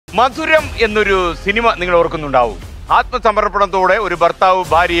മധുരം എന്നൊരു സിനിമ നിങ്ങൾ ഓർക്കുന്നുണ്ടാവും. ആത്മസമർപ്പണത്തോടെ ഒരു ഭർത്താവ്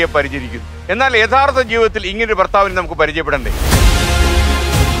ഭാര്യയെ പരിചരിക്കുന്നു. എന്നാൽ യഥാർത്ഥ ജീവിതത്തിൽ ഇങ്ങനൊരു ഭർത്താവിനെ നമുക്ക് പരിചയപ്പെടണ്ടേ?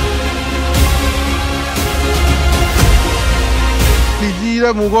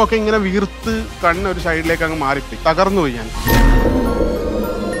 ലിജിയുടെ മുഖമൊക്കെ ഇങ്ങനെ വീർത്ത് കണ്ണൊരു സൈഡിലേക്ക് അങ്ങ് മാറിപ്പോയി, തകർന്നു പോയി.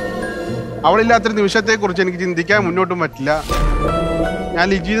 അവളില്ലാത്തൊരു നിമിഷത്തെക്കുറിച്ച് എനിക്ക് ചിന്തിക്കാൻ മുന്നോട്ടും പറ്റില്ല. ഞാൻ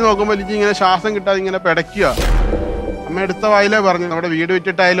ലിജിനെ നോക്കുമ്പോൾ ലിജി ഇങ്ങനെ ശ്വാസം കിട്ടാതെ ഇങ്ങനെ പിടയ്ക്കുക. അമ്മ എടുത്ത വായിലേ പറഞ്ഞു, നമ്മുടെ വീട്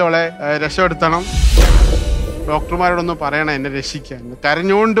വിറ്റിട്ടായാലും അവളെ രക്ഷപ്പെടുത്തണം, ഡോക്ടർമാരോടൊന്നും പറയണം എന്നെ രക്ഷിക്കാൻ.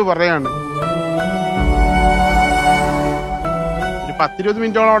 കരഞ്ഞുകൊണ്ട് പറയാണ്. ഒരു 10-20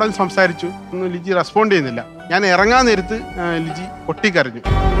 മിനിറ്റോളം അവിടെ സംസാരിച്ചു. ഒന്നും ലിജി റെസ്പോണ്ട് ചെയ്യുന്നില്ല. ഞാൻ ഇറങ്ങാൻ നേരത്ത് ലിജി പൊട്ടിക്കരഞ്ഞു.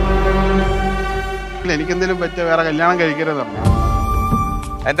 ഇല്ല, എനിക്കെന്തെങ്കിലും പറ്റിയ വേറെ കല്യാണം കഴിക്കരുതെന്ന് പറഞ്ഞു.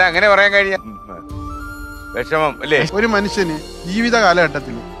 എന്താ അങ്ങനെ പറയാൻ കഴിഞ്ഞ? വിഷമം അല്ലേ? ഒരു മനുഷ്യന് ജീവിത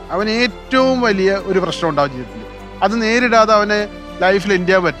കാലഘട്ടത്തിൽ അവന് ഏറ്റവും വലിയ ഒരു പ്രശ്നം ഉണ്ടാവും ജീവിതത്തിൽ. അത് നേരിടാതെ അവനെ ലൈഫിൽ എൻഡ്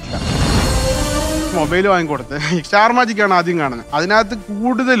ചെയ്യാൻ പറ്റില്ല. മൊബൈൽ വാങ്ങിക്കൊടുത്ത് സ്റ്റാർ മാജിക്കാണ് ആദ്യം കാണുന്നത്. അതിനകത്ത്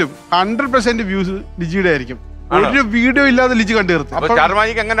കൂടുതലും 100% വ്യൂസ് ലിജിയുടെ ആയിരിക്കും. ഒരു വീഡിയോ ഇല്ലാതെ ലിജി കണ്ടു തീർത്ത്.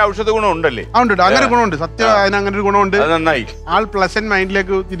 അങ്ങനെ ഔഷധ ഗുണം ഉണ്ടല്ലേ? ഉണ്ട്, അങ്ങനെ ഗുണമുണ്ട്. സത്യം, അതിന് അങ്ങനെ ഒരു ഗുണമുണ്ട്. നന്നായി. ആൾ പ്ലസന്റ്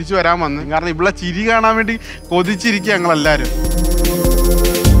മൈൻഡിലേക്ക് തിരിച്ചു വരാൻ വന്ന്. കാരണം ഇവിടെ ചിരി കാണാൻ വേണ്ടി കൊതിച്ചിരിക്കുക ഞങ്ങളെല്ലാരും.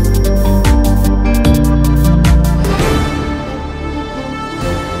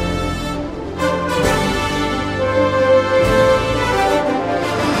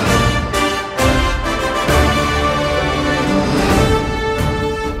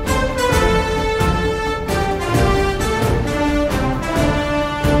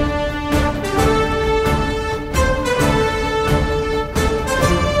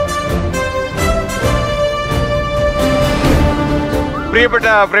 പ്രിയപ്പെട്ട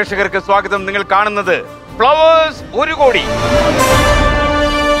പ്രേക്ഷകർക്ക് സ്വാഗതം. നിങ്ങൾ കാണുന്നത് ഫ്ലവേഴ്സ് ഒരുകോടി.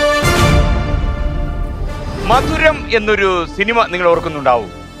 മധുരം എന്നൊരു സിനിമ നിങ്ങൾ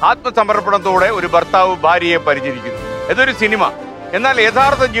ഓർക്കുന്നുണ്ടാവും. ആത്മസമർപ്പണത്തോടെ ഒരു ഭർത്താവ് ഭാര്യയെ പരിചരിക്കുന്നു. ഇതൊരു സിനിമ. എന്നാൽ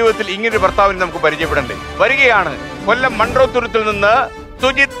യഥാർത്ഥ ജീവിതത്തിൽ ഇങ്ങനൊരു ഭർത്താവിനെ നമുക്ക് പരിചയപ്പെടണ്ടേ? വരികയാണ് കൊല്ലം മൺട്രോത്തുരുത്തിൽ നിന്ന്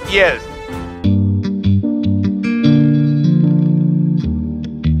സുജിത്. യെസ്,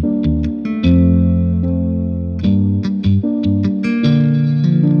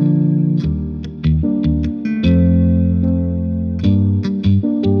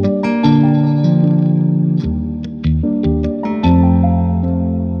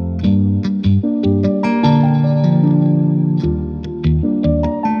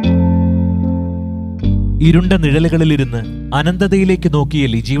 ഇരുണ്ട നിഴലുകളിലിരുന്ന് അനന്തതയിലേക്ക് നോക്കിയ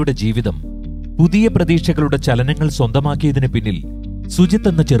ലിജിയുടെ ജീവിതം പുതിയ പ്രതീക്ഷകളുടെ ചലനങ്ങൾ സ്വന്തമാക്കിയതിന് പിന്നിൽ സുജിത്ത്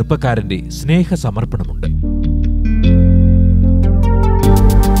എന്ന ചെറുപ്പക്കാരന്റെ സ്നേഹസമർപ്പണമുണ്ട്.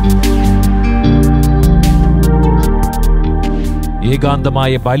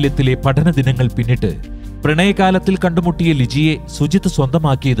 ഏകാന്തമായ ബാല്യത്തിലെ പഠനദിനങ്ങൾ പിന്നിട്ട് പ്രണയകാലത്തിൽ കണ്ടുമുട്ടിയ ലിജിയെ സുജിത്ത്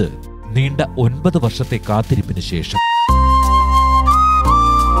സ്വന്തമാക്കിയത് നീണ്ട 9 വർഷത്തെ കാത്തിരിപ്പിന് ശേഷം.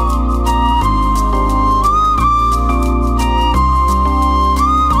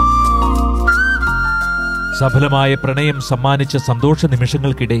 സഫലമായ പ്രണയം സമ്മാനിച്ച സന്തോഷ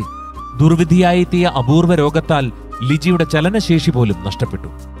നിമിഷങ്ങൾക്കിടെ ദുർവിധിയായെത്തിയ അപൂർവ രോഗത്താൽ ലിജിയുടെ ചലനശേഷി പോലും നഷ്ടപ്പെട്ടു.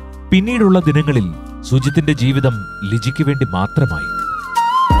 പിന്നീടുള്ള ദിനങ്ങളിൽ സുജിത്തിന്റെ ജീവിതം ലിജിക്ക് വേണ്ടി മാത്രമായി.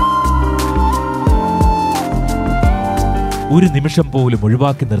 ഒരു നിമിഷം പോലും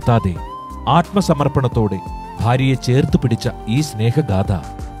ഒഴിവാക്കി നിർത്താതെ ആത്മസമർപ്പണത്തോടെ ഭാര്യയെ ചേർത്തു പിടിച്ച ഈ സ്നേഹഗാഥ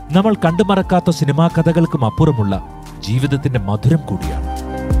നമ്മൾ കണ്ടുമറക്കാത്ത സിനിമാ കഥകൾക്കും അപ്പുറമുള്ള ജീവിതത്തിന്റെ മധുരം കൂടിയാണ്.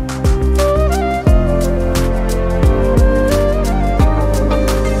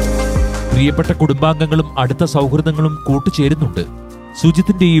 പ്രിയപ്പെട്ട കുടുംബാംഗങ്ങളും അടുത്ത സൗഹൃദങ്ങളും കൂട്ടുചേരുന്നുണ്ട്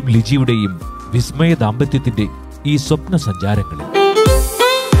സുജിത്തിന്റെയും ലിജിയുടെയും വിസ്മയ ദാമ്പത്യത്തിന്റെ ഈ സ്വപ്ന സഞ്ചാരങ്ങളിൽ.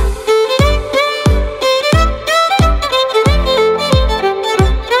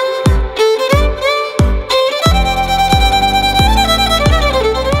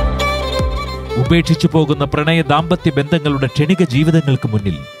 ഉപേക്ഷിച്ചു പോകുന്ന പ്രണയ ദാമ്പത്യ ബന്ധങ്ങളുടെ ക്ഷണിക ജീവിതങ്ങൾക്ക്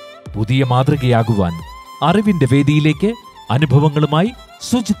മുന്നിൽ പുതിയ മാതൃകയാകുവാൻ അറിവിന്റെ വേദിയിലേക്ക് അനുഭവങ്ങളുമായി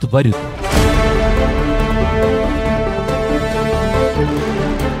സുജിത്ത് വരുന്നു.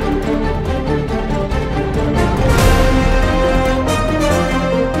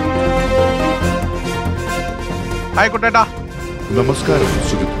 ഹായ് കുട്ടേട്ടാ. നമസ്കാരം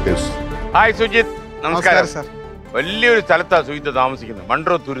സുജിത്ത്. ഹായ് സുജിത്ത്, നമസ്കാരം സർ. വലിയൊരു സ്ഥലത്താ സുജിത്ത് താമസിക്കുന്നത്,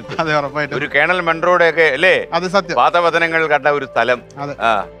 മൺട്രോ തുരുത്ത്. അതെ, ഉറപ്പായിട്ടും. ഒരു കേണൽ മൺട്രോയുടെ ഒക്കെ അല്ലേ? അത് സത്യം. വാതവദനങ്ങൾ കണ്ട ഒരു സ്ഥലം.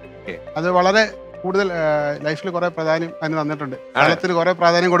 അത് വളരെ കൂടുതൽ ലൈഫിൽ കുറെ പ്രാധാന്യം അതിന് തന്നിട്ടുണ്ട്. സ്ഥലത്തിൽ കുറെ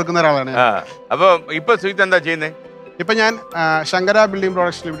പ്രാധാന്യം കൊടുക്കുന്ന ഒരാളാണ്. അപ്പൊ ഇപ്പൊ സുജിത്ത് എന്താ ചെയ്യുന്നത്? ഇപ്പൊ ഞാൻ Shankara building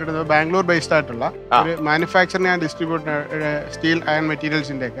products limited Bangalore based ആയിട്ടുള്ള ഒരു manufacturing and distributor steel iron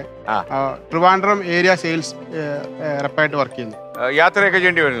മെറ്റീരിയൽസിന്റെ ഒക്കെ ട്രിവാൻഡ്രം ഏരിയ സെയിൽസ് റെപ്പായിട്ട് വർക്ക് ചെയ്യുന്നു. യാത്രയൊക്കെ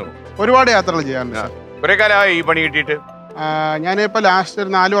ചെയ്യേണ്ടി വരുന്നു? ഒരുപാട് യാത്രകൾ ചെയ്യാറുണ്ട് സാർ. കുറെ കാലമായി ഈ പണി കിട്ടിയിട്ട്? ഞാനിപ്പോ ലാസ്റ്റ്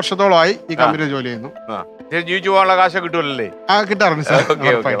ഒരു 4 വർഷത്തോളമായി ഈ കമ്പനിയിൽ ജോലി ചെയ്യുന്നു. ജീവിച്ചു പോകാനുള്ള കാശ് കിട്ടുമല്ലേ? കിട്ടാറുണ്ട് സാർ.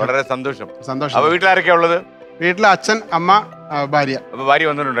 വളരെ സന്തോഷം. അപ്പൊ വീട്ടിലാരൊക്കെയാ ഉള്ളത്? വീട്ടിലെ അച്ഛൻ, അമ്മ, ഭാര്യ. അപ്പൊ ഭാര്യ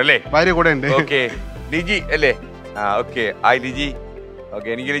വന്നിട്ടുണ്ട് അല്ലേ? ഭാര്യ കൂടെ ഉണ്ട്. ഓക്കെ, ലിജി അല്ലേ? Okay, hi Liji. ഓക്കെ,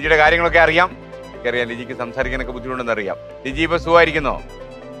 എനിക്ക് ലിജിയുടെ കാര്യങ്ങളൊക്കെ അറിയാം. ലിജിക്ക് സംസാരിക്കാനൊക്കെ ബുദ്ധിമുട്ടെന്ന് അറിയാം. ലിജി ഇപ്പൊ സുഖമായിരിക്കുന്നോ?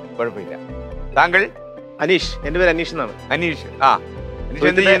 കുഴപ്പമില്ല. താങ്കൾ? അനീഷ്. എന്റെ പേര് അനീഷ് എന്നാണ്. അനീഷ്. അനീഷ്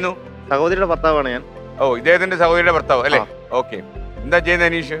എന്ത് ചെയ്യുന്നു? സഹോദരിയുടെ ഭർത്താവാണ് ഞാൻ. ഓ, ഇദ്ദേഹത്തിന്റെ സഹോദരിയുടെ ഭർത്താവ് അല്ലേ? ഓക്കെ. എന്താ ചെയ്യുന്നത്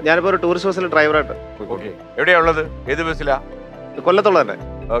അനീഷ്? ഞാനിപ്പോ ഒരു ടൂറിസ്റ്റ് ബസ്സിൽ ഡ്രൈവറായിട്ട്. ഓക്കെ, എവിടെയാ ഉള്ളത്? ഏത് ബസ്സിലാ? കൊല്ലത്തുള്ള തന്നെ.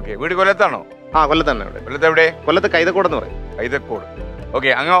 ഓക്കെ, വീട് കൊല്ലത്താണോ? കൊല്ലത്ത് തന്നെ. കൊല്ലത്ത് എവിടെ? കൊല്ലത്ത് കൈതക്കോട് എന്ന് പറയും. കൈതക്കോട്. ഓക്കെ,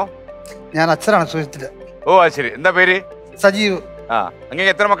 അങ്ങോ? ഞാൻ അച്ഛനാണ് സുഹൃത്തില്. ഓ, ശരി. എന്താ പേര്? സജീവ്. അങ്ങനെ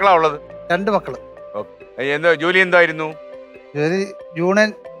എത്ര മക്കളാ ഉള്ളത്? 2 മക്കള്. എന്താ ജോലി എന്തായിരുന്നു?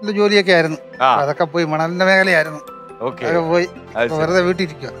 യൂണിയനിൽ ജോലിയൊക്കെ ആയിരുന്നു. അതൊക്കെ പോയി, മണലിന്റെ മേഖലയായിരുന്നു. പോയി വെറുതെ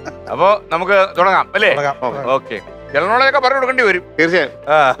വീട്ടിലിരിക്കുക. അപ്പൊ നമുക്ക് തുടങ്ങാം അല്ലേ? ഓക്കെ, ജനറോളൊക്കെ പറഞ്ഞു കൊടുക്കേണ്ടി വരും തീർച്ചയായും.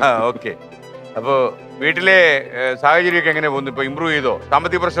 ഓക്കെ, അപ്പൊ വീട്ടിലെ സാഹചര്യമൊക്കെ എങ്ങനെ പോകുന്നു? ഇപ്പൊ ഇമ്പ്രൂവ് ചെയ്തോ?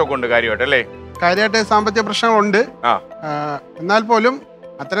 സാമ്പത്തിക പ്രശ്നമൊക്കെ ഉണ്ട് കാര്യമായിട്ട് അല്ലേ? കാര്യമായിട്ട് സാമ്പത്തിക പ്രശ്നങ്ങളുണ്ട്. എന്നാൽ പോലും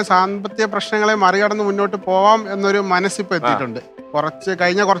അത്തരം സാമ്പത്തിക പ്രശ്നങ്ങളെ മറികടന്ന് മുന്നോട്ട് പോവാം എന്നൊരു മനസ്സിപ്പോ എത്തിയിട്ടുണ്ട്.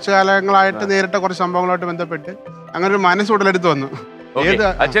 കഴിഞ്ഞ കുറച്ച് കാലങ്ങളായിട്ട് നേരിട്ട കുറച്ച് സംഭവങ്ങളായിട്ട് ബന്ധപ്പെട്ട് അങ്ങനെ ഒരു മനസ്സ് ഉടലെടുത്ത് വന്നു.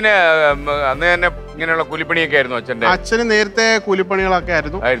 അച്ഛന് അന്ന് തന്നെ ഇങ്ങനെയുള്ള കൂലിപ്പണിയൊക്കെ ആയിരുന്നു അച്ഛന്റെ? അച്ഛന് നേരത്തെ കൂലിപ്പണികളൊക്കെ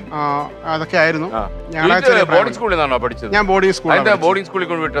ആയിരുന്നു. അതൊക്കെ ആയിരുന്നു. ബോർഡിംഗ് സ്കൂളിൽ നിന്നാണോ പഠിച്ചത്? ഞാൻ ബോർഡിംഗ് സ്കൂളിൽ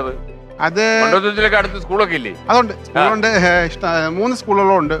കൊണ്ട് വിട്ടത്? അത് അടുത്ത് സ്കൂളൊക്കെ ഇല്ലേ? അതുണ്ട്, സ്കൂളുണ്ട്. 3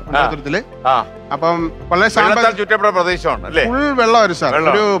 സ്കൂളുകളും ഉണ്ട് മണ്ഡലത്തില്. അപ്പം വളരെ ചുറ്റപ്പെട്ട പ്രദേശമാണ് അല്ലേ? Full വെള്ളമായിരുന്നു sir.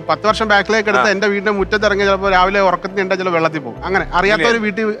 ഒരു 10 വർഷം ബാക്കിലേക്ക് എടുത്ത് എന്റെ വീടിന്റെ മുറ്റത്ത് ഇറങ്ങി ചിലപ്പോൾ രാവിലെ ഉറക്കത്തിന് ഉണ്ടാ ചില വെള്ളത്തിൽ പോകും. അങ്ങനെ അറിയാത്തവര്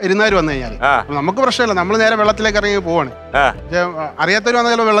വീട്ടിൽ ഇരുന്നവര് വന്നു കഴിഞ്ഞാൽ നമുക്ക് പ്രശ്നമില്ല, നമ്മൾ നേരെ വെള്ളത്തിലേക്ക് ഇറങ്ങി പോവാണ്. അറിയാത്തവര്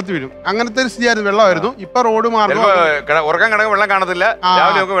വന്നാൽ ചിലപ്പോൾ വെള്ളത്തിൽ വീഴും. അങ്ങനത്തെ ഒരു സ്ഥിതിയായിരുന്നു, വെള്ളമായിരുന്നു. ഇപ്പൊ റോഡ് മാർഗം വെള്ളം കാണത്തില്ല,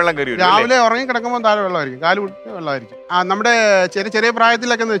 രാവിലെ ഉറങ്ങി കിടക്കുമ്പോൾ താഴെ വെള്ളമായിരിക്കും, കാല് കുട്ടി വെള്ളമായിരിക്കും. നമ്മുടെ ചെറിയ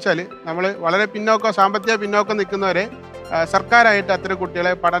പ്രായത്തിലൊക്കെ എന്ന് വെച്ചാൽ നമ്മൾ വളരെ സാമ്പത്തിക പിന്നോക്കം നിൽക്കുന്നവരെ സർക്കാരായിട്ട് അത്തരം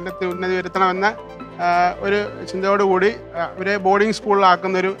കുട്ടികളെ പഠനത്തിൽ ഉന്നതി വരുത്തണമെന്ന ഒരു ചിന്തയോടുകൂടി അവരെ ബോർഡിംഗ്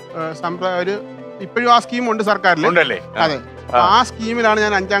സ്കൂളിലാക്കുന്ന ഒരു ഇപ്പോഴും ആ സ്കീം ഉണ്ട് സർക്കാരിൽ. അതെ, ആ സ്കീമിലാണ്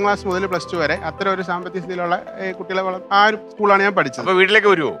ഞാൻ 5ാം ക്ലാസ് മുതൽ +2 വരെ അത്തരം ഒരു സാമ്പത്തിക സ്ഥിതിയിലുള്ള കുട്ടികളെ ആ ഒരു സ്കൂളാണ് ഞാൻ പഠിച്ചത്. വീട്ടിലേക്ക്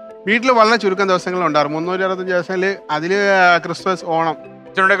വരുമോ? വീട്ടിൽ വളരെ ചുരുക്കം ദിവസങ്ങളുണ്ടാകും. 365 ദിവസങ്ങളിൽ അതിൽ ക്രിസ്മസ്, ഓണം.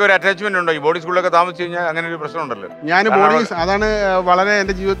 ഒരു അറ്റാച്ച്മെന്റ് ഉണ്ടോ? ഈ ബോർഡിംഗ് സ്കൂളിലൊക്കെ താമസിച്ചു കഴിഞ്ഞാൽ അങ്ങനെ ഒരു പ്രശ്നം ഉണ്ടല്ലോ. ഞാൻ അതാണ് വളരെ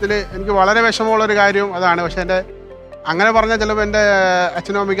എൻ്റെ ജീവിതത്തിൽ എനിക്ക് വളരെ വിഷമമുള്ള ഒരു കാര്യം അതാണ്. പക്ഷെ എൻ്റെ അങ്ങനെ പറഞ്ഞാൽ ചിലപ്പോൾ എൻ്റെ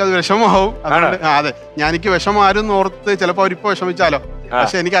അച്ഛനും അമ്മയ്ക്ക് അത് വിഷമമാവും. അതുകൊണ്ട് അതെ, എനിക്ക് വിഷമമായിരുന്നു ഓർത്ത് ചിലപ്പോൾ അവരിപ്പോ വിഷമിച്ചാലോ.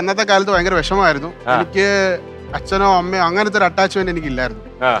 പക്ഷെ എനിക്ക് അന്നത്തെ കാലത്ത് ഭയങ്കര വിഷമമായിരുന്നു. എനിക്ക് അച്ഛനോ അമ്മയോ അങ്ങനത്തെ ഒരു അറ്റാച്ച്മെന്റ് എനിക്കില്ലായിരുന്നു.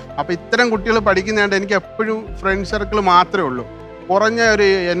 അപ്പൊ ഇത്തരം കുട്ടികൾ പഠിക്കുന്നതുകൊണ്ട് എനിക്ക് എപ്പോഴും ഫ്രണ്ട് സർക്കിൾ മാത്രമേ ഉള്ളൂ. കുറഞ്ഞ ഒരു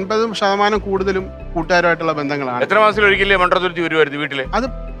 80% കൂടുതലും കൂട്ടുകാരുമായിട്ടുള്ള ബന്ധങ്ങളാണ്. എത്ര മാസത്തിൽ ഒരിക്കലും മൺട്രോത്തുരുത്തി വരുമായിരുന്നു വീട്ടില്? അത്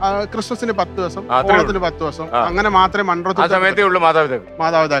ക്രിസ്മസിന് 10 ദിവസം, ഓണത്തിന് 10 ദിവസം, അങ്ങനെ മാത്രമേ മൺട്രോത്തുരുത്തി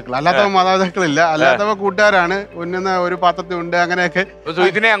മാതാപിതാക്കൾ. അല്ലാത്തവ മാതാപിതാക്കളില്ല, അല്ലാത്തവ കൂട്ടുകാരാണ്. ഉന്നുന്ന ഒരു പാത്രത്തിൽ ഉണ്ട്, അങ്ങനെയൊക്കെ.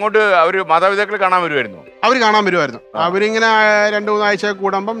 ഇതിനെ അങ്ങോട്ട് അവര് മാതാപിതാക്കൾ കാണാൻ വരുമായിരുന്നു? അവര് കാണാൻ വരുമായിരുന്നു. അവരിങ്ങനെ 2-3 ആഴ്ച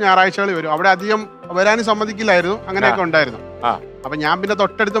കൂടുമ്പം ഞായറാഴ്ചകൾ വരും. അവിടെ അധികം വരാനും സമ്മതിക്കില്ലായിരുന്നു, അങ്ങനെയൊക്കെ ഉണ്ടായിരുന്നു. അപ്പൊ ഞാൻ പിന്നെ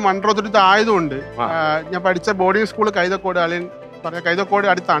തൊട്ടടുത്ത് മൺട്രോത്തുരുത്തി ആയതുകൊണ്ട് ഞാൻ പഠിച്ച ബോർഡിംഗ് സ്കൂൾ കൈതക്കോട്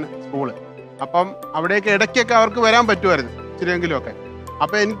അടുത്താണ് സ്കൂള്. അപ്പം അവിടേക്ക് ഇടയ്ക്കൊക്കെ അവർക്ക് വരാൻ പറ്റുമായിരുന്നു, ഇച്ചിരിയെങ്കിലും ഒക്കെ.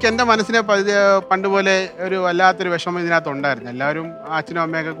 അപ്പൊ എനിക്ക് എൻ്റെ മനസ്സിനെ പണ്ട് പോലെ ഒരു വല്ലാത്തൊരു വിഷമം ഇതിനകത്ത് ഉണ്ടായിരുന്നു. എല്ലാവരും അച്ഛനും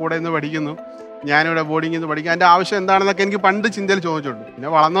അമ്മയൊക്കെ കൂടെ നിന്ന് പഠിക്കുന്നു, ഞാനിവിടെ ബോർഡിങ്ങിൽ നിന്ന് പഠിക്കാം. എൻ്റെ ആവശ്യം എന്താണെന്നൊക്കെ എനിക്ക് പണ്ട് ചിന്തയിൽ ചോദിച്ചിട്ടുണ്ട്. പിന്നെ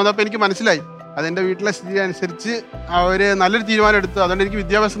വളർന്നു വന്നപ്പോൾ എനിക്ക് മനസ്സിലായി അതെൻ്റെ വീട്ടിലെ സ്ഥിതി അനുസരിച്ച് അവർ നല്ലൊരു തീരുമാനം എടുത്തു. അതുകൊണ്ട് എനിക്ക്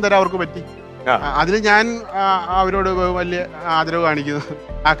വിദ്യാഭ്യാസം തരാൻ അവർക്ക് പറ്റി. അതിൽ ഞാൻ അവരോട് വലിയ ആദരവ് കാണിക്കുന്നു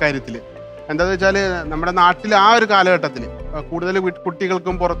ആ കാര്യത്തിൽ. എന്താണെന്ന് വെച്ചാൽ നമ്മുടെ നാട്ടിൽ ആ ഒരു കാലഘട്ടത്തിൽ കൂടുതൽ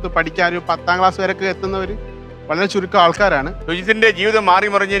കുട്ടികൾക്കും പുറത്ത് പഠിക്കാൻ ഒരു 10ാം ക്ലാസ് വരെയൊക്കെ എത്തുന്നവർ വളരെ ചുരുക്കം ആൾക്കാരാണ്. ലിജിത്തിന്റെ ജീവിതം മാറി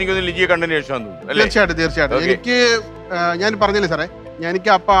മറിഞ്ഞ് എനിക്ക് ലിജിയെ കണ്ടതിന് ശേഷം തീർച്ചയായിട്ടും എനിക്ക് ഞാൻ പറഞ്ഞില്ലേ സാറേ,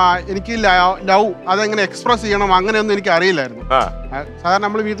 എനിക്ക് ലവ് അതെങ്ങനെ എക്സ്പ്രസ് ചെയ്യണം അങ്ങനെയൊന്നും എനിക്ക് അറിയില്ലായിരുന്നു. സാധാരണ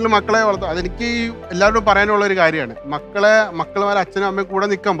നമ്മൾ വീട്ടിൽ മക്കളെ വളർത്തും. അതെനിക്ക് എല്ലാവരോടും പറയാനുള്ള ഒരു കാര്യമാണ്. മക്കളുമാരെ അച്ഛനും അമ്മയും കൂടെ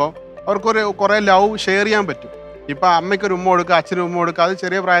നിൽക്കുമ്പോൾ അവർക്കൊരു കുറെ ലവ് ഷെയർ ചെയ്യാൻ പറ്റും. ഇപ്പൊ അമ്മയ്ക്കൊരു ഉമ്മ കൊടുക്കുക, അച്ഛനും ഉമ്മ കൊടുക്കുക, അത്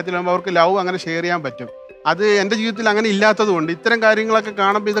ചെറിയ പ്രായത്തിലാകുമ്പോൾ അവർക്ക് ലവ് അങ്ങനെ ഷെയർ ചെയ്യാൻ പറ്റും. അത് എൻ്റെ ജീവിതത്തിൽ അങ്ങനെ ഇല്ലാത്തത് കൊണ്ട് ഇത്തരം കാര്യങ്ങളൊക്കെ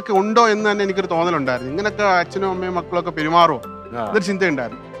കാണുമ്പോൾ ഇതൊക്കെ ഉണ്ടോ എന്ന് തന്നെ എനിക്കൊരു തോന്നലുണ്ടായിരുന്നു. ഇങ്ങനെയൊക്കെ അച്ഛനും അമ്മയും മക്കളൊക്കെ പെരുമാറുമോ എന്നൊരു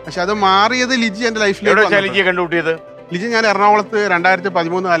ചിന്തയുണ്ടായിരുന്നു. പക്ഷെ അത് മാറിയത് ലിജി എൻ്റെ ലൈഫിലേക്ക് കണ്ടുപിടിയത്. ലിജി ഞാൻ എറണാകുളത്ത്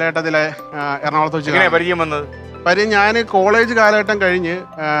 2013 കാലഘട്ടത്തിലെ എറണാകുളത്ത് വെച്ച് പരിചയം. ഞാൻ കോളേജ് കാലഘട്ടം കഴിഞ്ഞ്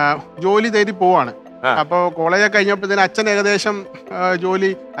ജോലി തേടി പോവാണ്. അപ്പോൾ കോളേജൊക്കെ കഴിഞ്ഞപ്പോഴത്തേന് അച്ഛൻ ഏകദേശം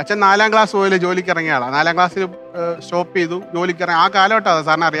അച്ഛൻ 4ാം ക്ലാസ് പോയില്ലേ ജോലിക്ക് ഇറങ്ങിയ ആളാണ്. 4ാം ക്ലാസ്സിൽ സ്റ്റോപ്പ് ചെയ്തു, ജോലിക്ക് ഇറങ്ങി. ആ കാലഘട്ടം അതാ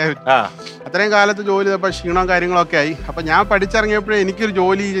സാറിന് അറിയാൻ പറ്റും. അത്രയും കാലത്ത് ജോലി ചെയ്തപ്പോൾ ക്ഷീണവും കാര്യങ്ങളൊക്കെ ആയി. അപ്പം ഞാൻ പഠിച്ചിറങ്ങിയപ്പോഴേ എനിക്കൊരു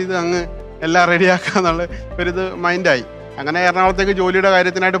ജോലി ചെയ്ത് അങ്ങ് എല്ലാം റെഡിയാക്കാന്നുള്ള ഒരിത് മൈൻഡായി. അങ്ങനെ എറണാകുളത്തേക്ക് ജോലിയുടെ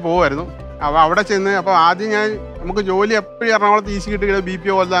കാര്യത്തിനായിട്ട് പോകുമായിരുന്നു. അപ്പോൾ അവിടെ ചെന്ന് അപ്പോൾ ആദ്യം നമുക്ക് ജോലി എപ്പോഴും എറണാകുളത്ത് ഈസി കിട്ടുക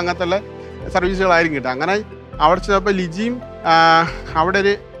BPO പോലത്തെ അങ്ങനത്തെ ഉള്ള സർവീസുകളായിരിക്കും കിട്ടുക. അങ്ങനെ അവിടെ ചെന്നപ്പോൾ ലിജിയും അവിടെ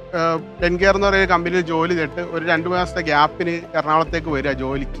ഒരു ടെൻകെയർ എന്ന് പറയുന്ന കമ്പനിയിൽ ജോലി ചെയ്തിട്ട് ഒരു 2 മാസത്തെ ഗ്യാപ്പിന് എറണാകുളത്തേക്ക് വരിക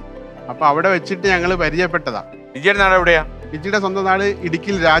ജോലിക്ക്. അപ്പോൾ അവിടെ വെച്ചിട്ട് ഞങ്ങൾ പരിചയപ്പെട്ടതാ. ലിജിയുടെ നാട് എവിടെയാ? ലിജിയുടെ സ്വന്തം നാട്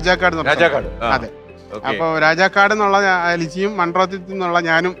ഇടുക്കിയിൽ രാജാക്കാട്. അതെ. അപ്പോൾ രാജാക്കാട് എന്നുള്ള ലിജിയും മൺട്രോത്തിൽ നിന്നുള്ള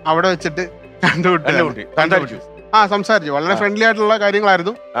ഞാനും അവിടെ വെച്ചിട്ട് കണ്ടുപിടിച്ചു. സംസാരിച്ചു. വളരെ ഫ്രണ്ട്ലി ആയിട്ടുള്ള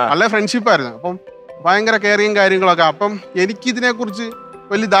കാര്യങ്ങളായിരുന്നു, വളരെ ഫ്രണ്ട്ഷിപ്പ് ആയിരുന്നു. അപ്പം ഭയങ്കര കെയറിങ് കാര്യങ്ങളൊക്കെ. അപ്പം എനിക്കിതിനെ കുറിച്ച്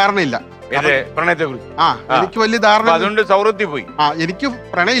വലിയ ധാരണയില്ല, എനിക്ക് വലിയ ധാരണ. അതുകൊണ്ട് സൗഹൃദത്തിൽ പോയി. എനിക്ക്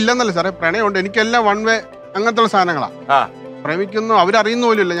പ്രണയം ഇല്ലെന്നല്ല സാറേ, പ്രണയമുണ്ട്. എനിക്കെല്ലാം വൺ വേ അങ്ങനത്തെ സാധനങ്ങളാ. പ്രേമിക്കുന്നു, അവരറിയുന്ന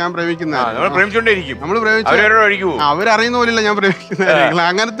പോലില്ല ഞാൻ പ്രേമിക്കുന്ന. അവരറിയുന്ന പോലില്ല ഞാൻ പ്രേമിക്കുന്ന കാര്യങ്ങൾ.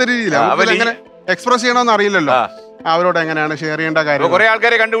 അങ്ങനത്തെ രീതിയിലാണ്. അങ്ങനെ എക്സ്പ്രസ് ചെയ്യണമെന്ന് അറിയില്ലല്ലോ അവരോട് എങ്ങനെയാണ് ഷെയർ ചെയ്യേണ്ട കാര്യം. കുറെ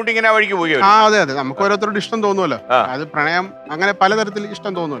ആൾക്കാരെ കണ്ടുപിടി ഇങ്ങനെ വഴിക്ക് പോയി. അതെ അതെ, നമുക്ക് ഓരോരുത്തരോട് ഇഷ്ടം തോന്നുമല്ലോ. അത് പ്രണയം അങ്ങനെ പലതരത്തിൽ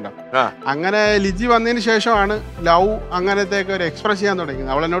ഇഷ്ടം തോന്നുമല്ലോ. അങ്ങനെ ലിജി വന്നതിന് ശേഷമാണ് ലവ് അങ്ങനത്തെയൊക്കെ ഒരു എക്സ്പ്രസ് ചെയ്യാൻ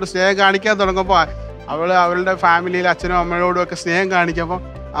തുടങ്ങിയത്. അവൾ എന്നോട് സ്നേഹം കാണിക്കാൻ തുടങ്ങുമ്പോൾ അവളുടെ ഫാമിലിയിൽ അച്ഛനും അമ്മയോടും ഒക്കെ സ്നേഹം കാണിക്കുമ്പോൾ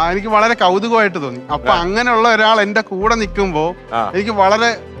എനിക്ക് വളരെ കൗതുകമായിട്ട് തോന്നി. അപ്പൊ അങ്ങനെയുള്ള ഒരാൾ എന്റെ കൂടെ നിൽക്കുമ്പോൾ എനിക്ക് വളരെ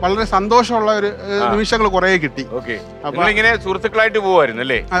വളരെ സന്തോഷമുള്ള ഒരു നിമിഷങ്ങൾ കുറെ കിട്ടി. സുഹൃത്തുക്കളായിട്ട് പോകുമായിരുന്നു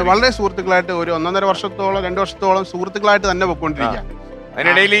അല്ലേ? വളരെ സുഹൃത്തുക്കളായിട്ട് ഒരു 1.5 വർഷത്തോളം 2 വർഷത്തോളം സുഹൃത്തുക്കളായിട്ട് തന്നെ പോയിക്കൊണ്ടിരിക്കുക.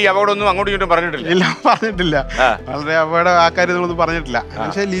 അതിനിടയിൽ ഈ അപകടമൊന്നും അങ്ങോട്ടും ഇങ്ങോട്ടും പറഞ്ഞിട്ടില്ല? ഇല്ല, പറഞ്ഞിട്ടില്ല. വളരെ അപകടം ആ കാര്യങ്ങളൊന്നും പറഞ്ഞിട്ടില്ല.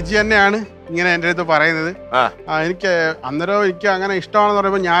 പക്ഷെ ലിജി തന്നെയാണ് ഇങ്ങനെ എന്റെ അടുത്ത് പറയുന്നത്. എനിക്ക് അന്നേരം എനിക്ക് അങ്ങനെ ഇഷ്ടമാണെന്ന്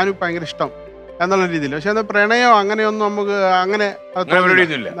പറയുമ്പോൾ ഞാനും ഭയങ്കര ഇഷ്ടം എന്നുള്ള രീതിയിൽ. പക്ഷെ അത് പ്രണയം അങ്ങനെയൊന്നും നമുക്ക് അങ്ങനെ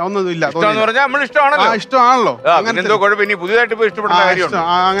ഒന്നുമില്ല. ഇഷ്ടമാണല്ലോ,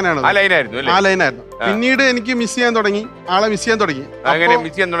 അങ്ങനെയാണ്. ആ ലൈനായിരുന്നു. പിന്നീട് എനിക്ക് മിസ് ചെയ്യാൻ തുടങ്ങി, ആളെ മിസ് ചെയ്യാൻ തുടങ്ങി.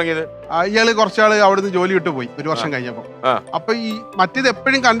 ഇയാള് കുറച്ചാള് അവിടുന്ന് ജോലി വിട്ടു പോയി 1 വർഷം കഴിഞ്ഞപ്പോ. അപ്പൊ ഈ മറ്റേത്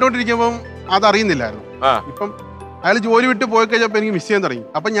എപ്പോഴും കണ്ടോണ്ടിരിക്കുമ്പോ അതറിയുന്നില്ലായിരുന്നു. ഇപ്പം അയാൾ ജോലി വിട്ട് പോയി കഴിഞ്ഞപ്പോ എനിക്ക് മിസ് ചെയ്യാൻ തുടങ്ങി.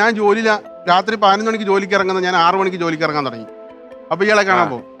 അപ്പൊ ഞാൻ ജോലിയില്ല, രാത്രി 11 മണിക്ക് ജോലിക്ക് ഇറങ്ങുന്നത് ഞാൻ 6 മണിക്ക് ജോലിക്ക് ഇറങ്ങാൻ തുടങ്ങി. അപ്പൊ ഇയാളെ കാണാൻ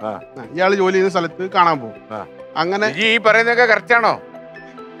പോകും, ഇയാള് ജോലി ചെയ്യുന്ന സ്ഥലത്ത് കാണാൻ പോകും. അങ്ങനെ ഈ പറയുന്നതൊക്കെ കറക്റ്റ് ആണോ?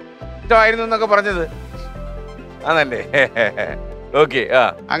 ഇഷ്ടമായിരുന്നു എന്നൊക്കെ പറഞ്ഞത് ആണല്ലേ? ഓക്കെ.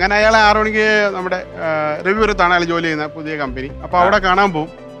 അങ്ങനെ അയാളെ 6 മണിക്ക് നമ്മുടെ രവിപുരത്താണ് അയാൾ ജോലി ചെയ്യുന്ന പുതിയ കമ്പനി. അപ്പൊ അവിടെ കാണാൻ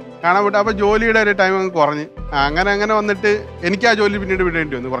പോകും. കാണാൻ വിട്ട് അപ്പൊ ജോലിയുടെ ഒരു ടൈം അങ്ങ് കുറഞ്ഞ് അങ്ങനെ വന്നിട്ട് എനിക്ക് ആ ജോലി പിന്നീട്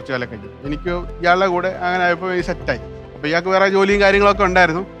വിടേണ്ടി വന്നു. കുറച്ചു കാലം കഴിഞ്ഞ് എനിക്ക് ഇയാളുടെ കൂടെ അങ്ങനെ ആയപ്പോൾ സെറ്റായി. അപ്പൊ ഇയാൾക്ക് വേറെ ജോലിയും കാര്യങ്ങളൊക്കെ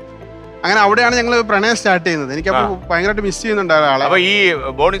ഉണ്ടായിരുന്നു. അങ്ങനെ അവിടെയാണ് ഞങ്ങൾ പ്രണയം സ്റ്റാർട്ട് ചെയ്യുന്നത്. എനിക്കപ്പോൾ ഭയങ്കരമായിട്ട് മിസ് ചെയ്യുന്നുണ്ടായിരുന്നു ആളെ. അപ്പൊ ഈ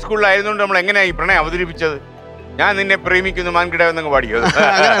ബോർഡിംഗ് സ്കൂളിലായതുകൊണ്ട് നമ്മൾ എങ്ങനെയാ ഈ പ്രണയം അവതരിപ്പിച്ചത്? ഞാൻ നിന്നെ പ്രേമിക്കുന്നു മാൻകിടവെന്നൊക്കെ പാടിയോ?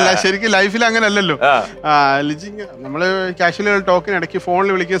 അങ്ങനല്ല, ശരിക്കും ലൈഫിൽ അങ്ങനല്ലല്ലോ. നമ്മള് കാഷ്വലി ടോക്കിന് ഇടയ്ക്ക്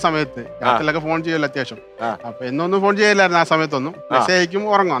ഫോണിൽ വിളിക്കുന്ന സമയത്ത് രാത്രിയിലൊക്കെ ഫോൺ ചെയ്യല്ലോ അത്യാവശ്യം. അപ്പൊ എന്നൊന്നും ഫോൺ ചെയ്യലായിരുന്നു ആ സമയത്തൊന്നും. മെസ്സേജ് അയക്കും,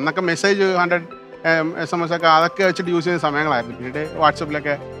 ഉറങ്ങും. അന്നൊക്കെ മെസ്സേജ് 100 SMS ഒക്കെ അതൊക്കെ വെച്ചിട്ട് യൂസ് ചെയ്യുന്ന സമയങ്ങളായിരുന്നു. പിന്നീട്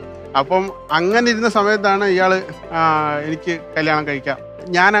വാട്സപ്പിലൊക്കെ. അപ്പം അങ്ങനെ ഇരുന്ന സമയത്താണ് ഇയാള് എനിക്ക് കല്യാണം കഴിക്കാം,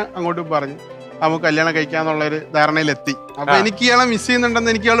 ഞാൻ അങ്ങോട്ട് പറഞ്ഞു നമുക്ക് കല്യാണം കഴിക്കാന്നുള്ളൊരു ധാരണയിലെത്തി. അപ്പൊ എനിക്ക് ഇയാളെ മിസ് ചെയ്യുന്നുണ്ടെന്ന്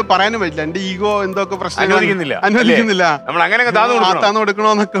എനിക്ക് ഇയാൾ പറയാനും പറ്റില്ല. എന്റെ ഈഗോ എന്തൊക്കെ പ്രശ്നങ്ങൾ അനുവദിക്കുന്നില്ല, താന്നു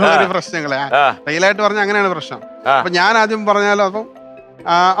കൊടുക്കണോന്നൊക്കെ ഒരു പ്രശ്നങ്ങളെ റിയലായിട്ട് പറഞ്ഞ അങ്ങനെയാണ് പ്രശ്നം. അപ്പൊ ഞാൻ ആദ്യം പറഞ്ഞാലോ.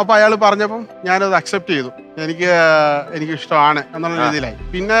 അപ്പൊ അയാൾ പറഞ്ഞപ്പം ഞാനത് അക്സെപ്റ്റ് ചെയ്തു. എനിക്ക് ഇഷ്ടമാണ് എന്നുള്ള രീതിയിലായി.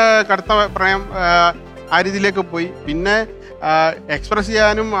 പിന്നെ കടുത്ത പ്രണയം ആ രീതിയിലേക്ക് പോയി. പിന്നെ എക്സ്പ്രസ്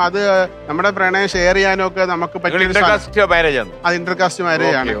ചെയ്യാനും അത് നമ്മുടെ പ്രണയം ഷെയർ ചെയ്യാനും ഒക്കെ നമുക്ക് പറ്റിയ ഇന്റർകാസ്റ്റ്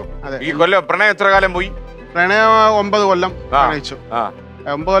മാരേജ് ആണ്. പ്രണയം എത്ര കാലം പോയി? പ്രണയം 9 കൊല്ലം പ്രണയിച്ചു.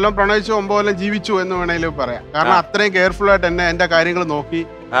 9 കൊല്ലം പ്രണയിച്ചു, 9 കൊല്ലം ജീവിച്ചു എന്ന് വേണമെങ്കിലും പറയാം. കാരണം അത്രയും കെയർഫുൾ ആയിട്ട് എന്റെ കാര്യങ്ങൾ നോക്കി.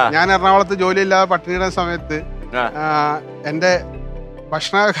 ഞാൻ എറണാകുളത്ത് ജോലിയില്ലാതെ പട്ടിണിയുടെ സമയത്ത് എന്റെ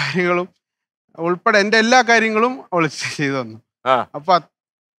ഭക്ഷണ കാര്യങ്ങളും ഉൾപ്പെടെ എന്റെ എല്ലാ കാര്യങ്ങളും അവൾ ചെയ്തു തന്നു. അപ്പൊ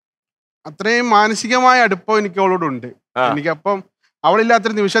അത്രയും മാനസികമായ അടുപ്പം എനിക്ക് അവളോടുണ്ട്. എനിക്കപ്പം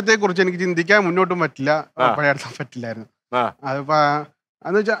അവളില്ലാത്തൊരു നിമിഷത്തെ കുറിച്ച് എനിക്ക് ചിന്തിക്കാൻ മുന്നോട്ടും പറ്റില്ല, പഴയടുത്താൻ പറ്റില്ലായിരുന്നു. അതിപ്പോ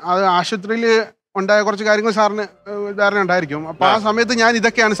എന്ന് വെച്ചാൽ അത് ആശുപത്രിയിൽ ഉണ്ടായ കുറച്ച് കാര്യങ്ങൾ സാറിന് ധാരണ ഉണ്ടായിരിക്കും. അപ്പൊ ആ സമയത്ത് ഞാൻ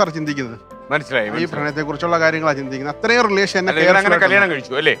ഇതൊക്കെയാണ് സാർ ചിന്തിക്കുന്നത്. മനസ്സിലായി. ഈ പ്രണയത്തെ കുറിച്ചുള്ള കാര്യങ്ങളാണ് ചിന്തിക്കുന്നത്. അത്രയും റിലേഷൻ കല്യാണം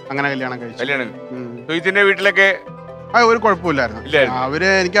കഴിച്ചു അല്ലേ? അങ്ങനെ കല്യാണം കഴിച്ചു. വീട്ടിലൊക്കെ ഒരു കുഴപ്പമില്ലായിരുന്നു. അവര്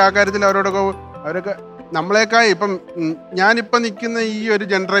എനിക്ക് ആ കാര്യത്തിൽ അവരൊക്കെ നമ്മളെക്കായി ഇപ്പം ഞാനിപ്പോ നിൽക്കുന്ന ഈ ഒരു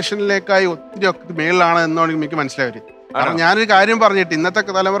ജനറേഷനിലേക്കായി ഒത്തിരി മേളിലാണ് എന്നാണ് എനിക്ക് മനസ്സിലായത്. കാരണം ഞാനൊരു കാര്യം പറഞ്ഞിട്ട് ഇന്നത്തെ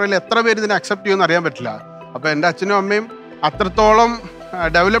തലമുറയിൽ എത്ര പേര് ഇതിനെ അക്സെപ്റ്റ് ചെയ്യുമെന്ന് അറിയാൻ പറ്റില്ല. അപ്പൊ എന്റെ അച്ഛനും അമ്മയും അത്രത്തോളം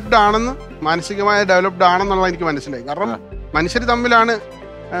ഡെവലപ്ഡ് ആണെന്ന്, മാനസികമായി ഡെവലപ്ഡ് ആണെന്നുള്ള എനിക്ക് മനസ്സിലായി. കാരണം മനുഷ്യർ തമ്മിലാണ്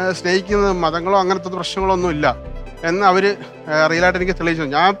സ്നേഹിക്കുന്നത്, മതങ്ങളോ അങ്ങനത്തെ പ്രശ്നങ്ങളോ ഒന്നും ഇല്ല എന്ന് അവര് റിയലായിട്ട് എനിക്ക്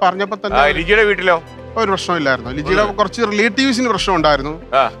തെളിയിച്ചു. ഞാൻ പറഞ്ഞപ്പോ തന്നെ ലിജിയുടെ വീട്ടിലോ ഒരു പ്രശ്നമില്ലായിരുന്നു. ലിജിയുടെ കുറച്ച് റിലേറ്റീവ്സിന് പ്രശ്നം ഉണ്ടായിരുന്നു.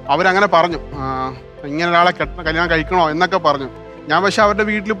 അവരങ്ങനെ പറഞ്ഞു ഇങ്ങനെ ഒരാളെ കല്യാണം കഴിക്കണോ എന്നൊക്കെ പറഞ്ഞു. ഞാൻ പക്ഷെ അവരുടെ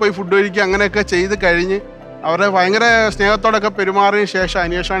വീട്ടിൽ പോയി ഫുഡ് കഴിക്കുക അങ്ങനെയൊക്കെ ചെയ്ത് കഴിഞ്ഞ് അവരെ ഭയങ്കര സ്നേഹത്തോടൊക്കെ പെരുമാറിയ ശേഷം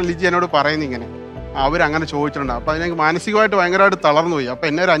അതിനുശേഷമാണ് ലിജി എന്നോട് പറയുന്നത് ഇങ്ങനെ അവരങ്ങനെ ചോദിച്ചിട്ടുണ്ട്. അപ്പോൾ അതിനെനിക്ക് മാനസികമായിട്ട് ഭയങ്കരമായിട്ട് തളർന്നു പോയി. അപ്പോൾ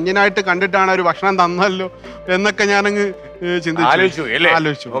എന്നെ ഒരു അന്യനായിട്ട് കണ്ടിട്ടാണ് ഒരു ഭക്ഷണം തന്നല്ലോ എന്നൊക്കെ ഞാനങ്ങ്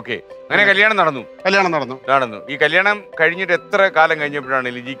ആലോചിച്ചു. ഓക്കെ, അങ്ങനെ കല്യാണം നടന്നു. ഈ കല്യാണം കഴിഞ്ഞിട്ട് എത്ര കാലം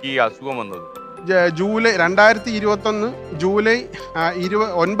കഴിഞ്ഞപ്പോഴാണ് ലിജിക്ക് ഈ അസുഖം വന്നത്? ജൂലൈ 2021 ജൂലൈ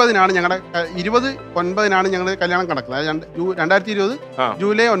 29 ഞങ്ങളുടെ 29 ഞങ്ങൾ കല്യാണം കിടക്കുന്നത്. 2020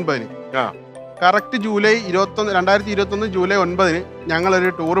 ജൂലൈ 9 കറക്റ്റ് ജൂലൈ 2021 ജൂലൈ 9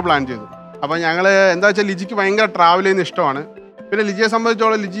 ഞങ്ങളൊരു ടൂർ പ്ലാൻ ചെയ്തു. അപ്പം ഞങ്ങൾ എന്താ വെച്ചാൽ ലിജിക്ക് ഭയങ്കര ട്രാവൽ ചെയ്യുന്ന ഇഷ്ടമാണ്. പിന്നെ ലിജിയെ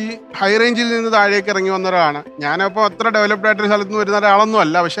സംബന്ധിച്ചോളം ലിജി ഹൈ റേഞ്ചിൽ നിന്ന് താഴേക്ക് ഇറങ്ങി വന്ന ഒരാളാണ്. ഞാനപ്പോൾ അത്ര ഡെവലപ്ഡ് ആയിട്ടൊരു സ്ഥലത്ത് നിന്ന് വരുന്ന ഒരാളൊന്നും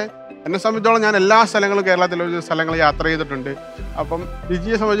അല്ല. പക്ഷേ എന്നെ സംബന്ധിച്ചോളം ഞാൻ എല്ലാ സ്ഥലങ്ങളും കേരളത്തിലെ സ്ഥലങ്ങൾ യാത്ര ചെയ്തിട്ടുണ്ട്. അപ്പം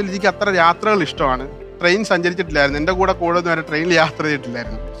ലിജിയെ സംബന്ധിച്ച് ലിജിക്ക് അത്ര യാത്രകൾ ഇഷ്ടമാണ്. ട്രെയിൻ സഞ്ചരിച്ചിട്ടില്ലായിരുന്നു, എൻ്റെ കൂടെ വരെ ട്രെയിനിൽ യാത്ര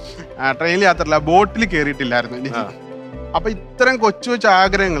ചെയ്തിട്ടില്ലായിരുന്നു. ട്രെയിനിൽ യാത്രയില്ല, ബോട്ടിൽ കയറിയിട്ടില്ലായിരുന്നു ലിജി. അപ്പം ഇത്തരം കൊച്ചു കൊച്ചു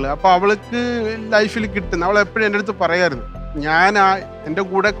ആഗ്രഹങ്ങൾ അപ്പോൾ അവൾക്ക് ലൈഫിൽ കിട്ടുന്ന, അവൾ എപ്പോഴും എൻ്റെ അടുത്ത് പറയായിരുന്നു, ഞാൻ എൻ്റെ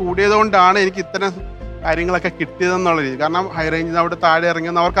കൂടെ കൂടിയത് കൊണ്ടാണ് എനിക്ക് ഇത്തരം കാര്യങ്ങളൊക്കെ കിട്ടിയതെന്നുള്ള രീതി. കാരണം ഹൈ റേഞ്ചിൽ നിന്ന് അവിടെ താഴെ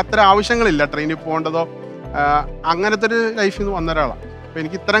ഇറങ്ങിയെന്ന് അവർക്ക് അത്ര ആവശ്യങ്ങളില്ല, ട്രെയിനിൽ പോകേണ്ടതോ അങ്ങനത്തെ ഒരു ലൈഫിൽ നിന്ന് വന്ന ഒരാളാണ്. അപ്പോൾ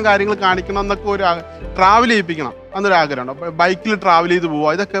എനിക്ക് ഇത്തരം കാര്യങ്ങൾ കാണിക്കണം എന്നൊക്കെ ഒരു ട്രാവൽ ചെയ്യിപ്പിക്കണം എന്നൊരു ആഗ്രഹമുണ്ട്. അപ്പോൾ ബൈക്കിൽ ട്രാവൽ ചെയ്ത്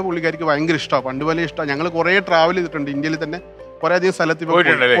പോവുക, ഇതൊക്കെ പുള്ളിക്കാരിക്ക് ഭയങ്കര ഇഷ്ടമാണ്, പണ്ട് പോലെ ഇഷ്ടമാണ്. ഞങ്ങൾ കുറേ ട്രാവൽ ചെയ്തിട്ടുണ്ട്, ഇന്ത്യയിൽ തന്നെ കുറേ അധികം സ്ഥലത്ത്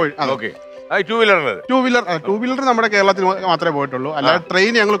ടൂ വീലർ നമ്മുടെ കേരളത്തിൽ മാത്രമേ പോയിട്ടുള്ളൂ. അല്ലാതെ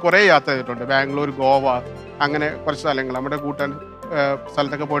ട്രെയിൻ ഞങ്ങൾ കുറേ യാത്ര ചെയ്തിട്ടുണ്ട്. ബാംഗ്ലൂർ, ഗോവ, അങ്ങനെ കുറച്ച് സ്ഥലങ്ങൾ നമ്മുടെ കൂട്ടാൻ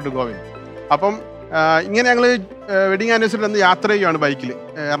സ്ഥലത്തൊക്കെ പോയിട്ട് ഗോവയിൽ. അപ്പം ഇങ്ങനെ ഞങ്ങൾ വെഡിങ് ആനിവേഴ്സറി അന്ന് യാത്ര ചെയ്യുകയാണ് ബൈക്കിൽ.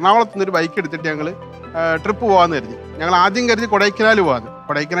 എറണാകുളത്ത് നിന്നൊരു ബൈക്ക് എടുത്തിട്ട് ഞങ്ങൾ ട്രിപ്പ് പോകാമെന്ന് കരുതി. ഞങ്ങൾ ആദ്യം കരുതി കൊടൈക്കനാൽ പോകാമെന്ന്.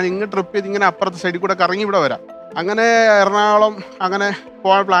 കൊടൈക്കനാൽ ഇങ്ങനെ ട്രിപ്പ് ചെയ്ത് ഇങ്ങനെ അപ്പുറത്തെ സൈഡിൽ കൂടെ കറങ്ങി ഇവിടെ വരാം. അങ്ങനെ എറണാകുളം അങ്ങനെ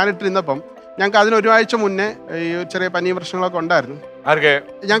പോകാൻ പ്ലാൻ ഇട്ടിരുന്നപ്പം ഞങ്ങൾക്ക് അതിന് ഒരാഴ്ച മുന്നേ ഈ ചെറിയ പനിയും പ്രശ്നങ്ങളൊക്കെ ഉണ്ടായിരുന്നു.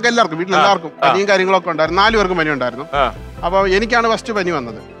 ഞങ്ങൾക്ക് എല്ലാവർക്കും, വീട്ടിലെല്ലാവർക്കും പനിയും കാര്യങ്ങളൊക്കെ ഉണ്ടായിരുന്നു. 4 പേർക്കും പനി ഉണ്ടായിരുന്നു. അപ്പോൾ എനിക്കാണ് ഫസ്റ്റ് പനി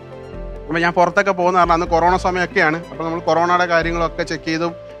വന്നത്. അപ്പോൾ ഞാൻ പുറത്തൊക്കെ പോകുന്ന കാരണം അന്ന് കൊറോണ സമയമൊക്കെയാണ്. അപ്പോൾ നമ്മൾ കൊറോണയുടെ കാര്യങ്ങളൊക്കെ ചെക്ക്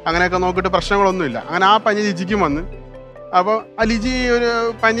ചെയ്തും അങ്ങനെയൊക്കെ നോക്കിയിട്ട് പ്രശ്നങ്ങളൊന്നുമില്ല. അങ്ങനെ ആ പനി ലിജിക്കും വന്ന്. അപ്പോൾ ആ ലിജി ഒരു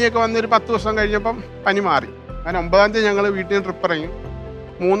പനിയൊക്കെ വന്ന് ഒരു 10 ദിവസം കഴിഞ്ഞപ്പം പനി മാറി. അങ്ങനെ 9-ാം തീയതി ഞങ്ങൾ വീട്ടിൽ നിന്ന് ട്രിപ്പ് ഇറങ്ങി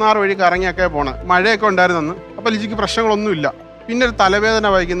മൂന്നാർ വഴി കറങ്ങിയൊക്കെ പോണത്. മഴയൊക്കെ ഉണ്ടായിരുന്നു അന്ന്. അപ്പോൾ ലിജിക്ക് പ്രശ്നങ്ങളൊന്നുമില്ല. പിന്നെ ഒരു തലവേദന,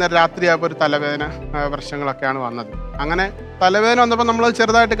 വൈകുന്നേരം രാത്രിയായപ്പോൾ ഒരു തലവേദന പ്രശ്നങ്ങളൊക്കെയാണ് വന്നത്. അങ്ങനെ തലവേദന വന്നപ്പോൾ നമ്മൾ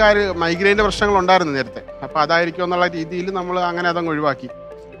ചെറുതായിട്ട് മൈഗ്രെയിൻ്റെ പ്രശ്നങ്ങളുണ്ടായിരുന്നു നേരത്തെ. അപ്പോൾ അതായിരിക്കും എന്നുള്ള രീതിയിൽ നമ്മൾ അങ്ങനെ അതങ്ങ് ഒഴിവാക്കി.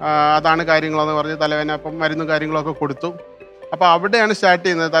 അതാണ് കാര്യങ്ങളെന്ന് പറഞ്ഞ് തലവേദന അപ്പം മരുന്നും കാര്യങ്ങളൊക്കെ കൊടുത്തു. അപ്പോൾ അവിടെയാണ് സ്റ്റാർട്ട്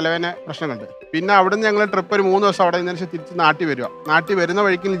ചെയ്യുന്നത് തലവേദന പ്രശ്നങ്ങളുണ്ട്. പിന്നെ അവിടെ നിന്ന് ഞങ്ങൾ ട്രിപ്പ് ഒരു 3 ദിവസം അവിടെ നിന്നതിന് ശേഷം തിരിച്ച് നാട്ടിൽ വരുന്ന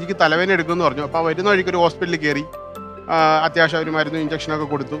വഴിക്ക് എനിക്ക് തലവേദന എടുക്കുമെന്ന് പറഞ്ഞു. അപ്പോൾ വരുന്ന വഴിക്ക് ഒരു ഹോസ്പിറ്റലിൽ കയറി അത്യാവശ്യം ഒരു മരുന്നും ഇഞ്ചക്ഷനൊക്കെ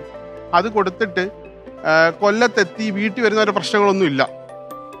കൊടുത്തു. അത് കൊടുത്തിട്ട് കൊല്ലത്തെത്തി വീട്ടിൽ വരുന്ന ഒരു പ്രശ്നങ്ങളൊന്നും ഇല്ല.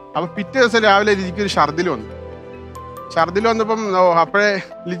 അപ്പം പിറ്റേ ദിവസം രാവിലെ ലിജിക്കൊരു ഛർദിൽ വന്നപ്പം അപ്പോഴേ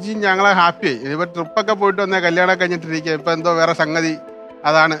ലിജി ഞങ്ങളെ ഹാപ്പിയായി. ഇപ്പോൾ ട്രിപ്പൊക്കെ പോയിട്ട് വന്നേ, കല്യാണം കഴിഞ്ഞിട്ടിരിക്കുക, ഇപ്പം എന്തോ വേറെ സംഗതി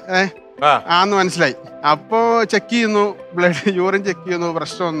അതാണ് ആന്ന് മനസ്സിലായി. അപ്പോൾ ചെക്ക് ചെയ്യുന്നു, ബ്ലഡ് യൂറിൻ ചെക്ക് ചെയ്യുന്നു,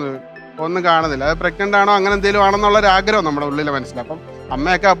 ഒന്നും കാണുന്നില്ല. അത് പ്രഗ്നൻ്റ് ആണോ അങ്ങനെ എന്തെങ്കിലും ആണെന്നുള്ളൊരു ആഗ്രഹം നമ്മുടെ ഉള്ളിൽ മനസ്സിലായി. അപ്പം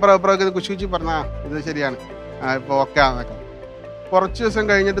അമ്മയൊക്കെ അപ്പുറമൊക്കെ ഇത് കുശിച്ച് പറഞ്ഞാ ഇത് ശരിയാണ്, ഇപ്പോൾ ഓക്കെ ആണെന്നൊക്കെ. കുറച്ച് ദിവസം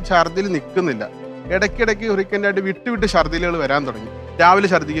കഴിഞ്ഞിട്ട് ഛർദിൽ നിൽക്കുന്നില്ല. ഇടയ്ക്കിടയ്ക്ക് ഹുറിക്കൻ്റായിട്ട് വിട്ട് ഛർദിലുകൾ വരാൻ തുടങ്ങി. രാവിലെ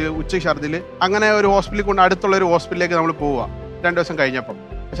ഛർദിൽ, ഉച്ചയ്ക്ക് ഛർദിൽ. അങ്ങനെ ഒരു ഹോസ്പിറ്റലിൽ കൊണ്ട് അടുത്തുള്ള ഒരു ഹോസ്പിറ്റലിലേക്ക് നമ്മൾ പോവുക 2 ദിവസം കഴിഞ്ഞപ്പം.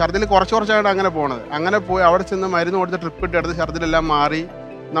 ഛർദിൽ കുറച്ചായിട്ട് അങ്ങനെ പോണത്. അങ്ങനെ പോയി അവിടെ ചെന്ന് മരുന്ന് കൊടുത്ത് ട്രിപ്പ് ഇട്ടെടുത്ത് ഛർദിലെല്ലാം മാറി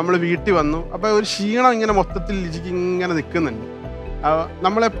നമ്മൾ വീട്ടിൽ വന്നു. അപ്പോൾ ഒരു ക്ഷീണം ഇങ്ങനെ മൊത്തത്തിൽ ലിജിക്ക് ഇങ്ങനെ നിൽക്കുന്നുണ്ട്.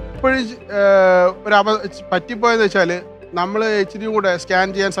 നമ്മളെപ്പോഴും പറ്റിപ്പോയെന്ന് വെച്ചാൽ നമ്മൾ ഇച്ചിരിയും കൂടെ സ്കാൻ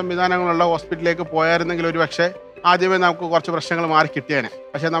ചെയ്യാൻ സംവിധാനങ്ങളുള്ള ഹോസ്പിറ്റലിലേക്ക് പോയായിരുന്നെങ്കിൽ ഒരു പക്ഷേ ആദ്യമേ നമുക്ക് കുറച്ച് പ്രശ്നങ്ങൾ മാറി കിട്ടിയേനെ.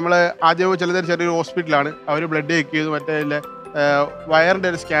 പക്ഷേ നമ്മൾ ആദ്യമേ ചെറിയൊരു ഹോസ്പിറ്റലാണ്. അവർ ബ്ലഡ് ചെക്ക് ചെയ്തു, മറ്റേ വയറിൻ്റെ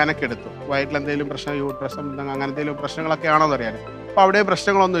ഒരു സ്കാനൊക്കെ എടുത്തു. വയറ്റിൽ എന്തെങ്കിലും പ്രശ്നം, യൂട്രസ് അങ്ങനെ എന്തെങ്കിലും പ്രശ്നങ്ങളൊക്കെ ആണോ എന്ന് അറിയാൻ. അപ്പോൾ അവിടെ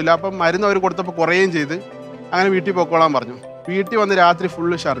പ്രശ്നങ്ങളൊന്നുമില്ല. അപ്പം മരുന്ന് അവർ കൊടുത്തപ്പോൾ കുറയുകയും ചെയ്ത് അങ്ങനെ വീട്ടിൽ പോയിക്കോളാൻ പറഞ്ഞു. വീട്ടിൽ വന്ന് രാത്രി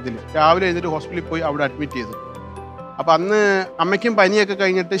ഫുള്ള് ഛർദിൽ. രാവിലെ എഴുന്നേറ്റ് ഹോസ്പിറ്റലിൽ പോയി അവിടെ അഡ്മിറ്റ് ചെയ്തു. അപ്പം അന്ന് അമ്മയ്ക്കും പനിയൊക്കെ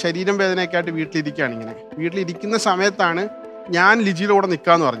കഴിഞ്ഞിട്ട് ശരീരം വേദനയൊക്കെ ആയിട്ട് വീട്ടിലിരിക്കുകയാണ്. വീട്ടിലിരിക്കുന്ന സമയത്താണ് ഞാൻ ലിജിയുടെ കൂടെ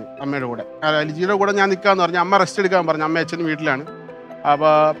നിൽക്കാമെന്ന് പറഞ്ഞു, അമ്മയുടെ കൂടെ. ലിജിയുടെ കൂടെ ഞാൻ നിൽക്കാമെന്ന് പറഞ്ഞു. അമ്മ റെസ്റ്റ് എടുക്കാൻ പറഞ്ഞു. അമ്മ അച്ഛനും വീട്ടിലാണ്.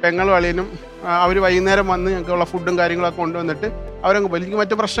 അപ്പോൾ പെങ്ങളും അളിയനും അവർ വൈകുന്നേരം വന്ന് ഞങ്ങൾക്കുള്ള ഫുഡും കാര്യങ്ങളൊക്കെ കൊണ്ടുവന്നിട്ട് അവരങ്ങ് പോയി. എനിക്ക്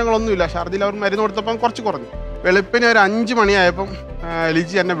മറ്റു പ്രശ്നങ്ങളൊന്നുമില്ല. ഛർദിൽ അവർ മരുന്ന് കൊടുത്തപ്പം കുറച്ച് കുറഞ്ഞു. വെളുപ്പിന് ഒരു 5 മണിയായപ്പം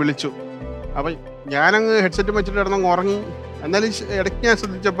ലിജി എന്നെ വിളിച്ചു. അപ്പം ഞാനങ്ങ് ഹെഡ്സെറ്റ് വെച്ചിട്ട് കിടന്നങ്ങ് ഉറങ്ങി. എന്നാലും ഇടയ്ക്ക് ഞാൻ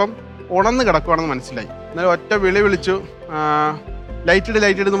ശ്രദ്ധിച്ചപ്പം ഉണർന്ന് കിടക്കുവാണെന്ന് മനസ്സിലായി. എന്നാലും ഒറ്റ വിളിച്ചു.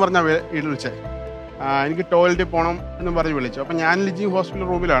 ലൈറ്റ് എന്ന് പറഞ്ഞാൽ വിളിച്ചേ. എനിക്ക് ടോയ്ലറ്റിൽ പോകണം എന്ന് പറഞ്ഞ് വിളിച്ചു. അപ്പം ഞാൻ ലിജി ഹോസ്പിറ്റൽ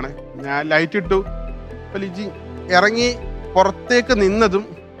റൂമിലാണ്. ഞാൻ ലൈറ്റ് ഇട്ടു. അപ്പം ലിജി ഇറങ്ങി പുറത്തേക്ക് നിന്നതും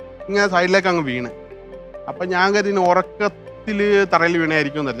ഇങ്ങനെ സൈഡിലേക്ക് അങ്ങ് വീണ്. അപ്പം ഞാൻ കരുതി ഉറക്കത്തിൽ തറയിൽ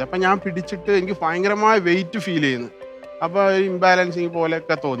വീണായിരിക്കും എന്നറിയാം. അപ്പം ഞാൻ പിടിച്ചിട്ട് എനിക്ക് ഭയങ്കരമായ വെയിറ്റ് ഫീൽ ചെയ്യുന്നു. അപ്പോൾ ഒരു ഇംബാലൻസിങ്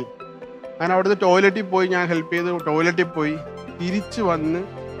പോലെയൊക്കെ തോന്നി. അങ്ങനെ അവിടുന്ന് ടോയ്ലറ്റിൽ പോയി, ഞാൻ ഹെൽപ്പ് ചെയ്ത് ടോയ്ലറ്റിൽ പോയി തിരിച്ച് വന്ന്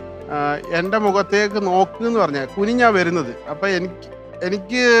എൻ്റെ മുഖത്തേക്ക് നോക്കുമെന്ന് പറഞ്ഞാൽ കുനിഞ്ഞാ വരുന്നത്. അപ്പം എനിക്ക്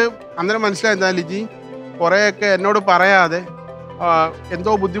എനിക്ക് അന്നേരം മനസ്സിലായെന്താ ലിജി കുറേയൊക്കെ എന്നോട് പറയാതെ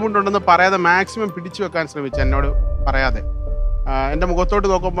എന്തോ ബുദ്ധിമുട്ടുണ്ടെന്ന് പറയാതെ മാക്സിമം പിടിച്ചു വെക്കാൻ ശ്രമിച്ചു, എന്നോട് പറയാതെ. എൻ്റെ മുഖത്തോട്ട്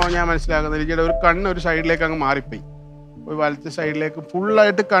നോക്കുമ്പോൾ ഞാൻ മനസ്സിലാക്കുന്നത് ലിജിയുടെ ഒരു കണ്ണ് ഒരു സൈഡിലേക്ക് അങ്ങ് മാറിപ്പോയി, ഒരു വലത്തെ സൈഡിലേക്ക്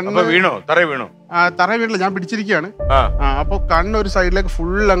ഫുള്ളായിട്ട് കണ്ണ് വീണോ? തറ വീണില്ല, ഞാൻ പിടിച്ചിരിക്കുകയാണ്. അപ്പോൾ കണ്ണ് ഒരു സൈഡിലേക്ക്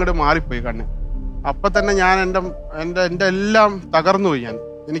ഫുൾ അങ്ങോട്ട് മാറിപ്പോയി കണ്ണ്. അപ്പൊ തന്നെ ഞാൻ എൻ്റെ എല്ലാം തകർന്നു പോയി.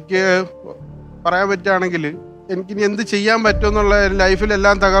 എനിക്ക് പറയാൻ പറ്റുകയാണെങ്കിൽ എനിക്കിനി എന്ത് ചെയ്യാൻ പറ്റുമെന്നുള്ള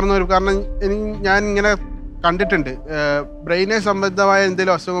ലൈഫിലെല്ലാം തകർന്നു വരും. കാരണം ഞാൻ ഇങ്ങനെ കണ്ടിട്ടുണ്ട്, ബ്രെയിനെ സംബന്ധമായ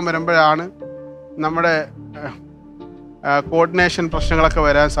എന്തെങ്കിലും അസുഖം വരുമ്പോഴാണ് നമ്മുടെ കോർഡിനേഷൻ പ്രശ്നങ്ങളൊക്കെ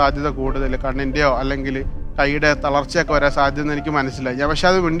വരാൻ സാധ്യത കൂടുതൽ, കണ്ണിൻ്റെയോ അല്ലെങ്കിൽ കൈയുടെ തളർച്ചയൊക്കെ വരാൻ സാധ്യത എനിക്ക് മനസ്സിലായി. ഞാൻ പക്ഷെ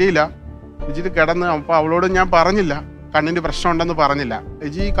അത് മിണ്ടിയില്ല, ലിജിത് കിടന്ന്. അപ്പോൾ അവളോട് ഞാൻ പറഞ്ഞില്ല കണ്ണിൻ്റെ പ്രശ്നം ഉണ്ടെന്ന് പറഞ്ഞില്ല.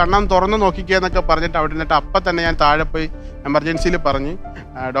 ലിജി കണ്ണം തുറന്ന് നോക്കിക്കുകയെന്നൊക്കെ പറഞ്ഞിട്ട് അവിടെ നിന്നിട്ട് അപ്പം തന്നെ ഞാൻ താഴെ പോയി എമർജൻസിയിൽ പറഞ്ഞ്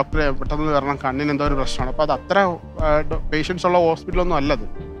ഡോക്ടറെ പെട്ടെന്ന് വരണം, കണ്ണിന് എന്തോ ഒരു പ്രശ്നമാണ്. അപ്പോൾ അത് അത്ര പേഷ്യൻസ് ഉള്ള ഹോസ്പിറ്റലൊന്നും അല്ലത്.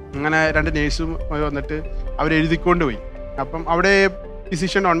 അങ്ങനെ 2 നേഴ്സും വന്നിട്ട് അവരെഴുതിക്കൊണ്ട് പോയി. അപ്പം അവിടെ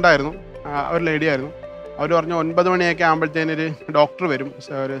ഫിസിഷ്യൻ ഉണ്ടായിരുന്നു, ഒരു ലേഡിയായിരുന്നു. അവർ പറഞ്ഞു 9 മണിയൊക്കെ ആകുമ്പോഴത്തേനൊരു ഡോക്ടർ വരും,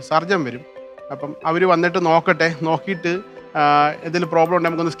 ഒരു സർജൻ വരും. അപ്പം അവർ വന്നിട്ട് നോക്കിയിട്ട് എന്തെങ്കിലും പ്രോബ്ലം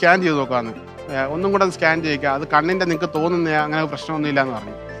ഉണ്ടെങ്കിൽ നമുക്കൊന്ന് സ്കാൻ ചെയ്ത് നോക്കാമെന്ന്. ഒന്നും കൂടെ ഒന്ന് സ്കാൻ ചെയ്യിക്കുക, അത് കണ്ണിൻ്റെ നിങ്ങൾക്ക് തോന്നുന്ന അങ്ങനെ പ്രശ്നമൊന്നുമില്ല എന്ന്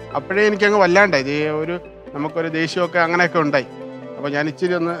പറഞ്ഞു. അപ്പോഴേ എനിക്കങ്ങ് വല്ലാണ്ടായി, നമുക്കൊരു ദേഷ്യമൊക്കെ അങ്ങനെയൊക്കെ ഉണ്ടായി. അപ്പോൾ ഞാൻ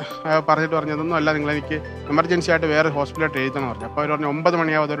ഇച്ചിരി ഒന്ന് പറഞ്ഞതൊന്നും അല്ല, നിങ്ങളെനിക്ക് എമർജൻസി ആയിട്ട് വേറെ ഹോസ്പിറ്റലായിട്ട് എഴുതണം പറഞ്ഞു. അപ്പോൾ അവർ പറഞ്ഞു 9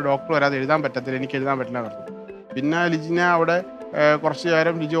 മണിയാവും ഒരു ഡോക്ടർ വരാതെ എഴുതാൻ പറ്റത്തില്ല, എനിക്ക് എഴുതാൻ പറ്റില്ല പറഞ്ഞു. പിന്നെ ലിജിനെ അവിടെ കുറച്ച്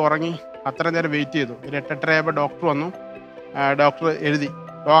നേരം ലിജി ഉറങ്ങി, അത്രയും നേരം വെയിറ്റ് ചെയ്തു. ഒരു 8:30 ആയപ്പോൾ ഡോക്ടർ വന്നു, ഡോക്ടർ എഴുതി.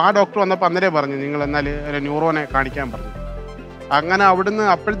 ആ ഡോക്ടർ വന്നപ്പോൾ അന്നേരം പറഞ്ഞു നിങ്ങൾ എന്നാൽ ഒരു ന്യൂറോനെ കാണിക്കാൻ പറഞ്ഞു. അങ്ങനെ അവിടുന്ന്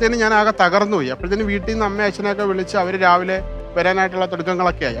അപ്പോഴത്തേനും ഞാൻ ആകെ തകർന്നു പോയി. അപ്പോഴത്തേനും വീട്ടിൽ നിന്ന് അമ്മ അച്ഛനൊക്കെ വിളിച്ച് അവർ രാവിലെ വരാനായിട്ടുള്ള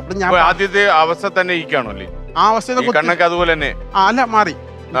തുടക്കങ്ങളൊക്കെ ആയി. അപ്പോൾ ഞാൻ ആദ്യത്തെ അവസ്ഥ തന്നെ ഇരിക്കുകയാണല്ലേ? ആ അവസ്ഥ അതുപോലെ തന്നെ അല്ല, മാറി.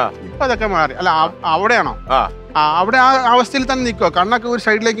 ഇപ്പൊ അതൊക്കെ മാറി. അല്ല അവിടെയാണോ? അവിടെ ആ അവസ്ഥയിൽ തന്നെ നിൽക്കുക. കണ്ണൊക്കെ ഒരു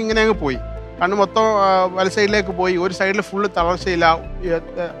സൈഡിലേക്ക് ഇങ്ങനെ അങ്ങ് പോയി, കണ്ണ് മൊത്തം വല സൈഡിലേക്ക് പോയി. ഒരു സൈഡിൽ ഫുള്ള് തളർച്ചയില്ല,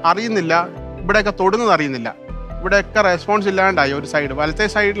 അറിയുന്നില്ല, ഇവിടെയൊക്കെ തൊടുന്നത് അറിയുന്നില്ല, ഇവിടെയൊക്കെ റെസ്പോൺസ് ഇല്ലാണ്ടായി. ഒരു സൈഡ് വലത്തെ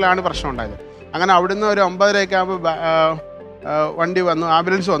സൈഡിലാണ് പ്രശ്നം ഉണ്ടായത്. അങ്ങനെ അവിടുന്ന് ഒരു 9:30 ആകുമ്പോൾ വണ്ടി വന്നു,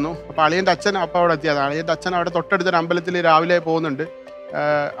 ആംബുലൻസ് വന്നു. അപ്പോൾ അളിയൻ്റെ അച്ഛൻ അപ്പോൾ അവിടെ എത്തിയതാണ്. അളിയൻ്റെ അച്ഛൻ അവിടെ തൊട്ടടുത്തൊരു അമ്പലത്തിൽ രാവിലെ പോകുന്നുണ്ട്,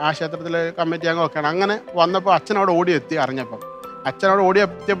 ആ ക്ഷേത്രത്തിലെ കമ്മിറ്റി അംഗമൊക്കെയാണ്. അങ്ങനെ വന്നപ്പോൾ അച്ഛൻ അവിടെ ഓടിയെത്തി. അറിഞ്ഞപ്പം അച്ഛൻ അവിടെ ഓടി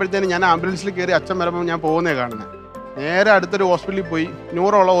എത്തിയപ്പോഴത്തേനും ഞാൻ ആംബുലൻസിൽ കയറി അച്ഛൻ വരുമ്പോൾ ഞാൻ പോകുന്നേ കാണുന്നത്. നേരെ അടുത്തൊരു ഹോസ്പിറ്റലിൽ പോയി,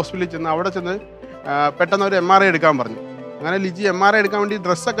 ന്യൂറോ ഉള്ള ഹോസ്പിറ്റലിൽ ചെന്ന് അവിടെ ചെന്ന് പെട്ടെന്ന് ഒരു MRI എടുക്കാൻ പറഞ്ഞു. അങ്ങനെ ലിജി MRI എടുക്കാൻ വേണ്ടി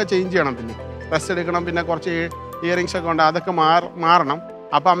ഡ്രസ്സൊക്കെ ചേഞ്ച് ചെയ്യണം, പിന്നെ ഡ്രസ്സ് എടുക്കണം, പിന്നെ കുറച്ച് ഇയറിങ്സ് ഒക്കെ ഉണ്ട്, അതൊക്കെ മാറണം.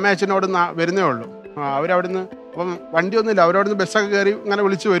 അപ്പം അമ്മ അച്ഛനോട് വരുന്നേ ഉള്ളൂ. അവരവിടുന്ന് അപ്പം വണ്ടിയൊന്നുമില്ല, അവരവിടുന്ന് ബസ്സൊക്കെ കയറി ഇങ്ങനെ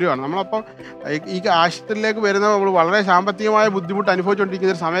വിളിച്ച് വരുവാണ്. നമ്മളപ്പോൾ ഈ ആശുപത്രിയിലേക്ക് വരുന്നത് നമ്മൾ വളരെ സാമ്പത്തികമായ ബുദ്ധിമുട്ട്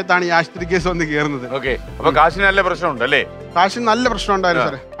അനുഭവിച്ചുകൊണ്ടിരിക്കുന്ന ഒരു സമയത്താണ് ഈ ആശുപത്രി കേസ് വന്ന് കയറുന്നത്. കാശിന് നല്ല പ്രശ്നമുണ്ടല്ലേ? കാശിന് നല്ല പ്രശ്നം ഉണ്ടായിരുന്നു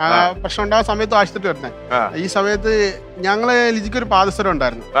സാറേ. പ്രശ്നം ഉണ്ടാകുന്ന സമയത്ത് ആശുപത്രി വരുന്നത്. ഈ സമയത്ത് ഞങ്ങള് ലിജിക്കൊരു പാദസരം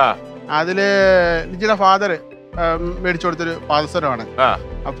ഉണ്ടായിരുന്നു, അതില് ലിജിയുടെ ഫാദർ മേടിച്ചു കൊടുത്തൊരു പാദസരമാണ്.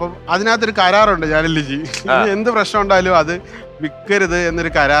 അപ്പം അതിനകത്തൊരു കരാറുണ്ട്, ഞാൻ ലിജി എന്ത് പ്രശ്നം ഉണ്ടായാലും അത് വിൽക്കരുത്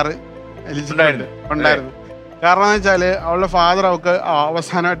എന്നൊരു കരാറ് ലിജി ഉണ്ടായിരുന്നു. കാരണം എന്ന് വെച്ചാല് അവളുടെ ഫാദർ അവൾക്ക്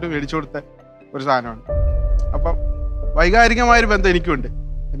അവസാനമായിട്ട് മേടിച്ചു കൊടുത്ത ഒരു സാധനമാണ്. അപ്പം വൈകാരികമായൊരു ബന്ധം എനിക്കുണ്ട്,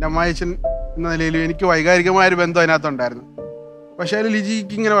 എൻ്റെ അമ്മായിച്ചൻ എന്ന നിലയിലും എനിക്ക് വൈകാരികമായൊരു ബന്ധം അതിനകത്തുണ്ടായിരുന്നു. പക്ഷെ അതിൽ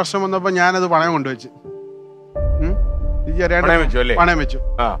ലിജിക്ക് ഇങ്ങനെ പ്രശ്നം വന്നപ്പോൾ ഞാനത് പണയം കൊണ്ടുവച്ചു. ലിജി അറിയാണ്ട് പണയം വെച്ചു.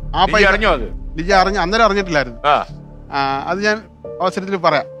 ആ പൈസ ലിജി അന്നേരം അറിഞ്ഞിട്ടില്ലായിരുന്നു. അത് ഞാൻ അവസരത്തിൽ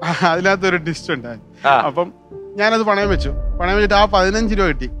പറയാം, അതിനകത്തൊരു ട്വിസ്റ്റ് ഉണ്ടായിരുന്നു. അപ്പം ഞാനത് പണയം വെച്ചിട്ട് ആ 15 രൂപ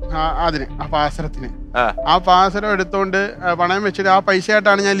കിട്ടി അതിന്, ആ പാസരത്തിന്. ആ പാസരം എടുത്തോണ്ട് പണയം വെച്ചിട്ട് ആ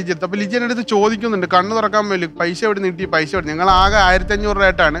പൈസയായിട്ടാണ് ഞാൻ ലിജി എടുത്തത്. അപ്പൊ ലിജിയുടെ അടുത്ത് ചോദിക്കുന്നുണ്ട്, കണ്ണു തുറക്കാൻ വേണ്ടി പൈസ എവിടെ നീട്ടി, പൈസ എവിടെ? നിങ്ങൾ ആകെ 1500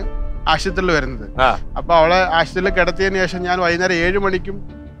 രൂപയായിട്ടാണ് ആശുപത്രിയിൽ വരുന്നത്. അപ്പൊ അവളെ ആശുപത്രിയിൽ കിടത്തിയതിന് ശേഷം ഞാൻ വൈകുന്നേരം 7 മണിക്കും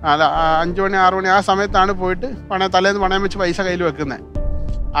 5 മണി 6 മണി ആ സമയത്താണ് പോയിട്ട് തലേന്ന് പണയം വെച്ച് പൈസ കയ്യിൽ വെക്കുന്നത്.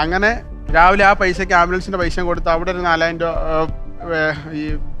 അങ്ങനെ രാവിലെ ആ പൈസക്ക് ആംബുലൻസിന്റെ പൈസയും കൊടുത്ത് അവിടെ ഒരു 4000 രൂപ ഈ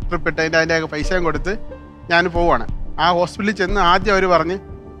ട്രിപ്പ് ഇട്ടതിൻ്റെ അതിൻ്റെയൊക്കെ പൈസയും കൊടുത്ത് ഞാൻ പോവാണ്. ആ ഹോസ്പിറ്റലിൽ ചെന്ന് ആദ്യം അവർ പറഞ്ഞ്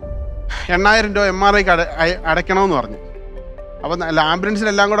 8000 രൂപ MRIക്ക് അടയ്ക്കണമെന്ന് പറഞ്ഞു. അപ്പം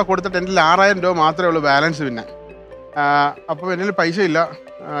ആംബുലൻസിനെല്ലാം കൂടെ കൊടുത്തിട്ട് എൻ്റെ 6000 രൂപ മാത്രമേ ഉള്ളൂ ബാലൻസ്. പിന്നെ അപ്പോൾ എൻ്റെ പൈസ ഇല്ല,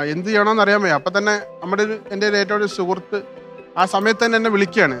 എന്ത് ചെയ്യണമെന്ന് അറിയാൻ വയ്യ. അപ്പം തന്നെ എൻ്റെ ഏറ്റവും ഒരു സുഹൃത്ത് ആ സമയത്ത് തന്നെ എന്നെ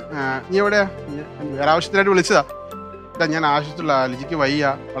വിളിക്കുകയാണ്, നീ എവിടെയാ? വേറെ ആവശ്യത്തിനായിട്ട് വിളിച്ചതാ. ഞാൻ ആശുപത്രിയിലാണ്, ലിജിക്ക് വയ്യ,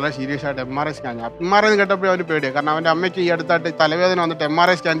 വളരെ സീരിയസ് ആയിട്ട് MRI സ്കാൻ. MRI കേട്ടപ്പോൾ അവന് പേടിയാണ്, കാരണം അവൻ്റെ അമ്മയ്ക്ക് ഈ അടുത്തായിട്ട് തലവേദന വന്നിട്ട്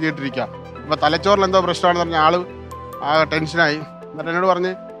MRI സ്കാൻ ചെയ്തിട്ടിരിക്കുക. അപ്പോൾ തലച്ചോറിൽ എന്തോ പ്രശ്നമാണെന്ന് പറഞ്ഞാൽ ആൾ ആ ടെൻഷനായി. എന്നിട്ട് എന്നോട്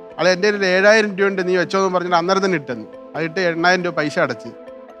പറഞ്ഞ് ആൾ എൻ്റെ ഒരു 7000 രൂപ ഉണ്ട്, നീ വെച്ചോന്ന് പറഞ്ഞിട്ട് അന്നേരം തന്നെ ഇട്ടെന്ന്. അതിട്ട് 8000 രൂപ പൈസ അടച്ച്.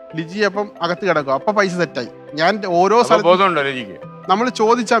 ലിജി അപ്പം അകത്ത് കിടക്കും, അപ്പം പൈസ സെറ്റായി. ഞാൻ ഓരോ സ്ഥലത്തും നമ്മൾ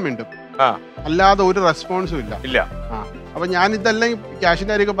ചോദിച്ചാൽ വീണ്ടും, അല്ലാതെ ഒരു റെസ്പോൺസും ഇല്ല. അപ്പം ഞാൻ ഇതെല്ലാം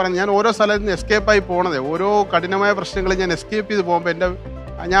ക്യാഷിൻ്റെ കാര്യമൊക്കെ പറഞ്ഞു. ഞാൻ ഓരോ സ്ഥലത്ത് നിന്ന് എസ്കേപ്പായി പോകണത്, ഓരോ കഠിനമായ പ്രശ്നങ്ങൾ ഞാൻ എസ്കേപ്പ് ചെയ്ത് പോകുമ്പോൾ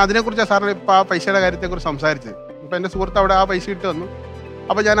ഞാൻ അതിനെക്കുറിച്ച് സാറിന് ഇപ്പോൾ ആ പൈസയുടെ കാര്യത്തെക്കുറിച്ച് സംസാരിച്ചത്. അപ്പോൾ എൻ്റെ സുഹൃത്ത് അവിടെ ആ പൈസ ഇട്ട് വന്നു.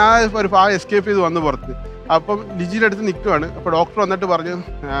 അപ്പോൾ ഞാൻ ആ എസ്കേപ്പ് ചെയ്ത് വന്നു പുറത്ത്. അപ്പം ലിജിയുടെ അടുത്ത് നിൽക്കുവാണ്. അപ്പോൾ ഡോക്ടർ വന്നിട്ട് പറഞ്ഞു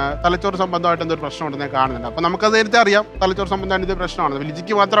തലച്ചോറ് സംബന്ധമായിട്ട് എന്തൊരു പ്രശ്നമുണ്ടെന്ന് ഞാൻ കാണുന്നുണ്ട്. അപ്പോൾ നമുക്കത് നേരത്തെ അറിയാം തലച്ചോറ് സംബന്ധമായിട്ട് ഇത് പ്രശ്നമാണ്.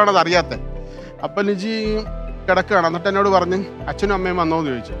 ലിജിക്ക് മാത്രമാണ് അത് അറിയാത്തത്. അപ്പം ലിജി കിടക്കുകയാണ്. എന്നിട്ട് എന്നോട് പറഞ്ഞ് അച്ഛനും അമ്മയും വന്നോന്ന്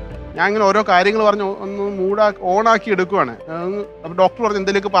ചോദിച്ചു. ഞാൻ ഇങ്ങനെ ഓരോ കാര്യങ്ങൾ പറഞ്ഞ് ഒന്ന് ഓണാക്കി എടുക്കുവാണ്. അപ്പോൾ ഡോക്ടർ പറഞ്ഞു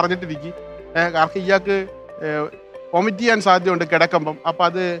എന്തെങ്കിലുമൊക്കെ പറഞ്ഞിട്ടിരിക്കും, കാരണം ഇയാൾക്ക് വൊമിറ്റ് ചെയ്യാൻ സാധ്യതയുണ്ട് കിടക്കുമ്പം. അപ്പോൾ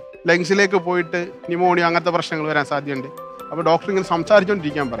അത് ലങ്സിലേക്ക് പോയിട്ട് ന്യൂമോണിയ അങ്ങനത്തെ പ്രശ്നങ്ങൾ വരാൻ സാധ്യതയുണ്ട്. അപ്പോൾ ഡോക്ടർ ഇങ്ങനെ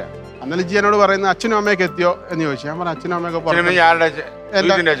സംസാരിച്ചുകൊണ്ടിരിക്കാൻ പറയാം. അന്നേരം ലിജി എന്നോട് പറയുന്നത് അച്ഛനും അമ്മയൊക്കെ എത്തിയോ എന്ന് ചോദിച്ചു. ഞാൻ പറഞ്ഞു അച്ഛനും അമ്മയൊക്കെ പറഞ്ഞു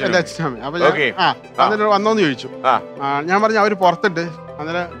എൻ്റെ അച്ഛനും അമ്മ. അപ്പോൾ ഞാൻ എന്നിട്ട് വന്നോന്ന് ചോദിച്ചു. ഞാൻ പറഞ്ഞു അവർ പുറത്തിട്ട്.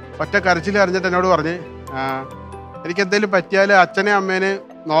 അന്നേരം ഒറ്റ കരച്ചിൽ അറിഞ്ഞിട്ട് എന്നോട് പറഞ്ഞ് എനിക്ക് എന്തെങ്കിലും പറ്റിയാൽ അച്ഛനെ അമ്മേനെ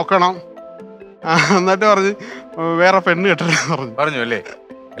നോക്കണം. എന്നിട്ട് പറഞ്ഞ് വേറെ പെണ്ണ് കെട്ടണമെന്ന് പറഞ്ഞു അല്ലേ?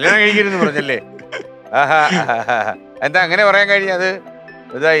 കല്യാണം കഴിക്കരുതെന്ന് പറഞ്ഞല്ലേ? എന്താ അങ്ങനെ പറയാൻ കഴിഞ്ഞത്?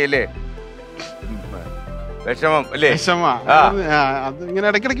 ഇതായി അല്ലേ വിഷമം അല്ലേ? അത് ഇങ്ങനെ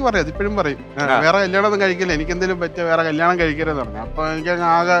ഇടയ്ക്കിടയ്ക്ക് പറയും, അതിപ്പോഴും പറയും വേറെ കല്യാണം ഒന്നും കഴിക്കില്ല, എനിക്ക് എന്തെങ്കിലും പറ്റിയ വേറെ കല്യാണം കഴിക്കരുതെന്ന് പറഞ്ഞു. അപ്പൊ എനിക്ക്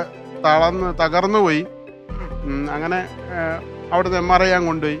ആകെ തകർന്നു പോയി. അങ്ങനെ അവിടുത്തെ MRI ഞാൻ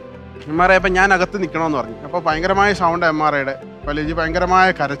കൊണ്ടുപോയി. MRI അപ്പം ഞാൻ അകത്ത് നിൽക്കണമെന്ന് പറഞ്ഞു. അപ്പോൾ ഭയങ്കരമായ സൗണ്ട് MRIയുടെ. അപ്പോൾ ലിജി ഭയങ്കരമായ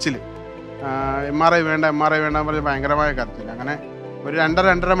കരച്ചിൽ, MRI വേണ്ട പറഞ്ഞ് ഭയങ്കരമായ കരച്ചിൽ. അങ്ങനെ ഒരു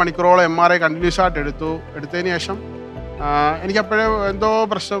 2.5 മണിക്കൂറോളം MRI കണ്ടിന്യൂസ് ആയിട്ട് എടുത്തതിന് ശേഷം എനിക്കപ്പോഴേ എന്തോ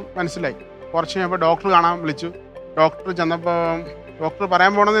പ്രശ്നം മനസ്സിലായി. കുറച്ച് കഴിഞ്ഞപ്പോൾ ഡോക്ടർ കാണാൻ വിളിച്ചു. ഡോക്ടർ ചെന്നപ്പോൾ ഡോക്ടർ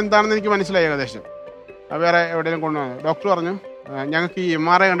പറയാൻ പോണത് എന്താണെന്ന് എനിക്ക് മനസ്സിലായി ഏകദേശം. വേറെ എവിടെയെങ്കിലും കൊണ്ടുവന്നു. ഡോക്ടർ പറഞ്ഞു ഞങ്ങൾക്ക് ഈ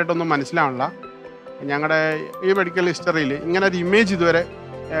MRI കണ്ടിട്ടൊന്നും മനസ്സിലാവണില്ല, ഞങ്ങളുടെ ഈ മെഡിക്കൽ ഹിസ്റ്ററിയിൽ ഇങ്ങനെ ഒരു ഇമേജ് ഇതുവരെ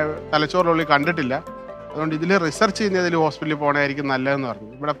തലച്ചോറിനുള്ളിൽ കണ്ടിട്ടില്ല, അതുകൊണ്ട് ഇതിൽ റിസർച്ച് ചെയ്യുന്നതിൽ ഹോസ്പിറ്റലിൽ പോകണമായിരിക്കും നല്ലതെന്ന് പറഞ്ഞു.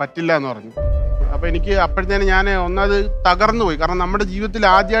 ഇവിടെ പറ്റില്ല എന്ന് പറഞ്ഞു. അപ്പോൾ എനിക്ക് അപ്പോഴത്തേനും ഞാൻ ഒന്നത് തകർന്നു പോയി. കാരണം നമ്മുടെ ജീവിതത്തിൽ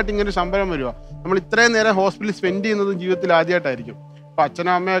ആദ്യമായിട്ട് ഇങ്ങനൊരു സംഭവം വരിക. നമ്മൾ ഇത്രയും നേരം ഹോസ്പിറ്റലിൽ സ്പെൻഡ് ചെയ്യുന്നതും ജീവിതത്തിൽ ആദ്യമായിട്ടായിരിക്കും. അപ്പോൾ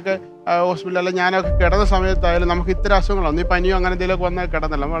അച്ഛനും അമ്മയൊക്കെ ഹോസ്പിറ്റലിൽ, അല്ല ഞാനൊക്കെ കിടന്ന സമയത്തായാലും നമുക്ക് ഇത്തരം അസുഖങ്ങളൊന്നും ഈ പനിയോ അങ്ങനെ എന്തെങ്കിലുമൊക്കെ വന്നാൽ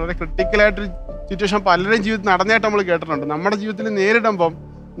കിടന്നില്ല. വളരെ ക്രിട്ടിക്കലായിട്ടൊരു സിറ്റുവേഷൻ പലരുടെയും ജീവിതത്തിൽ നടന്നതായിട്ട് നമ്മൾ കേട്ടിട്ടുണ്ട്. നമ്മുടെ ജീവിതത്തിൽ നേരിടുമ്പം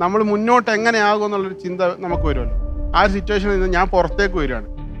നമ്മൾ മുന്നോട്ട് എങ്ങനെയാകും എന്നുള്ളൊരു ചിന്ത നമുക്ക് വരുമല്ലോ. ആ ഒരു സിറ്റുവേഷനിൽ നിന്ന് ഞാൻ പുറത്തേക്ക് വരികയാണ്.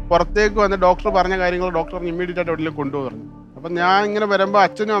 പുറത്തേക്ക് വന്ന് ഡോക്ടർ പറഞ്ഞ കാര്യങ്ങൾ ഡോക്ടർ ഇമ്മീഡിയറ്റ് ആയിട്ട് എവിടെയും കൊണ്ടുപോകുന്നു. അപ്പം ഞാൻ ഇങ്ങനെ വരുമ്പോൾ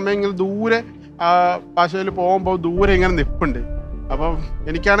അച്ഛനും അമ്മയും ഇങ്ങനെ ദൂരെ ഭാഷയിൽ പോകുമ്പോൾ ദൂരെ ഇങ്ങനെ നിൽപ്പുണ്ട്. അപ്പം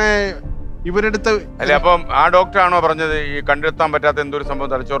എനിക്കാണ് ഇവരെടുത്ത് അല്ലെ. അപ്പം ആ ഡോക്ടറാണോ പറഞ്ഞത് ഈ കണ്ടെത്താൻ പറ്റാത്ത എന്തൊരു സംഭവം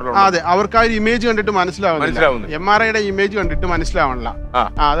തലച്ചോറിലാണ്? അതെ, അവർക്ക് ആ ഒരു ഇമേജ് കണ്ടിട്ട് മനസ്സിലാവുന്നില്ല. MRIയുടെ ഇമേജ് കണ്ടിട്ട് മനസ്സിലാവണില്ല.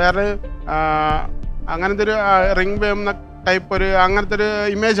 അതായത് അങ്ങനത്തെ ഒരു റിംഗ് വേം ടൈപ്പ് ഒരു അങ്ങനത്തെ ഒരു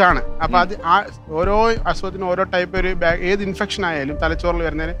ഇമേജ് ആണ്. അപ്പൊ അത് ഓരോ അസുഖത്തിനും ഓരോ ടൈപ്പ് ഒരു ഏത് ഇൻഫെക്ഷൻ ആയാലും തലച്ചോറിൽ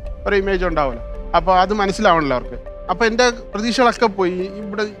വരുന്നതിന് ഒരു ഇമേജ് ഉണ്ടാവുമല്ലോ. അപ്പൊ അത് മനസ്സിലാവണല്ലോ അവർക്ക്. അപ്പൊ എന്റെ പ്രതീക്ഷകളൊക്കെ പോയി.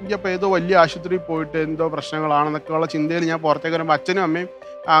 ഇവിടെ ഇപ്പൊ ഏതോ വലിയ ആശുപത്രിയിൽ പോയിട്ട് എന്തോ പ്രശ്നങ്ങളാണെന്നൊക്കെ ഉള്ള ചിന്തയിൽ ഞാൻ പുറത്തേക്ക് വരുമ്പോൾ അച്ഛനും അമ്മയും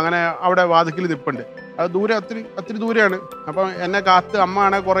അങ്ങനെ അവിടെ വാതിക്കൽ നിൽപ്പുണ്ട്. അത് ദൂരെ ഒത്തിരി ദൂരെയാണ്. അപ്പം എന്നെ കാത്ത് അമ്മ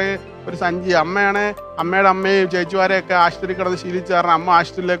ആണെ കുറേ ഒരു സഞ്ചി, അമ്മയുടെ അമ്മയും ചേച്ചിമാരെയൊക്കെ ആശുപത്രി കിടന്ന് ശീലിച്ച് കാരണം അമ്മ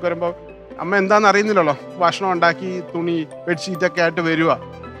ആശുപത്രിയിലേക്ക് വരുമ്പോൾ അമ്മ എന്താണെന്ന് അറിയുന്നില്ലല്ലോ. ഭക്ഷണം ഉണ്ടാക്കി തുണി ബെഡ്ഷീറ്റൊക്കെ ആയിട്ട് വരിക.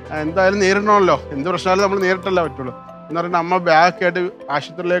 എന്തായാലും നേരിടണമല്ലോ, എന്ത് പ്രശ്നമായാലും നമ്മൾ നേരിട്ടല്ലേ പറ്റുള്ളൂ എന്ന് പറഞ്ഞിട്ട് അമ്മ ബാഗൊക്കെ ആയിട്ട്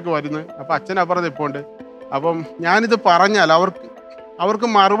ആശുപത്രിയിലേക്ക് വരുന്നത്. അപ്പം അച്ഛൻ അപ്പുറത്ത് ഇപ്പോൾ ഉണ്ട്. അപ്പം ഞാനിത് പറഞ്ഞാൽ അവർക്ക്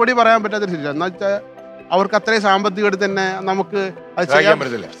മറുപടി പറയാൻ പറ്റാത്തൊരു സ്ഥിതി. എന്ന് വെച്ചാൽ അവർക്ക് അത്രയും സാമ്പത്തികമായിട്ട് തന്നെ നമുക്ക് അത്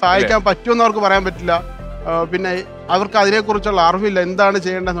സഹായിക്കാൻ പറ്റുമെന്ന് അവർക്ക് പറയാൻ പറ്റില്ല. പിന്നെ അവർക്ക് അതിനെക്കുറിച്ചുള്ള അറിവില്ല, എന്താണ്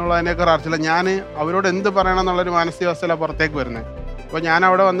ചെയ്യേണ്ടതെന്നുള്ളതിനെയൊക്കെ അറിയില്ല. ഞാൻ അവരോട് എന്ത് പറയണം എന്നുള്ളൊരു മാനസികാവസ്ഥയിലാണ് പുറത്തേക്ക് വരുന്നത്. അപ്പോൾ ഞാൻ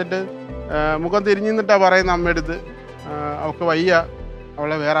അവിടെ വന്നിട്ട് മുഖം തിരിഞ്ഞു നിന്നിട്ടാണ് പറയുന്നത് അമ്മയെടുത്ത് അവൾക്ക് വയ്യ,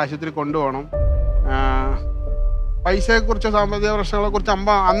 അവളെ വേറെ ആശുപത്രി കൊണ്ടുപോകണം. പൈസയെക്കുറിച്ചോ സാമ്പത്തിക പ്രശ്നങ്ങളെക്കുറിച്ച്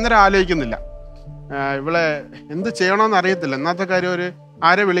അമ്മ അന്നേരം ആലോചിക്കുന്നില്ല. ഇവളെ എന്ത് ചെയ്യണമെന്ന് അറിയത്തില്ല. എന്നാത്ത കാര്യം ഒരു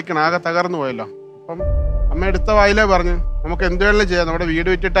ആരെ വിളിക്കണം, ആകെ തകർന്നു പോയല്ലോ. അപ്പം അമ്മ എടുത്ത വായിലേ പറഞ്ഞു നമുക്ക് എന്ത് വേണമെങ്കിലും ചെയ്യാം, നമ്മുടെ വീട്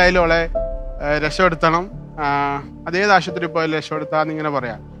വിറ്റിട്ടായാലും അവളെ രക്ഷപ്പെടുത്തണം, അതേത് ആശുപത്രി പോയാലും രക്ഷപ്പെടുത്താന്നിങ്ങനെ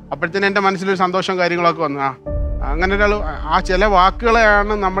പറയാം. അപ്പോഴത്തേനും എൻ്റെ മനസ്സിലൊരു സന്തോഷം കാര്യങ്ങളൊക്കെ വന്നു. അങ്ങനെ ഒരാൾ ആ ചില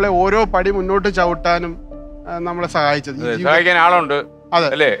വാക്കുകളെയാണ് നമ്മളെ ഓരോ പടി മുന്നോട്ട് ചവിട്ടാനും നമ്മളെ സഹായിച്ചത്. ആളുണ്ട്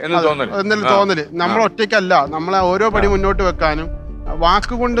എന്നൊരു തോന്നല്. നമ്മൾ ഒറ്റയ്ക്കല്ല, നമ്മളെ ഓരോ പടി മുന്നോട്ട് വെക്കാനും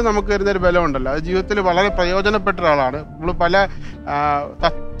വാക്കുകൊണ്ട് നമുക്ക് വരുന്നൊരു ബലമുണ്ടല്ലോ. അത് ജീവിതത്തിൽ വളരെ പ്രയോജനപ്പെട്ട ഒരാളാണ്. നമ്മൾ പല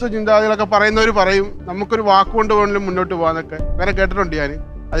തത്വചിന്താദികളൊക്കെ പറയുന്നവർ പറയും നമുക്കൊരു വാക്കുകൊണ്ട് വേണമെങ്കിലും മുന്നോട്ട് പോകാന്നൊക്കെ അങ്ങനെ കേട്ടിട്ടുണ്ട് ഞാൻ.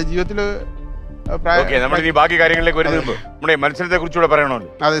 അത് ജീവിതത്തിൽ ബാക്കി കാര്യങ്ങളിലേക്ക് വരുന്നത് നമ്മുടെ മത്സരത്തെ കുറിച്ചുകൂടെ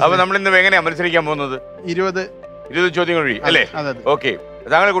പറയണമല്ലോ. അപ്പൊ നമ്മൾ ഇന്ന് എങ്ങനെയാ മത്സരിക്കാൻ പോകുന്നത്? 20 ചോദ്യങ്ങൾ വഴി അല്ലേ? ഓക്കെ,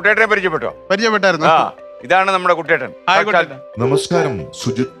 താങ്കൾ കുട്ടേട്ടനെ പരിചയപ്പെട്ടായിരുന്നു? ഇതാണ് നമ്മുടെ കുട്ടേട്ടൻ. നമസ്കാരം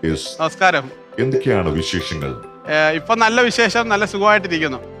സുജിത് എസ്. നമസ്കാരം. എന്തൊക്കെയാണ് വിശേഷങ്ങൾ? ഇപ്പൊ നല്ല വിശേഷം, നല്ല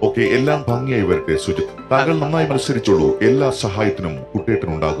സുഖമായിട്ടിരിക്കുന്നു. ഓക്കെ, എല്ലാം ഭംഗിയായി വരട്ടെ സുജിത്. താങ്കൾ നന്നായി മത്സരിച്ചോളൂ, എല്ലാ സഹായത്തിനും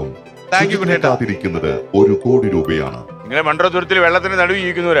കുട്ടേട്ടനുണ്ടാകും. കാത്തിരിക്കുന്നത് 1 കോടി രൂപയാണ്. നിങ്ങൾ മണ്ഡലത്തുരത്തിൽ വെള്ളത്തിന് നടുവ്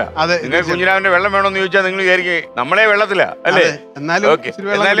ജീവിക്കുന്നവരാ. നിങ്ങൾ കുഞ്ഞിരാമന്റെ വെള്ളം വേണമെന്ന് ചോദിച്ചാൽ നിങ്ങൾ വിചാരിക്കും നമ്മളെ വെള്ളത്തിലാ അല്ലേ? എന്നാലും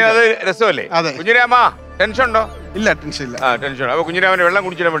അത് രസമല്ലേ? കുഞ്ഞിരാമ ടെൻഷൻ ഉണ്ടോ? ഇല്ല, ടെൻഷൻ ഇല്ല. ടെൻഷൻ. അപ്പൊ കുഞ്ഞിരാമന്റെ വെള്ളം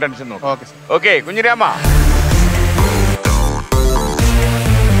കുടിച്ചിട്ട് ടെൻഷൻ നോക്കാം. ഓക്കെ കുഞ്ഞിരാമ.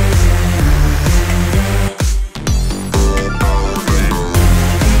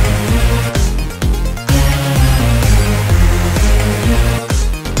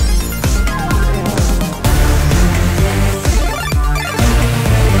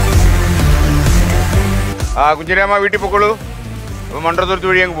 കുഞ്ഞിരാമ വീട്ടിൽ പൊക്കോളൂ. അപ്പൊ മണ്ഡലത്തുരത്ത്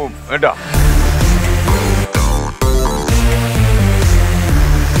വഴി അങ്ങ് പോകും കേട്ടോ.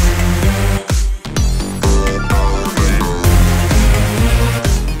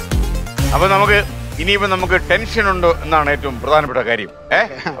 അപ്പൊ നമുക്ക് ടെൻഷൻ ഉണ്ടോ എന്നാണ് ഏറ്റവും പ്രധാനപ്പെട്ട കാര്യം.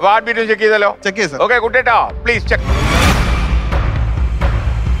 അപ്പൊ ഹാർട്ട് ബീറ്റ് ചെക്ക് ചെയ്താലോ? Okay കുട്ടേട്ടാ please check.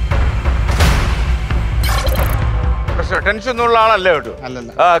 ടെൻഷൻ ഒന്നുള്ള ആളല്ല കേട്ടോ.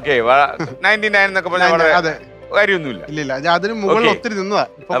 ഓക്കെ 99 എന്നൊക്കെ പറഞ്ഞാൽ കാര്യമൊന്നുമില്ല.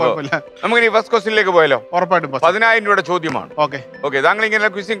 നമുക്ക് ഫസ്റ്റ് ക്വസ്റ്റ്യനിലേക്ക് പോയാലോ? ഉറപ്പായിട്ടും 10,000 രൂപയുടെ ചോദ്യമാണ്. ഓക്കെ താങ്കൾ ഇങ്ങനെ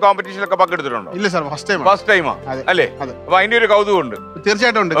ക്വിസിംഗ് കോമ്പറ്റീഷനിലൊക്കെ പങ്കെടുത്തിട്ടുണ്ടോ? ഇല്ല സാർ, ഫസ്റ്റ് ടൈമാ അല്ലേ? അപ്പൊ അതിന്റെ ഒരു കൗതുകമുണ്ട്.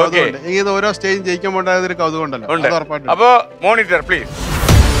 തീർച്ചയായിട്ടും ഉണ്ട്. ഓരോ സ്റ്റേജ് ജയിക്കുമ്പോൾ ഒരു കൗതുകം ഉണ്ടല്ലോ. അപ്പൊ മോണിറ്റർ പ്ലീസ്.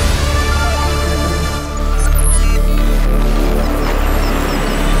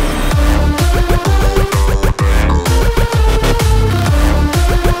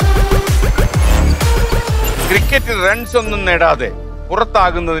 ക്രിക്കറ്റിൽ റൺസ് ഒന്നും നേടാതെ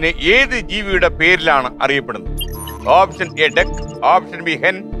പുറത്താകുന്നതിന് ഏത് ജീവിയുടെ പേരിലാണ് അറിയപ്പെടുന്നത്? Option A duck, option B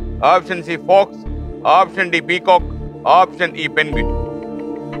hen, option C Fox, option D peacock, option E penguin.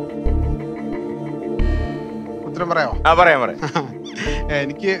 ഉത്തരം പറയാമോ? പറയാം.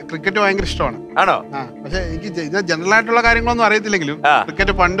 എനിക്ക് ക്രിക്കറ്റ് ഭയങ്കര ഇഷ്ടമാണ്. ആണോ? പക്ഷെ എനിക്ക് ജനറൽ ആയിട്ടുള്ള കാര്യങ്ങളൊന്നും അറിയത്തില്ലെങ്കിലും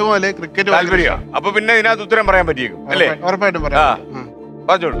ക്രിക്കറ്റ് പണ്ട് പോലെ ക്രിക്കറ്റ് താല്പര്യം. അപ്പൊ പിന്നെ ഇതിനകത്ത് ഉത്തരം പറയാൻ പറ്റിയേക്കും അല്ലേ? ഉറപ്പായിട്ടും പറയാം.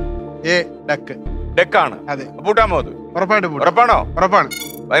 പറഞ്ഞോളൂ. A duck. ഡെക്കാണ്. അതെ. പൂട്ടാമോ അത്? ഉറപ്പായിട്ടും. ഉറപ്പാണോ? ഉറപ്പാണ്.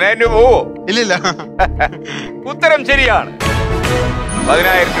 10,000 രൂപ പോവോ? ഇല്ലില്ല. ഉത്തരം ശരിയാണ്.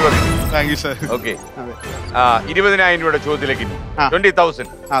 10,000 രൂപ. Thank you sir. ഓക്കെ 20,000 രൂപയുടെ ചോദ്യത്തിലേക്ക്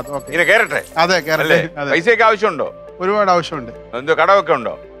 20,000 ഇങ്ങനെ കേറട്ടെ. അതെ കേറട്ടെ. പൈസയൊക്കെ ആവശ്യമുണ്ടോ? ഒരുപാട് ആവശ്യമുണ്ട്. എന്തോ കടമൊക്കെ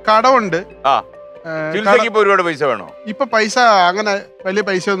ഉണ്ടോ? കടമുണ്ട്. ചികിത്സക്ക് ഇപ്പൊ ഒരുപാട് പൈസ വേണോ? ഇപ്പൊ പൈസ അങ്ങനെ വലിയ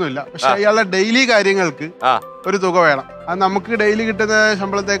പൈസ ഒന്നും ഇല്ല. പക്ഷെ അയാളുടെ ഡെയിലി കാര്യങ്ങൾക്ക് ഒരു തുക വേണം. അത് നമുക്ക് ഡെയിലി കിട്ടുന്ന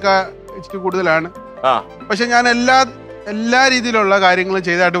ശമ്പളത്തേക്കാ ഇച്ചിരി കൂടുതലാണ്. പക്ഷെ ഞാൻ എല്ലാ രീതിയിലുള്ള കാര്യങ്ങളും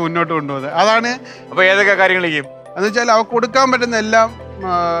ചെയ്തായിട്ട് മുന്നോട്ട് കൊണ്ടുപോകുന്നത് അതാണ്. അപ്പൊ ഏതൊക്കെ കാര്യങ്ങൾ ചെയ്യും എന്ന് വെച്ചാൽ അവ കൊടുക്കാൻ പറ്റുന്ന എല്ലാം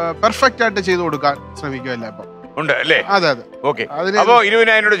പെർഫെക്റ്റ് ആയിട്ട് ചെയ്തു കൊടുക്കാൻ ശ്രമിക്കുമല്ലോ. അപ്പൊ ഉണ്ട് അല്ലേ? അതെ അതെ. ഓക്കെ. അപ്പൊ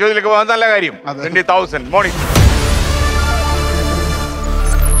 20,000 ചോദ്യത്തിലേക്ക് പോകാൻ നല്ല കാര്യം. 20,000 മോർണിംഗ്.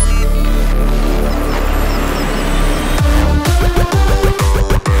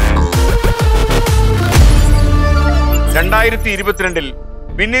 ൽ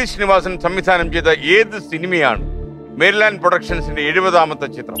വിനീത് ശ്രീനിവാസൻ സംവിധാനം ചെയ്ത ഏത് സിനിമയാണ് മേരിലാൻഡ് പ്രൊഡക്ഷൻസിന്റെ 70ാമത്തെ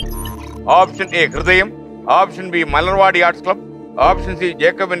ചിത്രം? ഓപ്ഷൻ എ ഹൃദയം, option B Malarvadi arts club, option C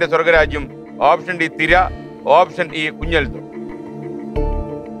ജേക്കബിന്റെ സ്വർഗരാജ്യം, ഓപ്ഷൻ ഡി തിര, ഓപ്ഷൻ ഇ കുഞ്ഞൽദോ.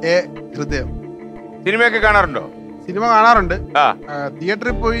 എ ഹൃദയം. സിനിമയൊക്കെ കാണാറുണ്ടോ? സിനിമ കാണാറുണ്ട്.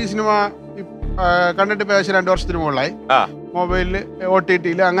 തിയേറ്ററിൽ പോയി സിനിമ കണ്ടിട്ട് ഏകദേശം 2 വർഷത്തിന് മുകളിലായി. മൊബൈലില് OTT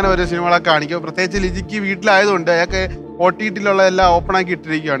അങ്ങനെ ഒരു സിനിമകളൊക്കെ കാണിക്കും. പ്രത്യേകിച്ച് ലിജിക്ക് വീട്ടിലായതുകൊണ്ട് അയാൾക്ക് OTT എല്ലാം ഓപ്പൺ ആക്കി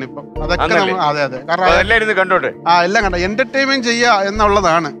ഇട്ടിരിക്കുകയാണ് ഇപ്പം. അതൊക്കെ അതെ അതെ. കാരണം എല്ലാം കണ്ട എന്റർടൈൻമെന്റ് ചെയ്യാ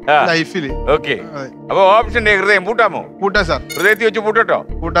എന്നുള്ളതാണ് ലൈഫില്. അപ്പൊ ഓപ്ഷൻ എ ഹൃദയം പൂട്ടാമോ? പൂട്ടാ സാർ. ഹൃദയത്തിൽ വെച്ച് പൂട്ടോ?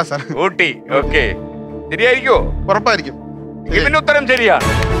 പൂട്ടാ സാർ. ഊട്ടി. ഓക്കെ ശരിയായിരിക്കോ? ഉറപ്പായിരിക്കും. ഇതിന്റെ ഉത്തരം ശരിയാണ്.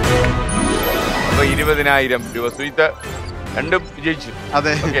 അപ്പൊ 20,000 രൂപ സുജിത്ത് രണ്ടും വിജയിച്ചു.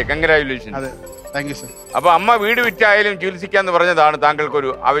 അതെ. കൺഗ്രാജുലേഷൻ. അതെ താങ്ക് യു സർ. അപ്പൊ അമ്മ വീട് വിറ്റായാലും ചികിത്സിക്കാന്ന് പറഞ്ഞതാണ് താങ്കൾക്ക് ഒരു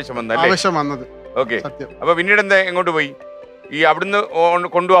ആവശ്യം വന്നത്. ഓക്കെ. അപ്പൊ പിന്നീട് എന്താ എങ്ങോട്ട് പോയി? ഈ അവിടുന്ന്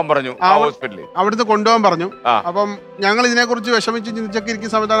കൊണ്ടുപോകാൻ പറഞ്ഞു ഹോസ്പിറ്റലിൽ. അവിടുന്ന് കൊണ്ടുപോകാൻ പറഞ്ഞു. അപ്പം ഞങ്ങൾ ഇതിനെ കുറിച്ച് വിഷമിച്ച് ചിന്തിച്ചൊക്കെ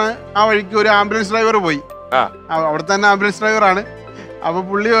ഇരിക്കുന്ന സമയത്താണ് ആ വഴിക്ക് ഒരു ആംബുലൻസ് ഡ്രൈവർ പോയി. അവിടെ തന്നെ ആംബുലൻസ് ഡ്രൈവറാണ്. അപ്പൊ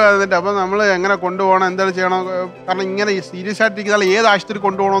പുള്ളി വന്നിട്ട് അപ്പൊ നമ്മൾ എങ്ങനെ കൊണ്ടുപോകണം, എന്താണ് ചെയ്യണം, കാരണം ഇങ്ങനെ സീരിയസ് ആയിട്ടിരിക്കുന്ന ഏത് ആശുപത്രി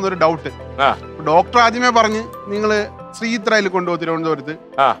കൊണ്ടുപോകണമെന്നൊരു ഡൗട്ട്. ഡോക്ടർ ആദ്യമേ പറഞ്ഞ് നിങ്ങള് ശ്രീത്രയിൽ കൊണ്ടുപോകും തിരുവനന്തപുരത്ത്.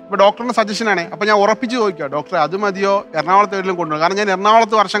 അപ്പൊ ഡോക്ടറിന്റെ സജഷൻ ആണ്. അപ്പൊ ഞാൻ ഉറപ്പിച്ച് ചോദിക്കാം ഡോക്ടറെ അത് മതിയോ എറണാകുളത്ത് എവിടെയും കൊണ്ടുപോകും. കാരണം ഞാൻ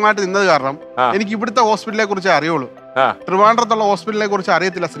എറണാകുളത്ത് വർഷങ്ങളായിട്ട് നിന്നത് കാരണം എനിക്ക് ഇവിടുത്തെ ഹോസ്പിറ്റലിനെ കുറിച്ച് അറിയുള്ളൂ. ട്രിവാൻഡ്രത്തുള്ള ഹോസ്പിറ്റലിനെ കുറിച്ച്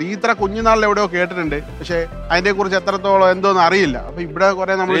അറിയത്തില്ല. ശ്രീത്ര കുഞ്ഞുനാളിൽ എവിടെയോ കേട്ടിട്ടുണ്ട്, പക്ഷെ അതിനെ കുറിച്ച് എത്രത്തോളം എന്തോന്ന് അറിയില്ല. അപ്പൊ ഇവിടെ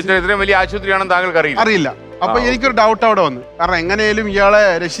കുറെ നമ്മൾ വലിയ ആശുപത്രിയാണെന്ന് താങ്കൾക്ക് അറിയില്ല. അപ്പൊ എനിക്കൊരു ഡൗട്ട് അവിടെ വന്നു. കാരണം എങ്ങനെയും ഇയാളെ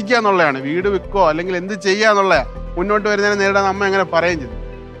രക്ഷിക്കുക എന്നുള്ളതാണ്. വീട് വെക്കോ അല്ലെങ്കിൽ എന്ത് ചെയ്യാന്നുള്ള മുന്നോട്ട് വരുന്നതിനെ നേരിടാൻ അമ്മ എങ്ങനെ പറയുകയും ചെയ്തു.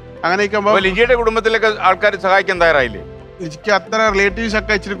 അങ്ങനെ ലിജിയുടെ കുടുംബത്തിലൊക്കെ ആൾക്കാർ സഹായിക്കാൻ തയ്യാറായില്ലേ? ലിജിക്ക് അത്ര റിലേറ്റീവ്സ്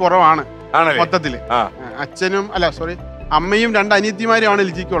ഒക്കെ ഇച്ചിരി കുറവാണ് മൊത്തത്തില്. അമ്മയും 2 അനിയത്തിമാരുമാണ്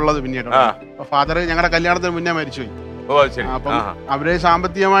ലിജിക്ക് ഉള്ളത്. പിന്നീട് ഫാദർ ഞങ്ങളുടെ കല്യാണത്തിന് മുന്നേ മരിച്ചുപോയി. ഓ ശരി. അപ്പം അവര്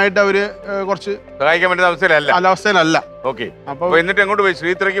സാമ്പത്തികമായിട്ട് അവര് കുറച്ച് സഹായിക്കാൻ പറ്റുന്ന അവസ്ഥയിലല്ല. ഓക്കെ. അപ്പൊ എന്നിട്ട് എങ്ങോട്ട് പോയി?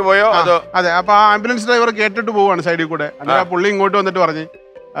 ശ്രീത്രയ്ക്ക് പോയോ അതോ? അതെ. അപ്പൊ ആ ആംബുലൻസ് ഡ്രൈവർ കേട്ടിട്ട് പോവാണ് സൈഡിൽ കൂടെ. അന്നേരം പുള്ളി ഇങ്ങോട്ട് വന്നിട്ട് പറഞ്ഞ്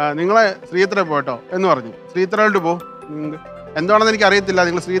നിങ്ങളെ ശ്രീത്ര പോയിട്ടോ എന്ന് പറഞ്ഞു. ശ്രീത്രയിലോട്ട് പോ, എന്താണെന്ന് എനിക്ക് അറിയത്തില്ല,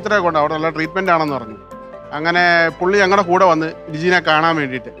 നിങ്ങൾ ശ്രീത്ര കൊണ്ട് അവിടെ നല്ല ട്രീറ്റ്മെന്റ് ആണെന്ന് പറഞ്ഞു. അങ്ങനെ പുള്ളി ഞങ്ങളുടെ കൂടെ വന്ന് ലിജിനെ കാണാൻ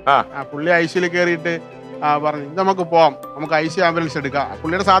വേണ്ടിയിട്ട് പുള്ളി ഐസിയിൽ കയറിയിട്ട് പറഞ്ഞു ഇത് നമുക്ക് പോവാം, നമുക്ക് ഐസി ആംബുലൻസ് എടുക്കാം.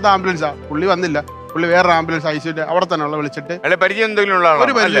 പുള്ളിയുടെ സാധാ ആംബുലൻസാ. പുള്ളി വന്നില്ല, പുള്ളി വേറൊരു ആംബുലൻസ് ഐസിയുടെ അവിടെ തന്നെ വിളിച്ചിട്ട്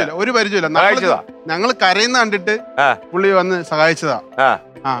ഒരു പരിചയമില്ല. ഞങ്ങൾ കരയുന്ന കണ്ടിട്ട് പുള്ളി വന്ന് സഹായിച്ചതാ.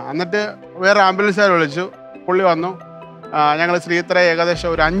 എന്നിട്ട് വേറെ ആംബുലൻസുകാർ വിളിച്ചു, പുള്ളി വന്നു. ഞങ്ങൾ ശ്രീത്ര ഏകദേശം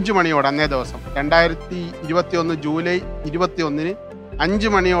ഒരു 5 മണിയോടെ അന്നേ ദിവസം 2021 ജൂലൈ 21 5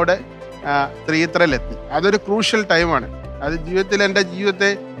 മണിയോടെ ശ്രീത്രയിലെത്തി. അതൊരു ക്രൂഷ്യൽ ടൈമാണ്. അത് എൻ്റെ ജീവിതത്തെ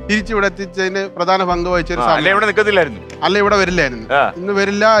തിരിച്ചിവിടെ എത്തിച്ചതിന് പ്രധാന പങ്ക് വഹിച്ചൊരു അല്ല ഇവിടെ വരില്ലായിരുന്നു. ഇന്ന്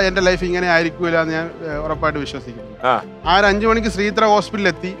വരില്ല, എന്റെ ലൈഫ് ഇങ്ങനെ ആയിരിക്കൂല എന്ന് ഞാൻ ഉറപ്പായിട്ട് വിശ്വസിക്കുന്നു. ആ ഒരു 5 മണിക്ക് ശ്രീത്ര ഹോസ്പിറ്റലിൽ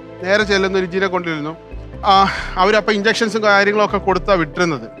എത്തി. നേരെ ചെല്ലുന്ന ലിജിനെ കൊണ്ടിരുന്നു. അവരപ്പം ഇഞ്ചക്ഷൻസും കാര്യങ്ങളും ഒക്കെ കൊടുത്താ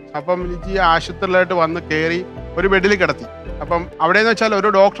വിട്ടിരുന്നത്. അപ്പം ലിജി ആശുപത്രിയിലായിട്ട് വന്ന് കയറി ഒരു ബെഡിൽ കിടത്തി. അപ്പം അവിടെയെന്ന് വെച്ചാൽ ഒരു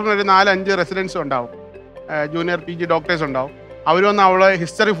ഡോക്ടറിന് ഒരു 4-5 റെസിഡൻസ് ഉണ്ടാവും, ജൂനിയർ PG ഡോക്ടേഴ്സ് ഉണ്ടാവും. അവർ വന്ന് അവളെ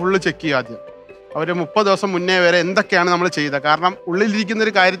ഹിസ്റ്ററി ഫുള്ള് ചെക്ക് ചെയ്യുക ആദ്യം. അവർ 30 ദിവസം മുന്നേ വരെ എന്തൊക്കെയാണ് നമ്മൾ ചെയ്തത്. കാരണം ഉള്ളിലിരിക്കുന്ന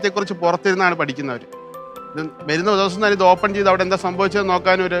ഒരു കാര്യത്തെക്കുറിച്ച് പുറത്തിരുന്നാണ് പഠിക്കുന്നവർ. ഇത് വരുന്ന ദിവസം തന്നെ ഇത് ഓപ്പൺ ചെയ്ത് അവിടെ എന്താ സംഭവിച്ചതെന്ന്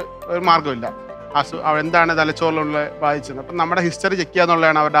നോക്കാനും ഒരു മാർഗ്ഗമില്ല. എന്താണ് തലച്ചോറിലുള്ള ബാധിച്ചത്. അപ്പം നമ്മുടെ ഹിസ്റ്ററി ചെക്ക് ചെയ്യുക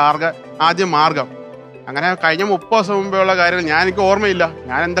എന്നുള്ളതാണ് അവരുടെ ആദ്യം മാർഗം. അങ്ങനെ കഴിഞ്ഞ 30 ദിവസം മുമ്പേ ഉള്ള കാര്യങ്ങൾ എനിക്ക് ഓർമ്മയില്ല.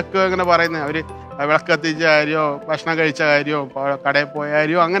 ഞാൻ എന്തൊക്കെയോ ഇങ്ങനെ പറയുന്നത്, അവർ വിളക്ക് കത്തിച്ച കാര്യമോ ഭക്ഷണം കഴിച്ച കാര്യമോ കടയിൽ പോയ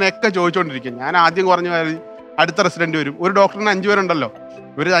കാര്യമോ അങ്ങനെയൊക്കെ ചോദിച്ചുകൊണ്ടിരിക്കും. ഞാൻ ആദ്യം കുറഞ്ഞ കാര്യം അടുത്ത റെസിഡന്റ് വരും. ഒരു ഡോക്ടറിന് 5 പേരുണ്ടല്ലോ,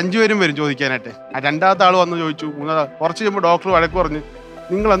 ഇവർ 5 പേരും വരും ചോദിക്കാനായിട്ട്. രണ്ടാമത്തെ ആൾ വന്ന് ചോദിച്ചു, കുറച്ച് കഴിയുമ്പോൾ ഡോക്ടർ വഴക്ക് പറഞ്ഞു,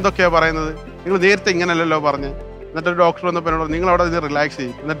 നിങ്ങൾ എന്തൊക്കെയാണ് പറയുന്നത്, നിങ്ങൾ നേരത്തെ ഇങ്ങനെയല്ലല്ലോ പറഞ്ഞ്. എന്നിട്ട് ഡോക്ടർ വന്നപ്പോൾ എന്നോട് നിങ്ങൾ അവിടെ ഇത് റിലാക്സ്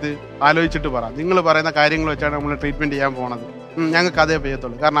ചെയ്യും, എന്നിട്ട് ആലോചിച്ചിട്ട് പറ, നിങ്ങൾ പറയുന്ന കാര്യങ്ങൾ വെച്ചാണ് നമ്മൾ ട്രീറ്റ്മെന്റ് ചെയ്യാൻ പോണത്. ഞങ്ങൾക്ക് അതേ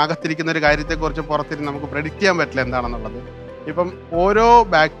ചെയ്യത്തുള്ളൂ. കാരണം അകത്തിരിക്കുന്ന ഒരു കാര്യത്തെക്കുറിച്ച് പുറത്തിരുന്ന് നമുക്ക് പ്രെഡിക്റ്റ് ചെയ്യാൻ പറ്റില്ല എന്താണെന്നുള്ളത്. ഇപ്പം ഓരോ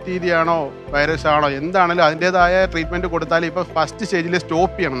ബാക്ടീരിയ ആണോ വൈറസ് ആണോ എന്താണെങ്കിലും അതിൻ്റെതായ ട്രീറ്റ്മെന്റ് കൊടുത്താൽ ഇപ്പം ഫസ്റ്റ് സ്റ്റേജിൽ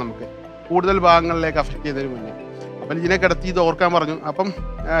സ്റ്റോപ്പ് ചെയ്യണം, നമുക്ക് കൂടുതൽ ഭാഗങ്ങളിലേക്ക് അഫക്റ്റ് ചെയ്യുന്നതിന് മുന്നേ. അപ്പം ലിജിനെ കിടത്തി ഇത് ഓർക്കാൻ പറഞ്ഞു. അപ്പം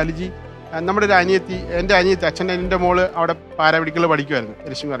ലിജി നമ്മുടെ ഒരു അനിയത്തി, എൻ്റെ അച്ഛൻ്റെ മോള് അവിടെ പാരാമെഡിക്കൽ പഠിക്കുമായിരുന്നു,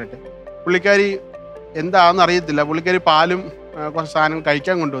 രശ്മി പറഞ്ഞിട്ട്. പുള്ളിക്കാരി എന്താണെന്ന് അറിയത്തില്ല, പുള്ളിക്കാരി പാലും കുറച്ച് സാധനങ്ങൾ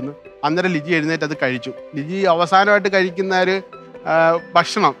കഴിക്കാൻ കൊണ്ടുവന്നു. അന്നേരം ലിജി എഴുന്നേറ്റ് അത് കഴിച്ചു. ലിജി അവസാനമായിട്ട് കഴിക്കുന്ന ഒരു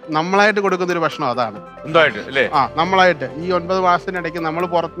ഭക്ഷണം, നമ്മളായിട്ട് കൊടുക്കുന്ന ഒരു ഭക്ഷണം അതാണ്. നമ്മളായിട്ട് ഈ 9 മാസത്തിനിടയ്ക്ക് നമ്മൾ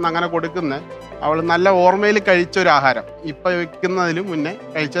പുറത്തുനിന്ന് അങ്ങനെ കൊടുക്കുന്ന അവൾ നല്ല ഓർമ്മയിൽ കഴിച്ചൊരു ആഹാരം, ഇപ്പൊ വെക്കുന്നതിലും മുന്നേ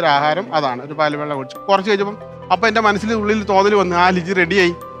കഴിച്ചൊരു ആഹാരം അതാണ്. ഒരു പാലുവെള്ളം കുടിച്ചു. കുറച്ച് കഴിച്ചപ്പം അപ്പൊ എന്റെ മനസ്സിൽ ഉള്ളിൽ തോന്നൽ വന്നു, ലിജി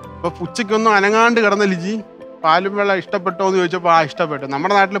റെഡിയായി. അപ്പൊ ഉച്ചയ്ക്കൊന്നും അനങ്ങാണ്ട് കിടന്ന ലിജി പാലും വെള്ളം ഇഷ്ടപ്പെട്ടോ എന്ന് ചോദിച്ചപ്പോ ഇഷ്ടപ്പെട്ടു.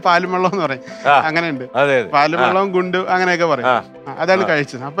 നമ്മുടെ നാട്ടിൽ പാലും വെള്ളം എന്ന് പറയും, അങ്ങനെയുണ്ട്. പാലും വെള്ളവും ഗുണ്ട് അങ്ങനെയൊക്കെ പറയും. അതാണ്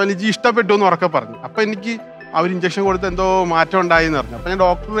കഴിച്ചത്. അപ്പൊ ലിജി ഇഷ്ടപ്പെട്ടു എന്ന് ഉറക്കെ പറഞ്ഞു. അപ്പൊ എനിക്ക് അവർ ഇഞ്ചക്ഷൻ കൊടുത്ത് എന്തോ മാറ്റം ഉണ്ടായി എന്ന് പറഞ്ഞു. അപ്പൊ ഞാൻ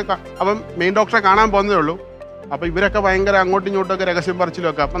അപ്പം മെയിൻ ഡോക്ടറെ കാണാൻ പോകുന്നതേ ഉള്ളൂ. അപ്പൊ ഇവരൊക്കെ ഭയങ്കര അങ്ങോട്ടും ഇങ്ങോട്ടും ഒക്കെ രഹസ്യം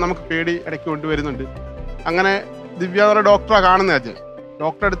പറിച്ചിലൊക്കെ. അപ്പൊ നമുക്ക് പേടി ഇടയ്ക്ക് കൊണ്ടുവരുന്നുണ്ട്. അങ്ങനെ ദിവ്യ എന്ന് പറയുന്ന ഡോക്ടറാണ് കാണുന്നത്. ആദ്യം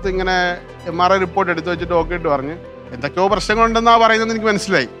ഡോക്ടറെ അടുത്ത് ഇങ്ങനെ MRI റിപ്പോർട്ട് എടുത്ത് വെച്ചിട്ട് നോക്കിയിട്ട് പറഞ്ഞ് എന്തൊക്കെയോ പ്രശ്നങ്ങളുണ്ടെന്നാ പറയുന്നത് എനിക്ക്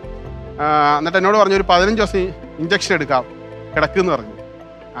മനസ്സിലായി. എന്നിട്ട് എന്നോട് പറഞ്ഞു ഒരു 15 ദിവസം ഇഞ്ചക്ഷൻ എടുക്കാം കിടക്കുമെന്ന് പറഞ്ഞു.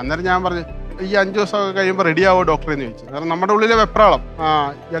 അന്നേരം ഞാൻ പറഞ്ഞു ഈ 5 ദിവസമൊക്കെ കഴിയുമ്പോൾ റെഡി ആവോ ഡോക്ടറെ എന്ന് ചോദിച്ചു. കാരണം നമ്മുടെ ഉള്ളിലെ വെപ്രാളം,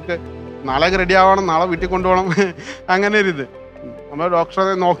 ഇയാൾക്ക് നാളെ റെഡി ആവണം, നാളെ വീട്ടിൽ കൊണ്ടുപോകണം, അങ്ങനെ ഒരു ഇത്. നമ്മൾ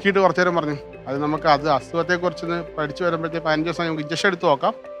ഡോക്ടറെ നോക്കിയിട്ട് കുറച്ചു നേരം പറഞ്ഞു അത് നമുക്ക് അസുഖത്തെക്കുറിച്ച് പഠിച്ചു വരുമ്പോഴത്തേക്ക് 15 ദിവസം നമുക്ക് ഇഞ്ചക്ഷൻ എടുത്ത്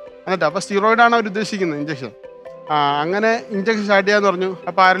നോക്കാം. എന്നിട്ട് അപ്പോൾ സ്റ്റീറോയിഡാണ് അവർ ഉദ്ദേശിക്കുന്നത് ഇഞ്ചക്ഷൻ. അങ്ങനെ ഇഞ്ചക്ഷൻ സ്റ്റാർട്ട് ചെയ്യാന്ന് പറഞ്ഞു.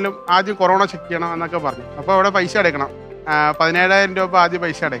 അപ്പോൾ ആരെങ്കിലും ആദ്യം കൊറോണ ചെക്ക് ചെയ്യണം എന്നൊക്കെ പറഞ്ഞു. അപ്പോൾ അവിടെ പൈസ അടയ്ക്കണം, 17,000 രൂപ ആദ്യം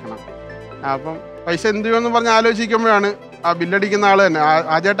പൈസ അടയ്ക്കണം. അപ്പം പൈസ എന്ത് ചെയ്യുമെന്ന് പറഞ്ഞ് ആലോചിക്കുമ്പോഴാണ് ആ ബില്ലടിക്കുന്ന ആൾ തന്നെ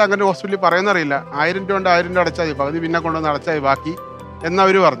ആദ്യമായിട്ട് അങ്ങനെ ഹോസ്പിറ്റലിൽ പറയുന്നറിയില്ല, 1000 രൂപ ഉണ്ട്, 1000 രൂപ അടച്ചാൽ മതി, പകുതി പിന്നെ കൊണ്ടുവന്ന് അടച്ചാൽ മതി ബാക്കി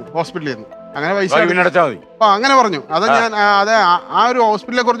എന്നവർ പറഞ്ഞു ഹോസ്പിറ്റലിൽ നിന്ന്. അങ്ങനെ പൈസ അപ്പൊ അങ്ങനെ പറഞ്ഞു. അത് ഞാൻ അതെ ആ ഒരു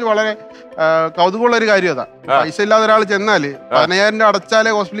ഹോസ്പിറ്റലിനെ കുറിച്ച് വളരെ കൗതുകമുള്ള ഒരു കാര്യം അതാ. പൈസ ഇല്ലാതെ ഒരാൾ ചെന്നാല് 15,000 രൂപ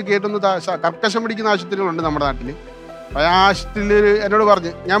അടച്ചാലേ ഹോസ്പിറ്റലിൽ കേട്ടൊന്ന് കർക്കശം പിടിക്കുന്ന ആശുപത്രികളുണ്ട് നമ്മുടെ നാട്ടില്. ആ ആശുപത്രിയിൽ എന്നോട്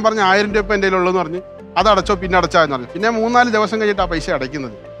പറഞ്ഞു, ഞാൻ പറഞ്ഞു 1000 രൂപ എന്റെ കയ്യിലുള്ളൂ എന്ന് പറഞ്ഞു. അത് അടച്ചോ പിന്നെ അടച്ചാന്ന് പറഞ്ഞു. പിന്നെ 3-4 ദിവസം കഴിഞ്ഞിട്ട് ആ പൈസ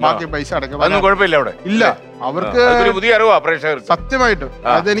അടയ്ക്കുന്നത്, ബാക്കി പൈസ അടയ്ക്കാൻ ഇല്ല. അവർക്ക് പുതിയ അറിവാ പ്രേക്ഷകർക്ക് സത്യമായിട്ടും.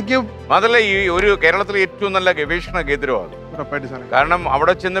 അതെനിക്ക് മാത്രമല്ല ഈ ഒരു കേരളത്തിലെ ഏറ്റവും നല്ല ഗവേഷണ കേന്ദ്രമാണ്. കാരണം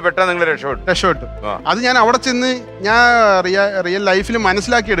അവിടെ ചെന്ന് പെട്ടെന്ന് നിങ്ങൾ രക്ഷപ്പെട്ടു. അത് ഞാൻ അവിടെ ചെന്ന് ഞാൻ റിയൽ ലൈഫിൽ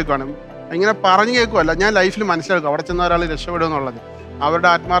മനസ്സിലാക്കി എടുക്കുകയാണ്. ഇങ്ങനെ പറഞ്ഞു കേൾക്കുമല്ല, ഞാൻ ലൈഫിൽ മനസ്സിലാക്കും അവിടെ ചെന്ന ഒരാൾ രക്ഷപ്പെടുക എന്നുള്ളത്. അവരുടെ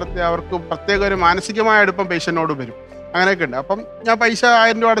ആത്മാർത്ഥത, അവർക്ക് പ്രത്യേക ഒരു മാനസികമായ അടുപ്പം പേഷ്യന്റിനോട് വരും. അങ്ങനെയൊക്കെ ഉണ്ട്. അപ്പം ഞാൻ പൈസ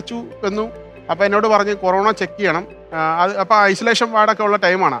 1000 രൂപ അടച്ചു എന്നു. അപ്പം എന്നോട് പറഞ്ഞ് കൊറോണ ചെക്ക് ചെയ്യണം. അത് അപ്പോൾ ഐസൊലേഷൻ വാർഡൊക്കെ ഉള്ള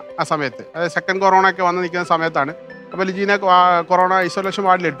ടൈമാണ് ആ സമയത്ത്. അതായത് സെക്കൻഡ് കൊറോണ ഒക്കെ വന്ന് നിൽക്കുന്ന സമയത്താണ്. അപ്പോൾ ലിജീനെ കൊറോണ ഐസൊലേഷൻ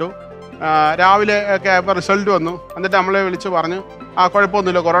വാർഡിലിട്ടു. രാവിലെ ഒക്കെ ആയപ്പോൾ റിസൾട്ട് വന്നു. എന്നിട്ട് നമ്മളെ വിളിച്ച് പറഞ്ഞു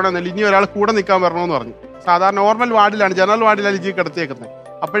കുഴപ്പമൊന്നുമില്ല, കൊറോണ ഒന്നുമില്ല, ഇനി ഒരാൾ കൂടെ നിൽക്കാൻ വരണമെന്ന് പറഞ്ഞു. സാധാരണ നോർമൽ വാർഡിലാണ്, ജനറൽ വാർഡിലാണ് ലിജി കിടത്തിയേക്കുന്നത്.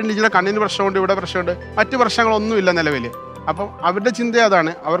 അപ്പോഴും ലിജിയുടെ കണ്ണിന് പ്രശ്നമുണ്ട്, ഇവിടെ പ്രശ്നമുണ്ട്, മറ്റു പ്രശ്നങ്ങളൊന്നുമില്ല നിലവിൽ. അപ്പം അവരുടെ ചിന്ത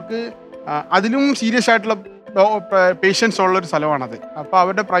അതാണ്, അവർക്ക് അതിലും സീരിയസ് ആയിട്ടുള്ള പേഷ്യൻസ് ഉള്ളൊരു സ്ഥലമാണത്. അപ്പോൾ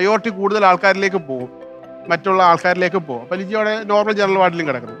അവരുടെ പ്രയോറിറ്റി കൂടുതൽ ആൾക്കാരിലേക്ക് പോകും, മറ്റുള്ള ആൾക്കാരിലേക്ക് പോകും. അപ്പോൾ ലിജി അവിടെ നോർമൽ ജനറൽ വാർഡിലും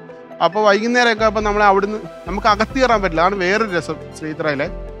കിടക്കുന്നു. അപ്പോൾ വൈകുന്നേരമൊക്കെ അപ്പോൾ നമ്മളെ അവിടുന്ന് നമുക്ക് അകത്ത് കയറാൻ പറ്റില്ല. അതാണ് വേറൊരു രസം ശ്രീധരയിലെ.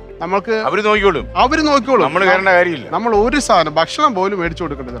 നമുക്ക് അവർ നോക്കിക്കോളും, നമ്മൾ ഒരു സാധനം ഭക്ഷണം പോലും മേടിച്ചു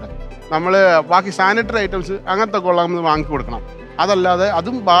കൊടുക്കേണ്ടത്. നമ്മൾ ബാക്കി സാനിറ്ററി ഐറ്റംസ് അങ്ങനത്തെ ഒക്കെ ഉള്ള നമ്മൾ വാങ്ങി കൊടുക്കണം. അതല്ലാതെ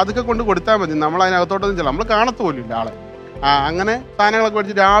അതും ബാധക കൊണ്ട് കൊടുത്താൽ മതി, നമ്മൾ അതിനകത്തോട്ടൊന്നും ചെല്ലാം, നമ്മൾ കാണത്ത് പോലും ഇല്ല ആളെ. അങ്ങനെ സാധനങ്ങളൊക്കെ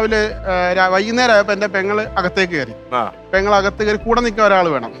മേടിച്ച് രാവിലെ വൈകുന്നേരം ആയപ്പോൾ എൻ്റെ പെങ്ങള് അകത്തേക്ക് കയറി. പെങ്ങൾ അകത്ത് കയറി കൂടെ നിൽക്കാൻ ഒരാൾ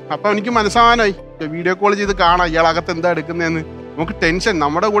വേണം. അപ്പോൾ എനിക്ക് മനസ്സാനായി വീഡിയോ കോൾ ചെയ്ത് കാണാം ഇയാൾ അകത്ത് എന്താ എടുക്കുന്നതെന്ന്. നമുക്ക് ടെൻഷൻ.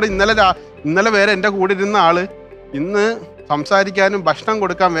 നമ്മുടെ കൂടെ ഇന്നലെ വേറെ എൻ്റെ കൂടെ ഇരുന്ന ആള് ഇന്ന് സംസാരിക്കാനും ഭക്ഷണം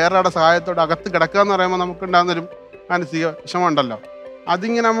കൊടുക്കാൻ വേറെ ആളുടെ സഹായത്തോടെ അകത്ത് കിടക്കുക എന്ന് പറയുമ്പോൾ നമുക്ക് ഉണ്ടാകുന്നൊരു മാനസിക വിഷമമുണ്ടല്ലോ.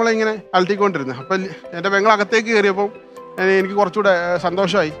 അതിങ്ങനെ നമ്മളിങ്ങനെ അലട്ടിക്കൊണ്ടിരുന്നു. അപ്പം എൻ്റെ പെങ്ങൾ അകത്തേക്ക് കയറിയപ്പോൾ എനിക്ക് കുറച്ചുകൂടെ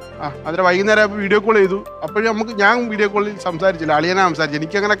സന്തോഷമായി. അതിന് വൈകുന്നേരം വീഡിയോ കോൾ ചെയ്തു. അപ്പോഴും ഞാൻ വീഡിയോ കോളിൽ സംസാരിച്ചില്ല, അളിയനാ സംസാരിച്ചു.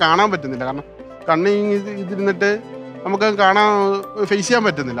 എനിക്കങ്ങനെ കാണാൻ പറ്റുന്നില്ല, കാരണം കണ്ണ് ഇതിരുന്നിട്ട് നമുക്ക് കാണാൻ ഫേസ് ചെയ്യാൻ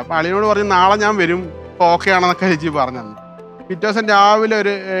പറ്റുന്നില്ല. അപ്പം അളിയനോട് പറഞ്ഞ് നാളെ ഞാൻ വരും, ഇപ്പോൾ ഓക്കെ ആണെന്നൊക്കെ ചേച്ചി പറഞ്ഞു. പിറ്റേ ദിവസം രാവിലെ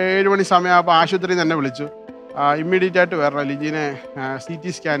ഒരു 7 മണി സമയം അപ്പോൾ ആശുപത്രിയിൽ തന്നെ വിളിച്ചു. ഇമ്മീഡിയറ്റ് ആയിട്ട് വരണം, ലിജിനെ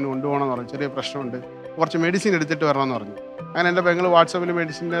CT സ്കാൻ കൊണ്ടുപോകണമെന്ന് പറഞ്ഞു, ചെറിയ പ്രശ്നമുണ്ട്, കുറച്ച് മെഡിസിൻ എടുത്തിട്ട് വരണമെന്ന് പറഞ്ഞു. അങ്ങനെ എൻ്റെ പെങ്ങൾ വാട്സാപ്പിൽ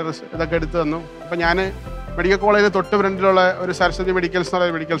മെഡിസിൻ്റെ ഇതൊക്കെ എടുത്ത് തന്നു. അപ്പോൾ ഞാൻ മെഡിക്കൽ കോളേജിൽ തൊട്ട് ഫ്രണ്ടിലുള്ള ഒരു സരസ്വതി മെഡിക്കൽസ് എന്ന്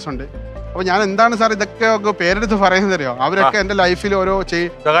പറയുന്ന മെഡിക്കൽസ് ഉണ്ട്. അപ്പോൾ ഞാൻ എന്താണ് സാർ ഇതൊക്കെ ഒക്കെ പേരെടുത്ത് പറയുന്നത് അറിയോ, അവരൊക്കെ എൻ്റെ ലൈഫിൽ ഓരോ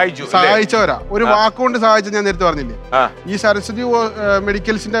സഹായിച്ചവരാ. ഒരു വാക്കുകൊണ്ട് സഹായിച്ചത് ഞാൻ നേരത്തെ പറഞ്ഞില്ലേ. ഈ സരസ്വതി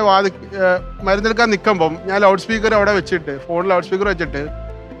മെഡിക്കൽസിന്റെ മരുന്നെടുക്കാൻ നിൽക്കുമ്പം ഞാൻ ലൗഡ് സ്പീക്കർ അവിടെ വെച്ചിട്ട്, ഫോണിൽ ലൗഡ് സ്പീക്കർ വെച്ചിട്ട്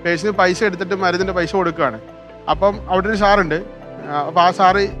പേഷ്യന് പൈസ എടുത്തിട്ട് മരുന്നിന്റെ പൈസ കൊടുക്കുകയാണ്. അപ്പം അവിടെ ഒരു സാറുണ്ട്. അപ്പോൾ ആ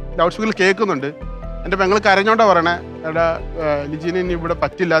സാറ് ലൗഡ് സ്പീക്കറിൽ കേൾക്കുന്നുണ്ട്. എൻ്റെ പെങ്ങൾ കരഞ്ഞോണ്ടാ പറയണേ, എടാ ലിജിനെ ഇനി ഇവിടെ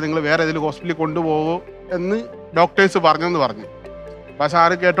പറ്റില്ല, നിങ്ങൾ വേറെ ഏതെങ്കിലും ഹോസ്പിറ്റലിൽ കൊണ്ടുപോകൂ എന്ന് ഡോക്ടേഴ്സ് പറഞ്ഞെന്ന് പറഞ്ഞു. അപ്പോൾ ആ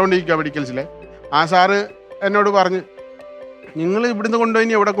സാറ് കേട്ടോണ്ടിരിക്കുക മെഡിക്കൽസിലെ. ആ സാറ് എന്നോട് പറഞ്ഞു, നിങ്ങൾ ഇവിടുന്ന്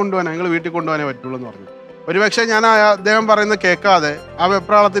കൊണ്ടുപോയി എവിടെ കൊണ്ടുപോകാനാണ്, നിങ്ങൾ വീട്ടിൽ കൊണ്ടുപോകാനേ പറ്റുള്ളൂ എന്ന് പറഞ്ഞു. ഒരുപക്ഷെ ഞാൻ അദ്ദേഹം പറയുന്നത് കേൾക്കാതെ ആ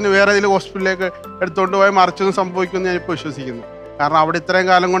വെപ്രാളത്തിന് വേറെ ഏതെങ്കിലും ഹോസ്പിറ്റലിലേക്ക് എടുത്തുകൊണ്ട് പോയാൽ മറിച്ചൊന്നും സംഭവിക്കുമെന്ന് ഞാനിപ്പോൾ വിശ്വസിക്കുന്നു. കാരണം അവിടെ ഇത്രയും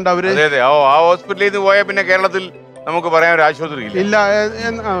കാലം കൊണ്ട് അവര് ആ ഹോസ്പിറ്റലിൽ പോയാൽ പിന്നെ കേരളത്തിൽ നമുക്ക് പറയാൻ ഒരു ആശുപത്രി ഇല്ല.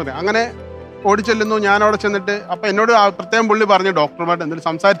 അങ്ങനെ ഓടിച്ചെല്ലുന്നു. ഞാൻ അവിടെ ചെന്നിട്ട് അപ്പം എന്നോട് പ്രത്യേകം പുള്ളി പറഞ്ഞു, ഡോക്ടറുമായിട്ട് എന്തെങ്കിലും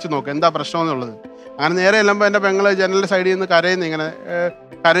സംസാരിച്ച് നോക്കുക എന്താ പ്രശ്നം എന്നുള്ളത്. അങ്ങനെ നേരെ ചെല്ലുമ്പോൾ എൻ്റെ പെങ്ങള് ജനലിൻ്റെ സൈഡിൽ നിന്ന് കരയുന്നു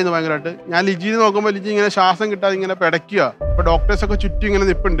ഭയങ്കരമായിട്ട്. ഞാൻ ലിജിനെ നോക്കുമ്പോൾ ലിജി ഇങ്ങനെ ശ്വാസം കിട്ടാതെ ഇങ്ങനെ പിടയ്ക്കുക. അപ്പോൾ ഡോക്ടേഴ്സൊക്കെ ചുറ്റും ഇങ്ങനെ